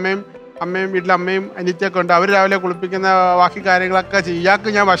 ലിജിയുടെ അമ്മയും വീട്ടിലെ അമ്മയും അനിത്യൊക്കെ ഉണ്ട്. അവർ രാവിലെ കുളിപ്പിക്കുന്ന ബാക്കി കാര്യങ്ങളൊക്കെ ചെയ്യും. ഇയാൾക്ക്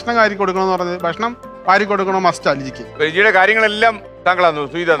ഞാൻ ഭക്ഷണം കാര്യം കൊടുക്കണമെന്ന് പറഞ്ഞത്, ഭക്ഷണം വാരി കൊടുക്കണോ മസ്റ്റാ ലിജിക്ക്. ലിജിയുടെ കാര്യങ്ങളെല്ലാം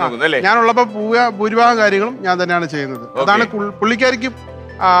ഞാനുള്ളപ്പോ ഭൂരിഭാഗം കാര്യങ്ങളും ഞാൻ തന്നെയാണ് ചെയ്യുന്നത്. അതാണ് പുള്ളിക്കാരിക്കും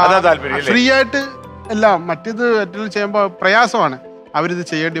ഫ്രീ ആയിട്ട് എല്ലാം. മറ്റേത് ചെയ്യുമ്പോ പ്രയാസമാണ്, അവരിത്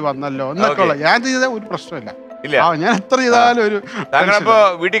ചെയ്യേണ്ടി വന്നല്ലോ എന്നൊക്കെ ഉള്ള. ഞാൻ ചെയ്ത ഒരു പ്രശ്നമില്ല, ഞാൻ എത്ര ചെയ്താലും ഒരു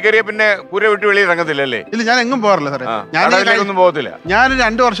വീട്ടിൽ കയറിയ പിന്നെ കൂര വിട്ട് വെളിയിൽ ഇറങ്ങത്തില്ലല്ലേ? ഇല്ല, ഞാൻ എങ്ങും പോകാറില്ല സാറേ. ഞാൻ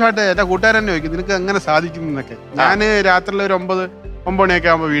 2 വർഷമായിട്ട് എന്റെ കൂട്ടുകാരൻ തന്നെ ചോദിക്കും നിനക്ക് എങ്ങനെ സാധിക്കുന്നൊക്കെ. ഞാൻ രാത്രി ഒരു 9 മണിയൊക്കെ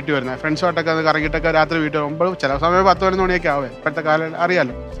ആകുമ്പോൾ വീട്ടിൽ വരുന്നത്, ഫ്രണ്ട്സുമായിട്ടൊക്കെ കറങ്ങിയിട്ടൊക്കെ രാത്രി വീട്ടിൽ 9, ചില സമയം 10-11 മണിയൊക്കെ ആവേ. ഇപ്പോഴത്തെ കാലം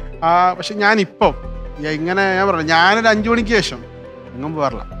അറിയാലോ. പക്ഷെ ഞാനിപ്പം ഇങ്ങനെ ഞാൻ പറഞ്ഞു, ഞാനൊരു 5 മണിക്ക് ശേഷം എങ്ങും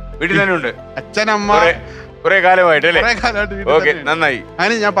പോകാറില്ല, വീട്ടിൽ തന്നെ ഉണ്ട്. അച്ഛനമ്മ കുറെ കാലമായിട്ട് നന്നായി.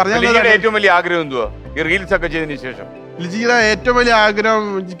 ഞാൻ പറഞ്ഞ ഏറ്റവും വലിയ ആഗ്രഹം എന്തുവാ ഈ റീൽസ് ഒക്കെ ചെയ്തതിനു ശേഷം? ലിജിയുടെ ഏറ്റവും വലിയ ആഗ്രഹം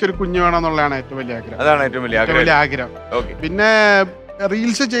എനിക്കൊരു കുഞ്ഞു വേണമെന്നുള്ളതാണ് ഏറ്റവും വലിയ ആഗ്രഹം. അതാണ് ഏറ്റവും വലിയ ആഗ്രഹം. പിന്നെ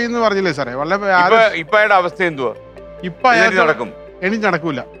റീൽസ് ചെയ്യുന്ന പറഞ്ഞില്ലേ സാറേ, വളരെ ഇപ്പയുടെ അവസ്ഥ എന്തുവാ? ഇപ്പൊ നടക്കും, എനിക്ക്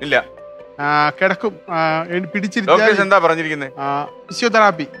നടക്കൂല, ഇല്ല കിടക്കും, പിടിച്ചിരിക്കും. എന്താ പറഞ്ഞിരിക്കുന്നത്?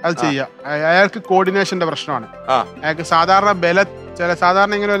 ഫിസിയോതെറാപ്പി അത് ചെയ്യാം. അയാൾക്ക് കോർഡിനേഷന്റെ പ്രശ്നമാണ്. അയാൾക്ക് സാധാരണ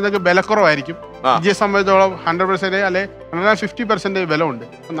ഇങ്ങനെ വരുന്നത് ബലക്കുറവായിരിക്കും. ലിജിയെ സംബന്ധിച്ചോളം 100% അല്ലെ 150% ബലമുണ്ട്.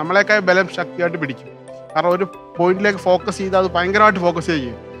 നമ്മളെക്കാൾ ബലം ശക്തിയായിട്ട് പിടിക്കും. കാരണം ഒരു പോയിന്റിലേക്ക് ഫോക്കസ് ചെയ്ത് അത് ഭയങ്കരമായിട്ട് ഫോക്കസ്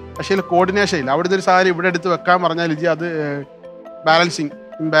ചെയ്യും. പക്ഷേ കോർഡിനേഷൻ ഇല്ല. അവിടുത്തെ ഒരു സാരി ഇവിടെ എടുത്ത് വെക്കാൻ പറഞ്ഞാൽ ലിജി അത്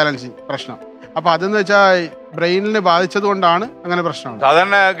ഇംബാലൻസിങ് പ്രശ്നം. അപ്പൊ അതെന്ന് വെച്ചാൽ ബ്രെയിനിനെ ബാധിച്ചത് കൊണ്ടാണ് അങ്ങനെ പ്രശ്നമാണ്.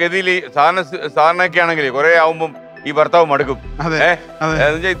 സാധാരണ ഗതിയിൽ സാധാരണയൊക്കെ ആണെങ്കിൽ കുറെ ആവുമ്പം ഈ ഭർത്താവ് മടുക്കും.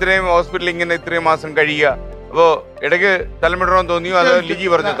 ഇത്രയും ഹോസ്പിറ്റലിൽ ഇങ്ങനെ ഇത്രയും മാസം കഴിയുക, അപ്പോ ഇടയ്ക്ക് തലമിടണമെന്ന് തോന്നിയോ? അത് ലിജി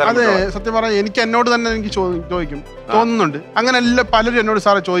പറഞ്ഞു. അതെ, സത്യം പറഞ്ഞാൽ എനിക്ക് എന്നോട് തന്നെ എനിക്ക് ചോദിക്കും തോന്നുന്നുണ്ട്. അങ്ങനെ എല്ലാം പലരും എന്നോട്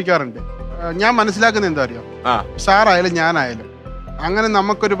സാറെ ചോദിക്കാറുണ്ട്. ഞാൻ മനസ്സിലാക്കുന്നത് എന്താ അറിയോ, സാറായാലും ഞാനായാലും അങ്ങനെ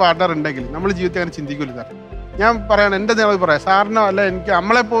നമുക്കൊരു പാർട്ണർ ഉണ്ടെങ്കിൽ നമ്മൾ ജീവിതത്തിൽ അങ്ങനെ ചിന്തിക്കൂല സാർ. ഞാൻ പറയണം, എൻ്റെ പറയാം, സാറിനോ അല്ല എനിക്ക്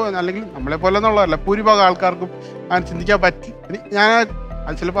അല്ലെങ്കിൽ നമ്മളെ പോലെ എന്നുള്ളതല്ല, ഭൂരിഭാഗം ആൾക്കാർക്കും അങ്ങനെ ചിന്തിക്കാൻ പറ്റി. ഞാൻ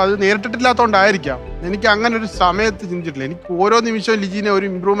ചിലപ്പോൾ അത് നേരിട്ടിട്ടില്ലാത്തതുകൊണ്ടായിരിക്കാം, എനിക്ക് അങ്ങനെ ഒരു സമയത്ത് ചിന്തിച്ചിട്ടില്ല. എനിക്ക് ഓരോ നിമിഷവും ലിജിനെ ഒരു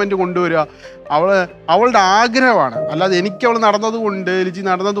ഇമ്പ്രൂവ്മെന്റ് കൊണ്ടുവരിക അവളുടെ ആഗ്രഹമാണ്. അല്ലാതെ എനിക്ക് ലിജി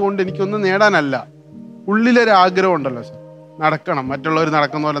നടന്നതുകൊണ്ട് എനിക്കൊന്നും നേടാനല്ല. ഉള്ളിലൊരു ആഗ്രഹം ഉണ്ടല്ലോ സാർ, നടക്കണം, മറ്റുള്ളവർ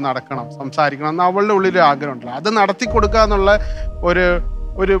നടക്കുന്ന പോലെ നടക്കണം, സംസാരിക്കണം എന്ന് അവളുടെ ഉള്ളിലൊരു ആഗ്രഹം ഉണ്ടല്ലോ. അത് നടത്തി കൊടുക്കുക എന്നുള്ള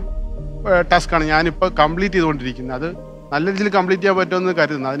ഒരു ടാസ്ക്കാണ് ഞാനിപ്പോൾ കംപ്ലീറ്റ് ചെയ്തുകൊണ്ടിരിക്കുന്നത്. അത് നല്ല രീതിയിൽ കംപ്ലീറ്റ് ചെയ്യാൻ പറ്റുമെന്ന്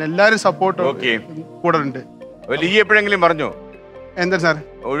കരുതുന്നു. അതിനെല്ലാവരും സപ്പോർട്ട് കൂടെ ഉണ്ട്. ലിജി എപ്പോഴെങ്കിലും പറഞ്ഞോ എന്താ സാർ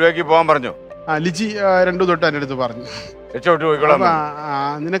ഒഴിവാക്കി പോകാൻ പറഞ്ഞോ? ലിജി 2 തൊട്ട് എൻ്റെ അടുത്ത് പറഞ്ഞു,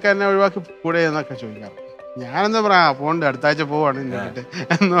 നിനക്ക് എന്നെ ഒഴിവാക്കി കൂടെ എന്നൊക്കെ ചോദിക്കാറ്. ഞാനെന്താ പറയാ, പോണ്ട്, അടുത്ത ആഴ്ച പോവാണ്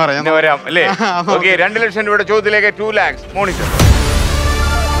എന്ന് പറയാം. 2 ലക്ഷം രൂപയുടെ ചോദ്യത്തിലേക്ക് 2 lakhs മോണിറ്റർ.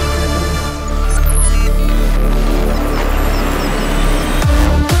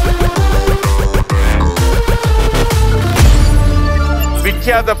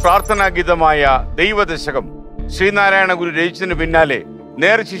 വിഖ്യാത പ്രാർത്ഥനാഗീതമായ ദൈവദശകം ശ്രീനാരായണ ഗുരു രചിച്ചതിന് പിന്നാലെ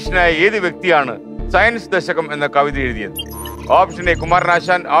നേർശിഷ്യനായ ഏത് വ്യക്തിയാണ് സയൻസ് ദശകം എന്ന കവിത എഴുതിയത്? Option A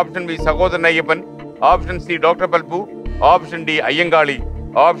Kumaranasan, option B Sahodaran Ayyappan, option C doctor Palpu, option D Ayyankali,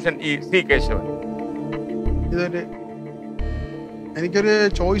 option E C Keshavan. എനിക്കൊരു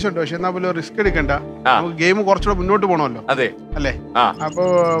ചോയ്സ് ഉണ്ട്, പക്ഷെ എന്നാ പോലും റിസ്ക് എടുക്കണ്ട. നമുക്ക് ഗെയിം കുറച്ചുകൂടെ മുന്നോട്ട് പോകണമല്ലോ. അതെ അല്ലേ? അപ്പൊ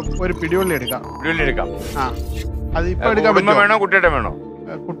ഒരു പിടിവള്ളി എടുക്കാം. അത് ഇപ്പൊ എടുക്കാൻ പറ്റുമോ? വേണോ കുട്ടേട്ടൻ വേണോ?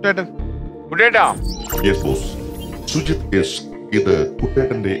 കുട്ടേട്ടൻ. കുട്ടേട്ടാ. Yes boss. സുജിത് എസ്, ഇത്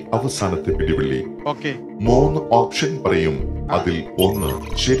കുട്ടേട്ടന്റെ അവസാനത്തെ പിടിവള്ളി. 3 ഓപ്ഷൻ പറയും, അതിൽ 1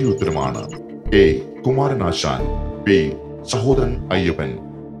 ശരി ഉത്തരമാണ്. A Kumaranasan, B Sahodaran Ayyappan,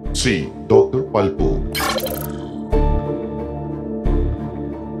 C doctor Palpu.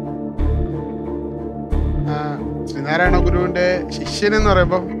 Sreenarayana ഗുരുവിന്റെ ശിഷ്യൻ എന്ന്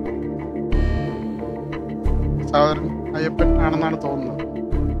പറയുമ്പോ സഹോദരൻ അയ്യപ്പൻ ആണെന്നാണ് തോന്നുന്നത്.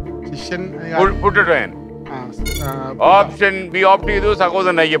 ശിഷ്യൻ ഓപ്ഷൻ ബി ഓപ്റ്റ് ചെയ്തു,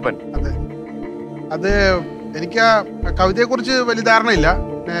 സഹോദരൻ അയ്യപ്പൻ. അതെ, അത് എനിക്ക് ആ കവിതയെ കുറിച്ച് വലിയ ധാരണയില്ല.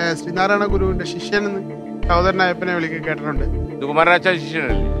 ശ്രീനാരായണ ഗുരുവിന്റെ ശിഷ്യൻ എന്ന് സഹോദരൻ അയ്യപ്പനെ കേട്ടിട്ടുണ്ട്.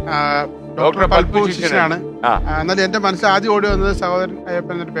 ഡോക്ടർ പൽപ്പു ശിഷ്യനാണ്. എന്നാലും എന്റെ മനസ്സിൽ ആദ്യം ഓടി വന്നത് സഹോദരൻ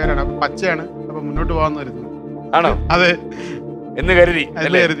അയ്യപ്പൻ എന്നൊരു പേരാണ്. അപ്പൊ പച്ചയാണ്, അപ്പൊ മുന്നോട്ട് പോകാന്ന് കരുതുന്നു. ആണോ? അതെ എന്ന് കരുതി.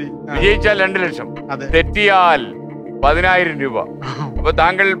 വിജയിച്ചാൽ 2 ലക്ഷം, തെറ്റിയാൽ 10,000 രൂപ. അപ്പൊ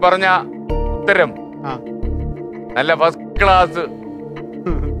താങ്കൾ പറഞ്ഞ ഉത്തരം നല്ല ഫസ്റ്റ് ക്ലാസ്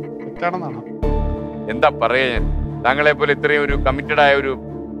എന്താ പറയാ ഞാൻ? താങ്കളെ പോലെ ഇത്രയും ഒരു കമ്മിറ്റഡ് ആയ ഒരു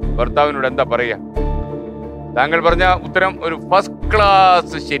ഭർത്താവിനോട് എന്താ പറയാ? താങ്കൾ പറഞ്ഞ ഉത്തരം ഒരു ഫസ്റ്റ്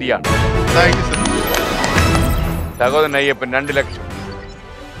ക്ലാസ് ശരിയാണ്. സഹോദരൻ അയ്യപ്പൻ 2 ലക്ഷം.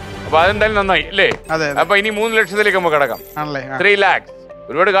 അപ്പൊ അതെന്തായാലും നന്നായി അല്ലേ? അപ്പൊ ഇനി 3 ലക്ഷത്തിലേക്ക് നമുക്ക് കടക്കാം. 3 lakhs.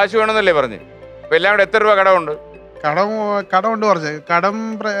 ഒരുപാട് കാശ് വേണമെന്നല്ലേ പറഞ്ഞ്? അപ്പൊ എല്ലാം കൂടെ എത്ര രൂപ കടമുണ്ട്? കടമുണ്ട് കുറച്ച്. കടം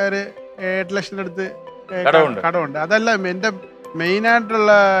 8 ലക്ഷത്തിന്റെ അടുത്ത് കടമുണ്ട്. അതല്ല എന്റെ മെയിൻ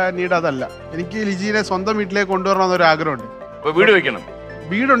ആയിട്ടുള്ള നീഡ് അതല്ല. എനിക്ക് ലിജീനെ സ്വന്തം വീട്ടിലേക്ക് കൊണ്ടുവരണമെന്നൊരു ആഗ്രഹമുണ്ട്. വീട് വെക്കണം.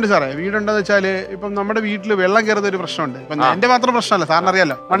 വീടുണ്ട് സാറേ. വീടുണ്ടെന്ന് വെച്ചാല് ഇപ്പം നമ്മുടെ വീട്ടിൽ വെള്ളം കയറുന്ന ഒരു പ്രശ്നമുണ്ട്. ഇപ്പൊ എന്റെ മാത്രം പ്രശ്നമല്ല, സാറിന്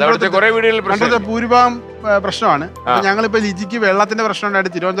അറിയാലോ, മണ്ഡലത്തെ ഭൂരിഭാഗം പ്രശ്നമാണ്. ഞങ്ങളിപ്പോ ലിജിക്ക് വെള്ളത്തിന്റെ പ്രശ്നം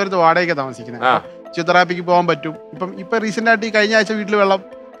ഉണ്ടായിട്ട് തിരുവനന്തപുരത്ത് വാടകയ്ക്ക് താമസിക്കുന്നത്. ഫിസിയോതെറാപ്പിക്ക് പോകാൻ പറ്റും. ഇപ്പൊ റീസെന്റ് ആയിട്ട് ഈ കഴിഞ്ഞ ആഴ്ച വീട്ടിൽ വെള്ളം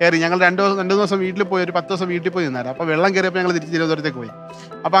കയറി. ഞങ്ങൾ 2 ദിവസം വീട്ടിൽ പോയി, ഒരു 10 ദിവസം വീട്ടിൽ പോയി നിന്നാലും. അപ്പൊ വെള്ളം കയറിയപ്പോൾ ഞങ്ങൾ തിരിച്ച് തിരുവനന്തപുരത്തേക്ക് പോയി.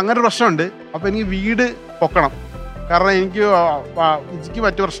 അപ്പൊ അങ്ങനെ ഒരു പ്രശ്നമുണ്ട്. അപ്പൊ എനിക്ക് വീട് പൊക്കണം. കാരണം എനിക്ക് ലിജിക്ക്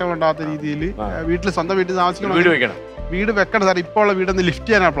മറ്റു പ്രശ്നങ്ങളുണ്ടാകാത്ത രീതിയിൽ വീട്ടിൽ സ്വന്തം വീട്ടിൽ താമസിക്കണം. വീട് വെക്കണം സാർ. ഇപ്പോൾ ഉള്ള വീടൊന്ന് ലിഫ്റ്റ്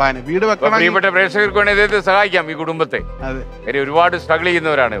ചെയ്യാനാണ് പ്ലാൻ. വീട് വെക്കണം. പ്രിയപ്പെട്ട പ്രേക്ഷകർക്ക് വേണ്ടി സഹായിക്കാം ഈ കുടുംബത്തെ. അതെ, ഒരുപാട് സ്ട്രഗിൾ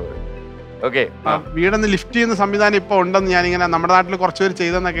ചെയ്യുന്നവരാണ് ഇവർ. ഓക്കെ, വീടൊന്ന് ലിഫ്റ്റ് ചെയ്യുന്ന സംവിധാനം ഇപ്പൊ ഉണ്ടെന്ന് ഞാനിങ്ങനെ നമ്മുടെ നാട്ടിൽ കുറച്ച് പേര്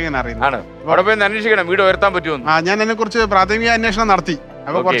ചെയ്തെന്നൊക്കെ ഇങ്ങനെ അറിയുന്നത്. അവിടെ പോയി അന്വേഷിക്കണം വീട് ഉയർത്താൻ പറ്റുമോ. ഞാൻ അതിനെ കുറിച്ച് പ്രാഥമിക അന്വേഷണം നടത്തി.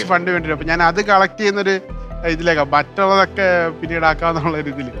 അപ്പൊ കുറച്ച് ഫണ്ട് വേണ്ടി. അപ്പൊ ഞാൻ അത് കളക്ട് ചെയ്യുന്നൊരു ഇതിലേക്കാ. മറ്റുള്ളതൊക്കെ പിന്നീട് ആക്കാന്നുള്ള ഒരു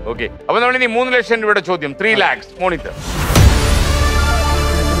ഇതില്. ഓക്കെ, അപ്പൊ നമ്മൾ ഇനി 3 ലക്ഷം രൂപയുടെ ചോദ്യം. 3 lakhs മോണിറ്റർ.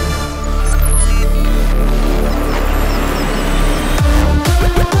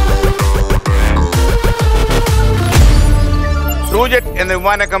 ട്രൂജെറ്റ് എന്ന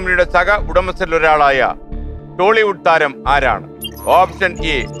വിമാന കമ്പനിയുടെ സഹ ഉടമസ്ഥരിൽ ഒരാളായ ടോളിവുഡ് താരം ആരാണ്? Option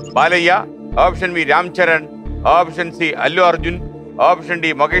A Balayya, option B Ram Charan, option C Allu Arjun, option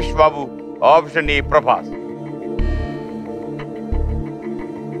D Mahesh Babu, option D Prabhas.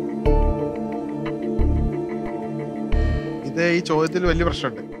 ഇത് ഈ ചോദ്യത്തിൽ വലിയ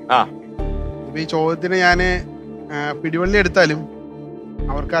പ്രശ്നമുണ്ട്. ഇപ്പൊ ഈ ചോദ്യത്തിന് ഞാന് പിടിവള്ളി എടുത്താലും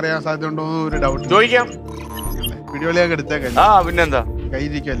അവർക്ക് അറിയാൻ സാധ്യത ഉണ്ടോ ഒരു ഡൗട്ട് ചോദിക്കാം. പിടിവള്ളിയൊക്കെ എടുത്തേക്കാം. പിന്നെന്താ,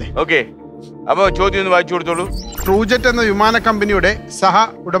 കയ്യിരിക്കല്ലേ. ഓക്കെ, അപ്പൊ ചോദ്യം ഒന്ന് വായിച്ചു കൊടുത്തോളൂ. ട്രൂജെറ്റ് എന്ന വിമാന കമ്പനിയുടെ സഹ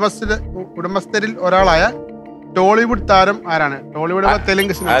ഉടമസ്ഥരിൽ ഒരാളായ ടോളിവുഡ് താരം ആരാണ്? ടോളിവുഡ്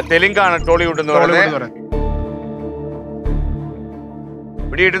തെലുങ്കാണ് ടോളിവുഡ് എന്ന് പറയുന്നത്.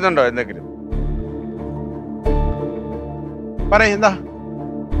 പിടികിട്ടുന്നുണ്ടോ എന്തെങ്കിലും? പറയ എന്താ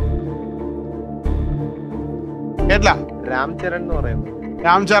കേട്ടില്ല. രാംചരൺ എന്ന് പറയുന്നത്.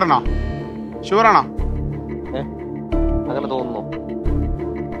 രാംചരണോ? ഷുവറാണോ? അങ്ങനെ തോന്നുന്നു.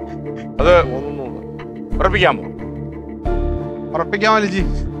 അത് ഉറപ്പിക്കാമോ? ഉറപ്പിക്കാമോ ലിജി?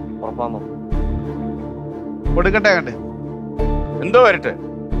 കൊടുക്കട്ടെ അങ്ങോട്ട്. എന്തോ വരട്ടെ,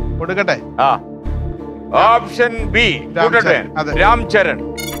 കൊടുക്കട്ടെ. Option B Ram Charan.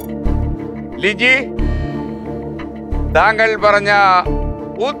 ലിജി, താങ്കൾ പറഞ്ഞ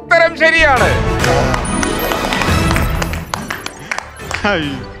ഉത്തരം ശരിയാണ്.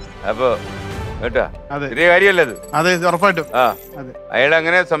 അപ്പൊ കേട്ടാ, ഇതേ കാര്യമല്ലേ അത്? അതെ, ഉറപ്പായിട്ടും. അയാൾ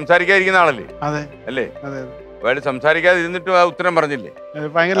അങ്ങനെ സംസാരിക്കാതിരിക്കുന്ന ആളല്ലേ? അല്ലേ? അയാൾ സംസാരിക്കാതെ ഇരുന്നിട്ടും ആ ഉത്തരം പറഞ്ഞില്ലേ?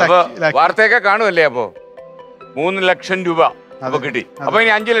 അപ്പൊ വാർത്തയൊക്കെ കാണുമല്ലേ? അപ്പൊ 3 ലക്ഷം രൂപ അപ്പൊ കിട്ടി. അപ്പൊ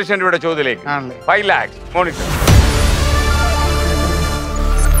ഇനി 5 ലക്ഷം രൂപയുടെ ചോദ്യത്തിലേക്ക്. 5 lakhs മോണിറ്റർ.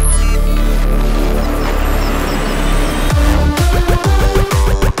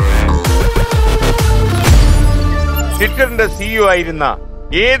 ട്വിറ്ററിന്റെ സിഇഒ ആയിരുന്ന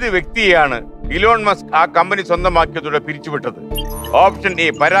ഏത് വ്യക്തിയെയാണ് ഇലോൺ മസ്ക് ആ company സ്വന്തമാക്കിയതോടെ പിരിച്ചുവിട്ടത്? Option A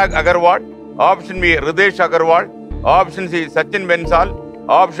Parag Agarwal, option B Ritesh Agarwal, option C Sachin benzal,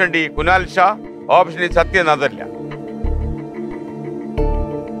 option D Kunal Shah, option D സത്യ നദല്ല.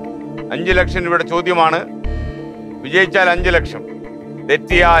 5 ലക്ഷം രൂപയുടെ ചോദ്യമാണ്. വിജയിച്ചാൽ 5 ലക്ഷം,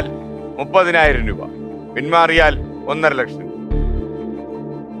 തെറ്റിയാൽ 30,000 രൂപ, പിന്മാറിയാൽ 1.5 ലക്ഷം.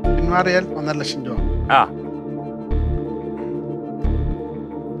 പിന്മാറിയാൽ 1.5 ലക്ഷം രൂപ.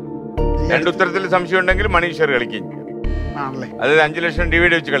 രണ്ട് ഉത്തരത്തിൽ സംശയം ഉണ്ടെങ്കിൽ മണി ഷെയർ കളിക്കുകയും ചെയ്യും. അതായത് 5 ലക്ഷം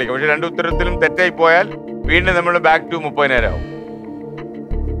ഡിവൈഡ് വെച്ച് കളിക്കാം. പക്ഷെ 2 ഉത്തരത്തിലും തെറ്റായി പോയാൽ വീണ്ടും നമ്മൾ ബാക്ക് ടു 30,000 ആവും.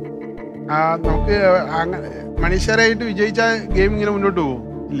 നമുക്ക് മണീഷറായിട്ട് വിജയിച്ച ഗെയിം ഇങ്ങനെ മുന്നോട്ട് പോകും?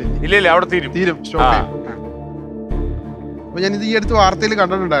 ഇല്ല, അവിടെ തീരും. അപ്പൊ ഞാനിത് ഈ അടുത്ത് വാർത്തയിൽ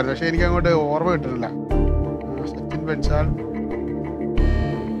കണ്ടിട്ടുണ്ടായിരുന്നു, പക്ഷെ എനിക്ക് അങ്ങോട്ട് ഓർമ്മ കിട്ടുന്നില്ല. സച്ചിൻ ബെൻസാൽ.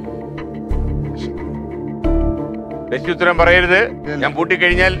 ഉത്തരം പറയരുത്, ഞാൻ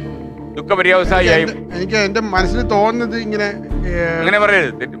പൂട്ടിക്കഴിഞ്ഞാൽ ദുഃഖപര്യാവസായി. എനിക്ക് എന്റെ മനസ്സിൽ തോന്നുന്നത് ഇങ്ങനെ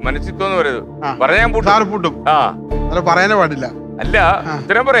പറയരുത്, മനസ്സിൽ തോന്നുന്നു പറയരുത്. പറയാൻ പൂട്ടും. അല്ല, പറയാനേ പാടില്ല. അല്ല,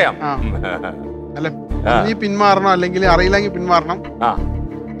 ഉത്തരം പറയാം. അല്ല, നീ പിന്മാറണം, അല്ലെങ്കിൽ അറിയില്ലെങ്കിൽ പിന്മാറണം,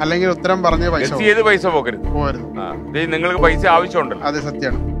 അല്ലെങ്കിൽ ഉത്തരം പറഞ്ഞ പൈസ പോകരുത്. നിങ്ങൾക്ക് പൈസ ആവശ്യമുണ്ടല്ലോ. അതെ,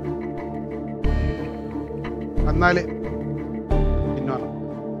 സത്യമാണ്. എന്നാല് പിന്മാറണം.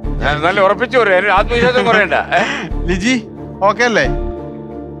 നല്ല ഉറപ്പിച്ചു പറയാം, ആത്മവിശ്വാസം കുറയണ്ട. ലിജി ഓക്കെ അല്ലേ?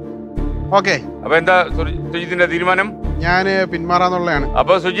 ഓക്കെ. അപ്പൊ എന്താ സുജിത്തിന്റെ തീരുമാനം? ഞാന് പിന്മാറാന്നുള്ളതാണ്.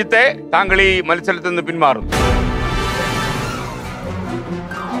 അപ്പൊ സുജിത്തെ, താങ്കൾ ഈ മത്സരത്തിൽ നിന്ന് പിന്മാറും.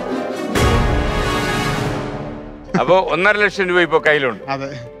 അപ്പൊ 1.5 ലക്ഷം രൂപ ഇപ്പൊ കയ്യിലുണ്ട്. അതെ.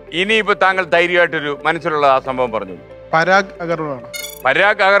 ഇനിയിപ്പോ താങ്കൾ ധൈര്യമായിട്ടൊരു മനസ്സിലുള്ള ആ സംഭവം പറഞ്ഞു. പരാഗ് അഗർവാൾ.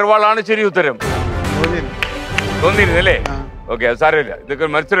 പരാഗ് അഗർവാൾ ആണ് ശരി ഉത്തരം. തോന്നിയിരുന്നല്ലേ? ഓക്കെ, അത് സാരമില്ല, ഇതൊക്കെ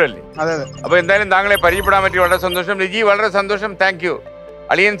ഒരു മത്സരമല്ലേ. അപ്പൊ എന്തായാലും താങ്കളെ പരിചയപ്പെടാൻ പറ്റി വളരെ സന്തോഷം. ലിജി വളരെ സന്തോഷം, താങ്ക് യു.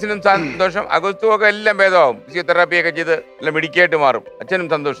 അളിയൻസിനും സന്തോഷം, അഗസ്തും ഒക്കെ എല്ലാം ഭേദമാവും, ഫിസിയോതെറാപ്പി ഒക്കെ ചെയ്ത് എല്ലാം മിടിക്കായിട്ട് മാറും. അച്ഛനും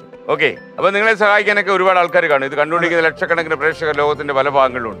സന്തോഷം. ഓക്കെ, അപ്പൊ നിങ്ങളെ സഹായിക്കാനൊക്കെ ഒരുപാട് ആൾക്കാർ കാണും. ഇത് കണ്ടുകൊണ്ടിരിക്കുന്ന ലക്ഷക്കണക്കിന് പ്രേക്ഷകർ ലോകത്തിന്റെ പല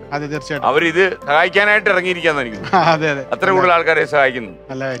ഭാഗങ്ങളിലുണ്ട്. അവരിത് സഹായിക്കാനായിട്ട് ഇറങ്ങിയിരിക്കാന്ന് എനിക്ക് തോന്നുന്നു. അത്ര കൂടുതൽ ആൾക്കാരെ സഹായിക്കുന്നു.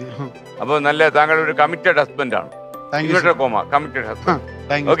 അപ്പൊ നല്ല താങ്കൾ ഒരു കമ്മിറ്റഡ് ഹസ്ബൻഡ് ആണ്. Committed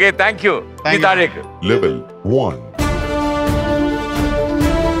husband. Okay, thank you. താഴേക്ക് ലെവൽ 1.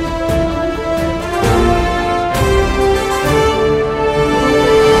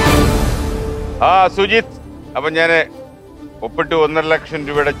 സുജിത്ത്, അപ്പൊ ഞാന് ഒപ്പിട്ട് 1.5 ലക്ഷം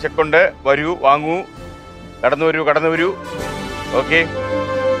രൂപയുടെ ചെക്കുണ്ട്. വരൂ, വാങ്ങൂ, കടന്നു വരൂ. ഓക്കെ,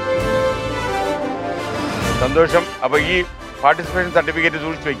 സന്തോഷം. അപ്പൊ ഈ പാർട്ടിസിപ്പേഷൻ സർട്ടിഫിക്കറ്റ്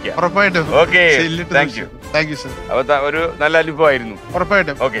സൂക്ഷിച്ചു വെക്കുക. ഉറപ്പായിട്ടും. Okay, thank you. അപ്പൊ ഒരു നല്ല അനുഭവമായിരുന്നു.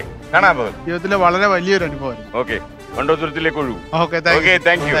 ഉറപ്പായിട്ടും. ഓക്കെ, കാണാൻ പോകും. ജീവിതത്തിലെ വളരെ വലിയൊരു അനുഭവമായിരുന്നു. ഓക്കെ, മണ്ടോത്തുരത്തിലേക്ക് ഒഴുകും. Okay,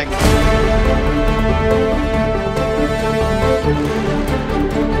 thank you.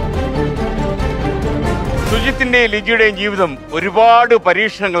 സുജിത്തിന്റെയും ലിജിയുടെയും ജീവിതം ഒരുപാട്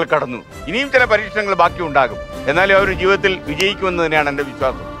പരീക്ഷണങ്ങൾ കടന്നു. ഇനിയും ചില പരീക്ഷണങ്ങൾ ബാക്കി ഉണ്ടാകും. എന്നാലും അവർ ജീവിതത്തിൽ വിജയിക്കുമെന്ന് തന്നെയാണ് എന്റെ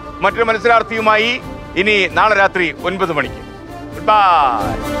വിശ്വാസം. മറ്റൊരു മത്സരാർത്ഥിയുമായി ഇനി നാളെ രാത്രി 9 മണിക്ക്. Good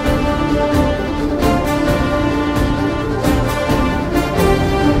bye.